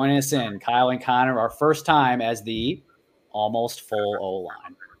for joining us in. Kyle and Connor, our first time as the almost full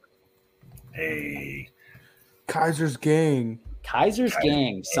O-line. Hey. Kaiser's gang.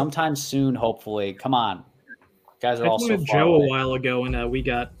 Sometime soon, hopefully. Come on. You guys are all so far Joe away. a while ago, and we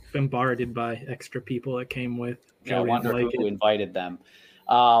got bombarded by extra people that came with. I wonder who invited them.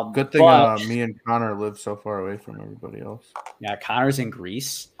 Good thing me and Connor live so far away from everybody else. Yeah, Connor's in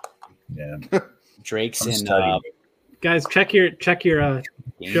Greece. Yeah. Drake's in. Guys, check your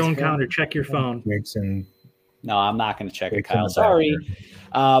show encounter. Check your phone. Drake's in. No, I'm not going to check it, Kyle. Sorry.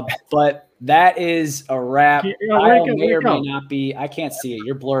 But that is a wrap. Kyle may or may not be. I can't see it.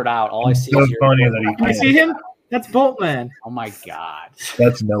 You're blurred out. All I see is your. Can you see him? That's Bolt Man. Oh my God.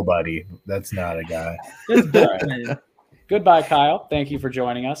 That's nobody. That's not a guy. That's Bolt Man. Goodbye, Kyle. Thank you for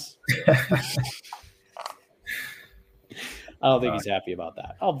joining us. I don't think he's happy about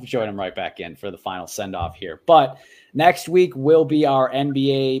that. I'll join him right back in for the final send-off here. But next week will be our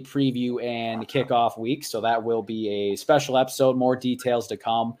NBA preview and kickoff week, so that will be a special episode, more details to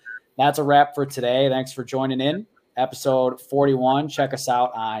come. That's a wrap for today. Thanks for joining in. episode 41. Check us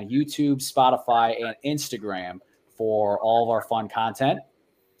out on YouTube, Spotify, and Instagram for all of our fun content.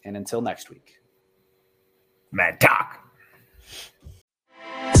 And until next week. Mad Talk.